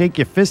Yeah. shake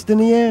your fist in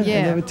the air? I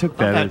Yeah. never took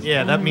that. as-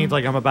 Yeah, that means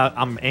like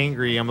I'm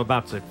angry. I'm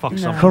about to fuck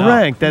something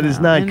Correct. up. That is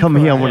not come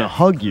here. I want to Yeah.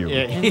 hug you.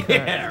 Yeah,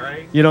 yeah, right.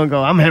 You don't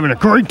go, I'm having a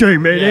great day,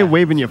 man. Yeah. They're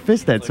waving your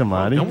fist at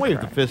somebody. Don't wave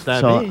the fist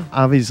at So me.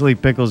 obviously,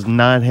 Pickle's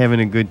not having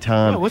a good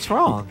time. Yeah, what's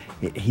wrong?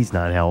 He's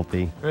not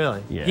healthy.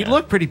 Really? Yeah. He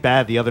looked pretty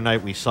bad the other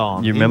night we saw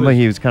him. You remember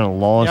he was kind of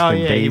lost Oh, and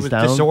yeah, he dazed was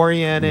out?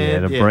 disoriented. Yeah,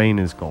 the Yeah. brain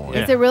is gone.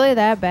 Is it really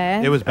that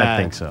bad? It was bad.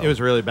 I think so. It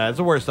was really bad. It's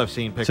the worst I've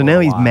seen Pickle So now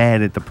in a he's while.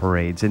 mad at the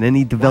parades, and then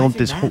he developed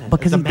this whole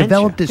because he Dementia.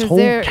 developed this 'Cause whole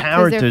they're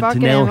character to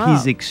fucking now him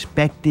he's up.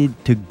 expected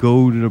to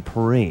go to the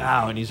parade.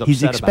 Oh, and he's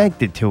He's upset about it.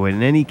 expected to it,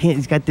 and then he can't.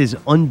 He's got this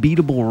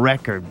unbeatable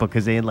record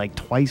because they had like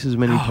twice as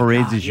many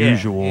parades God, as yeah,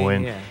 usual,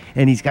 yeah.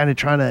 and he's got to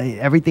try to.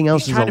 Everything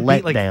else He's is a trying to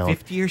beat like letdown.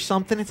 50 or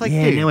something. It's like,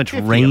 yeah, dude, now it's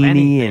 50 of rainy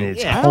anything. and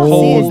it's Yeah,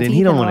 cold, and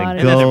he don't teeth want and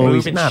to all that. go. And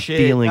He's they're not moving shit.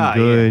 feeling Oh, yeah,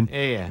 good, yeah,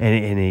 yeah.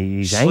 and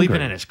he's Sleeping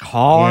angry. in his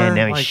car. Yeah,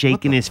 now he's Like, shaking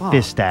what the his fuck?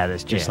 fist at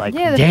us, just Yeah. like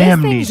Yeah, the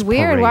damn fist these thing's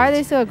weird. Why are they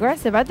parades. so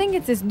aggressive? I think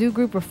it's this new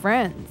group of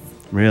friends.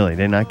 Really?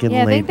 They're not getting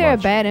Yeah, I laid think they're much.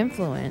 a bad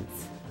influence.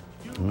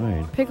 All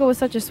right. Pickle was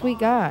such a sweet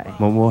guy.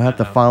 Well, we'll have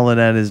to follow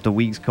that as the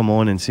weeks come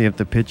on and see if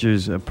the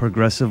pitchers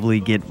progressively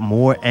get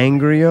more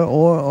angrier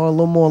or a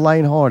little more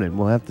lighthearted.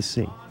 We'll have to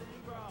see.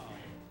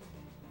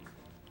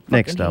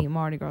 Next Fucking up, hate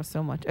Mardi Gras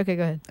so much. Okay,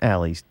 go ahead.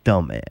 Allie's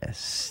dumbass,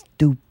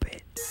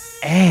 stupid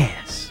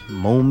ass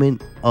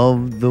moment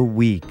of the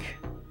week.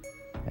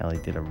 Allie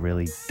did a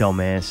really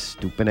dumbass,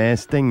 stupid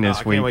ass thing this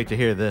I week. can't wait to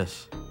hear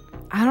this.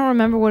 I don't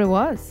remember what it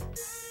was.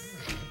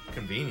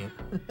 Convenient.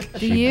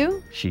 Do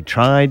you? She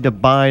tried to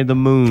buy the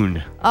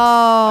moon. Oh,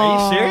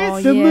 Are you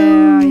serious? The yeah,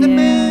 moon, the yeah,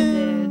 I did.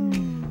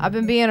 I've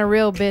been being a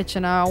real bitch,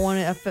 and I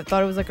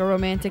thought it was like a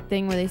romantic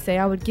thing where they say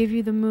I would give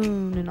you the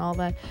moon and all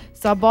that.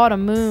 So I bought a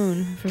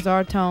moon for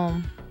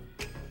Zartome.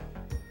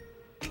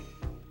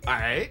 All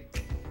right.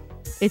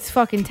 It's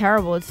fucking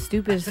terrible. It's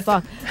stupid as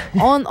fuck.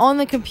 On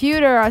the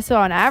computer, I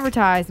saw an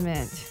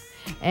advertisement,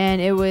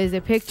 and it was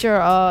a picture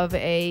of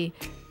a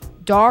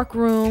dark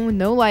room with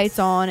no lights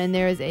on, and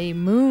there's a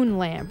moon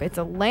lamp. It's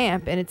a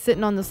lamp, and it's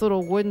sitting on this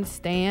little wooden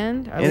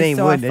stand. At It least ain't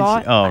so wood, I it's-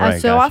 thought. oh,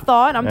 right, So I gotcha.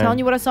 thought. I'm Yeah. telling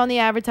you what I saw in the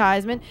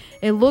advertisement.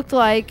 It looked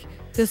like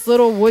this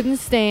little wooden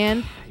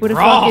stand with a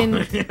Wrong.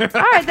 fucking.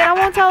 All right, then I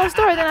won't tell a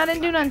story. Then I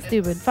didn't do nothing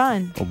stupid.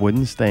 Fine. A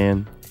wooden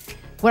stand.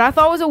 What I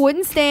thought was a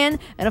wooden stand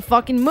and a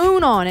fucking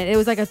moon on it. It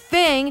was like a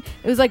thing.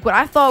 It was like what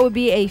I thought would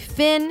be a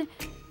thin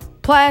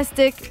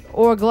plastic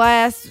or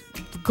glass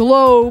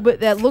globe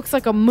that looks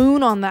like a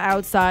moon on the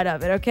outside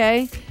of it,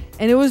 okay?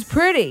 And it was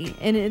pretty.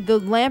 And the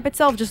lamp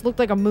itself just looked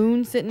like a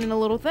moon sitting in a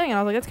little thing. And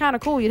I was like, that's kind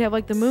of cool. You'd have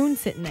like the moon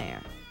sitting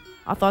there.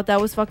 I thought that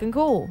was fucking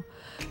cool.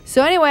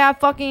 So anyway, I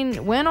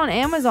fucking went on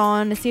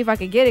Amazon to see if I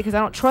could get it because I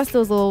don't trust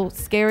those little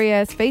scary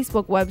ass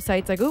Facebook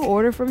websites like, ooh,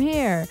 order from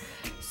here.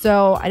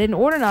 So I didn't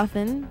order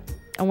nothing.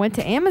 I went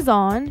to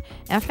Amazon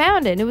and I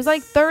found it, and it was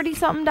like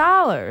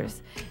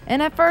 $30-something.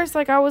 And at first,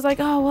 like, I was like,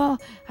 oh,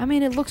 well, I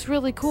mean, it looks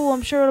really cool.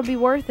 I'm sure it'll be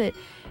worth it.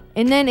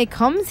 And then it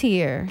comes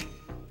here.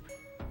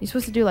 You're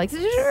supposed to do like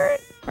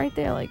right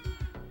there, like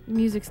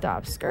music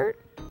stops, skirt.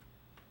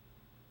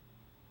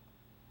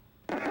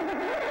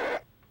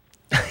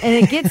 And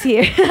it gets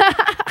here.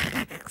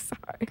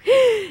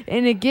 Sorry.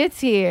 And it gets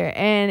here,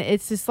 and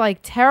it's this like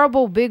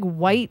terrible big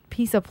white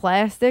piece of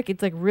plastic.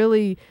 It's like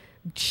really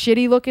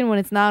shitty looking when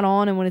it's not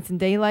on and when it's in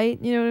daylight.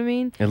 You know what I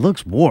mean? It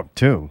looks warped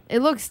too. It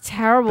looks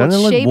terrible. Doesn't It's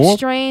it look shaped warped?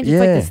 strange. It's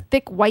like Yeah. this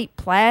thick white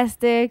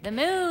plastic. The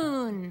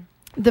moon.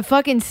 The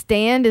fucking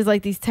stand is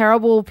like these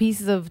terrible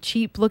pieces of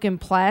cheap looking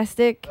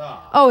plastic.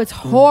 Oh, it's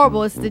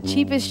horrible. It's the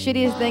cheapest,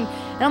 shittiest thing.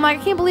 And I'm like,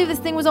 I can't believe this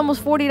thing was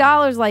almost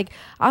 $40. Like,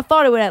 I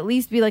thought it would at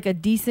least be like a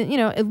decent, you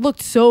know, it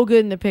looked so good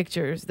in the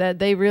pictures that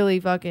they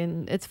really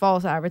fucking, it's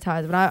false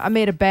advertisement. I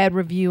made a bad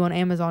review on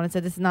Amazon and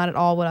said this is not at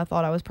all what I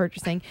thought I was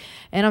purchasing.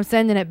 And I'm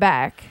sending it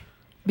back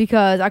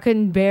because I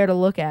couldn't bear to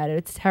look at it.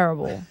 It's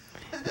terrible.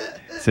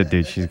 So,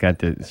 dude, she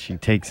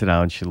takes it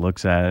out and she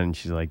looks at it and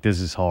she's like, this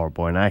is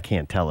horrible. And I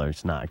can't tell her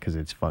it's not because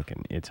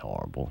it's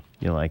horrible.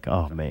 You're like,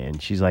 oh, man.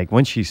 She's like,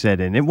 once she said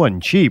it, and it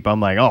wasn't cheap,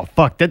 I'm like, oh,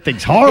 fuck, that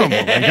thing's horrible.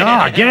 Like,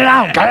 oh, get it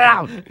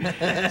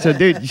out. So,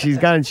 dude, she's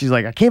got it. She's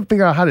like, I can't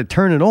figure out how to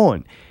turn it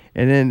on.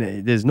 And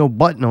then there's no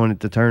button on it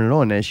to turn it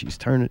on. As she's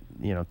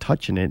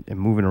touching it and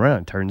moving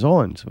around, it turns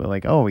on. So we're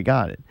like, oh, we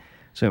got it.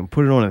 So I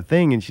put it on a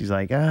thing, and she's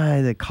like,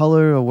 the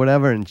color or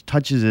whatever, and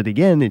touches it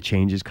again, it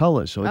changes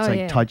color. So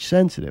it's touch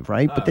sensitive,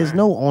 right? But there's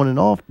no on and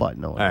off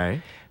button on it. All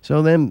right.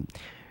 So then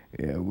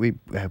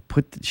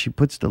she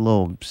puts the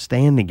little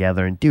stand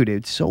together, and dude,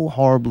 it's so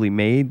horribly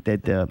made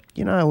that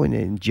when the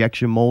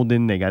injection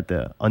molding, they got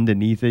the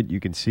underneath it, you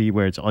can see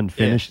where it's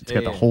unfinished. It's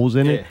got the holes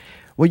in it.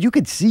 Well, you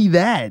could see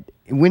that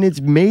when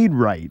it's made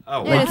right.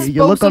 Oh, yeah, it's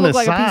supposed to look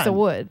like a piece of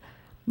wood.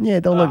 Yeah,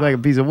 it don't look like a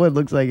piece of wood. It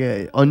looks like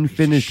a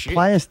unfinished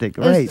plastic,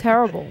 right? It's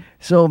terrible.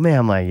 So, man,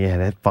 I'm like, yeah,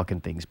 that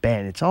fucking thing's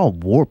bad. It's all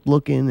warped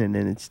looking, and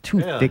then it's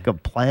too thick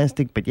of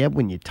plastic. But yet,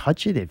 when you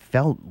touch it, it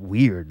felt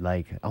weird.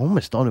 Like, I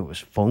almost thought it was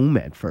foam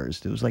at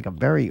first. It was like a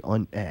very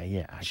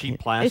cheap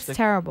plastic. It's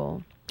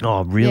terrible.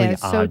 Oh, really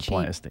it's odd so cheap.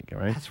 plastic,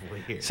 right? That's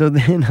weird. So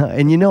then,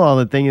 and all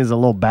the thing is a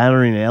little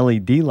battery and an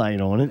LED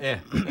light on it.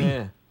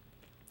 Yeah.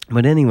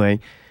 But anyway,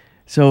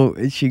 so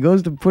she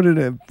goes to put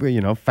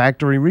it,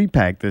 factory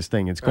repack this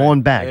thing. It's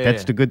going back. Yeah,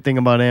 That's yeah. the good thing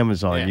about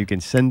Amazon. Yeah. You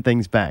can send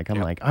things back. I'm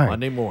like, all right.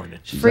 Monday morning.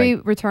 She's Free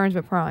like, returns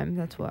with Prime.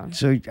 That's why.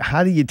 so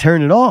how do you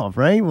turn it off,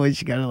 right? Well,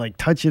 she got to like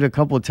touch it a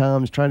couple of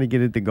times, trying to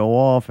get it to go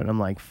off. And I'm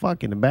like,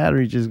 fucking the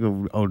battery just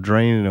go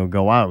drain and it'll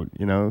go out,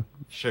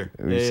 Sure.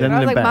 We're Yeah, sending I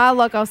was it like, back. my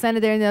luck, I'll send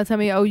it there and they'll tell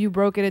me, oh, you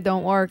broke it, it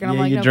don't work. And I'm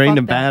like, you no, drain fuck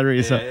the that.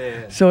 battery.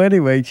 So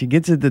anyway, she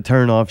gets it to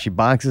turn off. She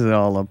boxes it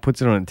all up,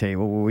 puts it on the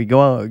table. When we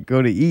go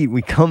to eat,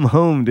 we come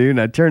home, dude, and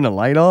I turn the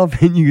light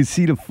off, and you can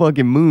see the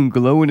fucking moon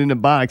glowing in the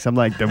box. I'm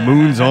like, the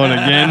moon's on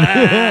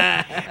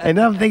again. And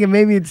I'm thinking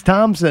maybe it's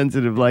time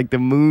sensitive, like the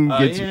moon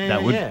gets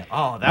that would.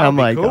 Oh, that I'm would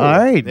be like, cool. all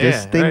right, Yeah,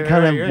 this thing right,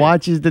 kind of right, right.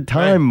 watches the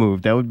time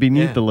move. That would be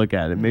neat Yeah. to look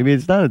at it. Maybe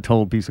it's not a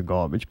total piece of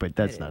garbage, but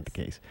that's not the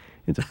case.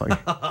 It's a fucking.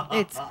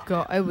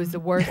 It was the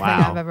worst thing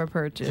Wow. I've ever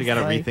purchased. So you got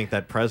to like, rethink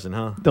that present,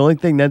 huh? The only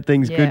thing that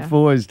thing's Yeah. good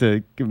for is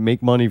to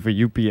make money for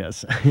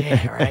UPS.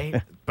 Yeah,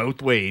 right.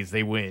 Both ways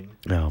they win.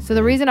 Oh, So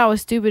the reason I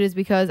was stupid is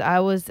because I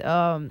was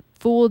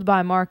fooled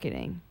by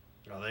marketing.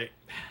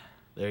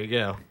 There you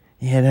go.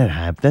 Yeah, that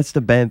happens. That's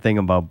the bad thing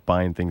about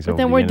buying things But over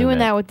then the we're doing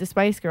internet. that with the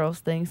Spice Girls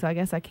thing, so I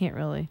guess I can't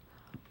really.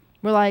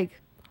 We're like,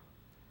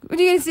 when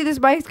are you gonna see the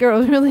Spice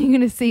Girls? Really, you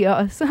gonna see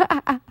us?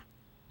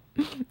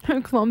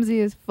 I'm clumsy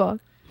as fuck.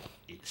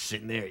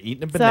 Sitting there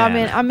eating a So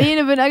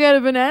banana. I got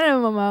a banana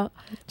in my mouth.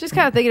 Just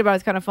kind of thinking about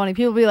it's kind of funny.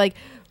 People be like,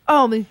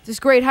 "Oh, this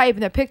great hype,"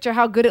 and that picture,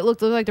 how good it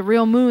looked like the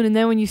real moon, and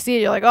then when you see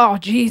it, you're like, "Oh,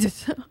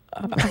 Jesus."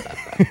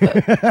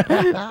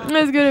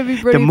 It's gonna be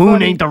pretty. The moon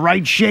funny. ain't the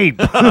right shape.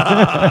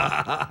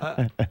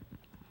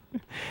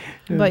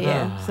 But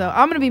yeah, so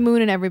I'm gonna be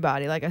mooning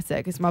everybody, like I said,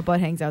 because my butt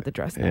hangs out the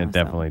dress now. Yeah, it so.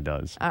 definitely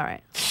does. All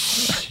right.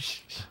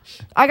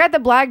 I got the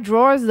black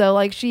drawers though,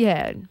 like she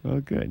had. Oh,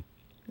 good.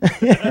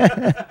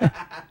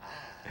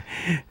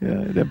 Yeah,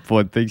 that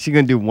poor thing. She's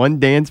gonna do one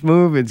dance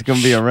move. It's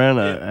gonna be around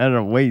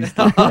her waist.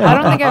 I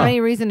don't think I have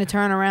any reason to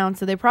turn around,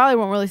 so they probably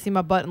won't really see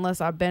my butt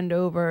unless I bend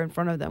over in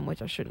front of them,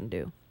 which I shouldn't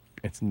do.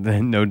 It's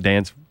no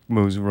dance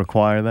moves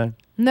require that.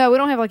 No, we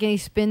don't have like any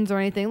spins or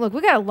anything. Look, we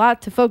got a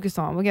lot to focus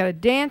on. We got to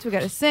dance. We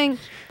got to sing.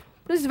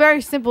 This is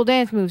very simple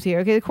dance moves here.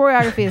 Okay, the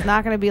choreography is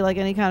not going to be like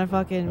any kind of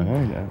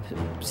fucking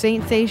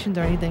sensations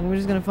or anything. We're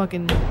just going to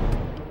fucking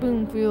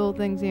boom, few little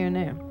things here and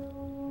there.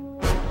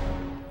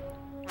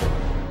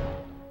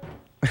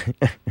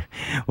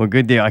 Well,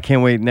 good deal. I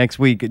can't wait. Next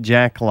week,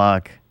 Jack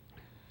Locke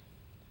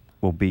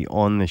will be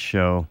on the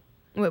show.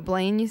 What,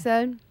 Blaine, you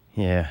said?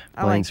 Yeah,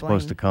 I Blaine's like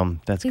supposed Blaine. to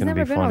come. That's He's going to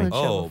never be been funny. on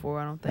the show before,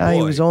 I don't think.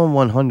 He was on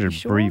 100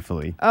 sure?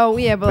 briefly. Oh,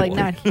 yeah, but like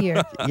not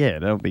here. Yeah,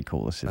 that would be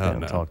cool to sit down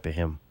and talk to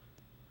him.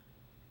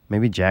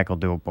 Maybe Jack will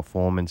do a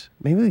performance.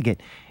 Maybe we get,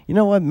 you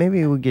know what?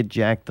 Maybe we'll get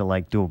Jack to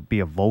like be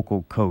a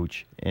vocal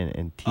coach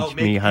and teach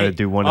me how to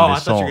do one of I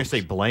his thought you were songs.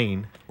 gonna say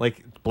Blaine.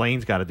 Like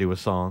Blaine's got to do a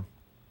song.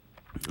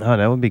 Oh,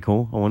 that would be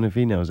cool. I wonder if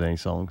he knows any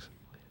songs.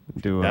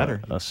 Do Better.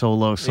 a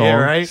solo song. Yeah,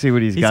 right. See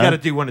what he's got. He's got to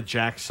do one of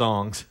Jack's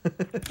songs.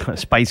 A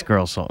Spice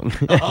Girl song.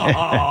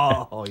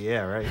 Oh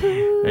yeah, right.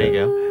 There you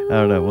go.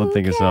 I don't know. We'll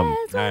think of something.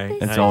 All right.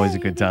 It's Nice. always a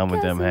good time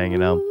with them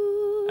hanging out.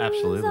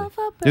 Absolutely.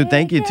 Dude,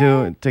 thank you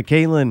to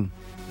Caitlin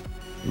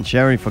and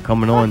Sherry for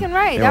coming on. Fucking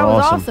right. They That were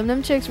was awesome.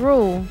 Them chicks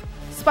rule.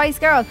 Spice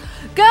Girls.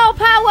 Girl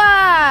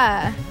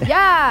power.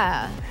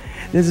 Yeah.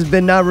 This has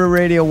been Not Real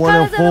Radio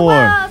Colors of the 104.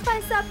 world.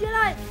 Spice up your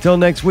life. Till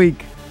next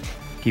week,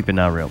 keep it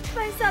not real.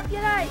 Spice up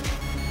your life.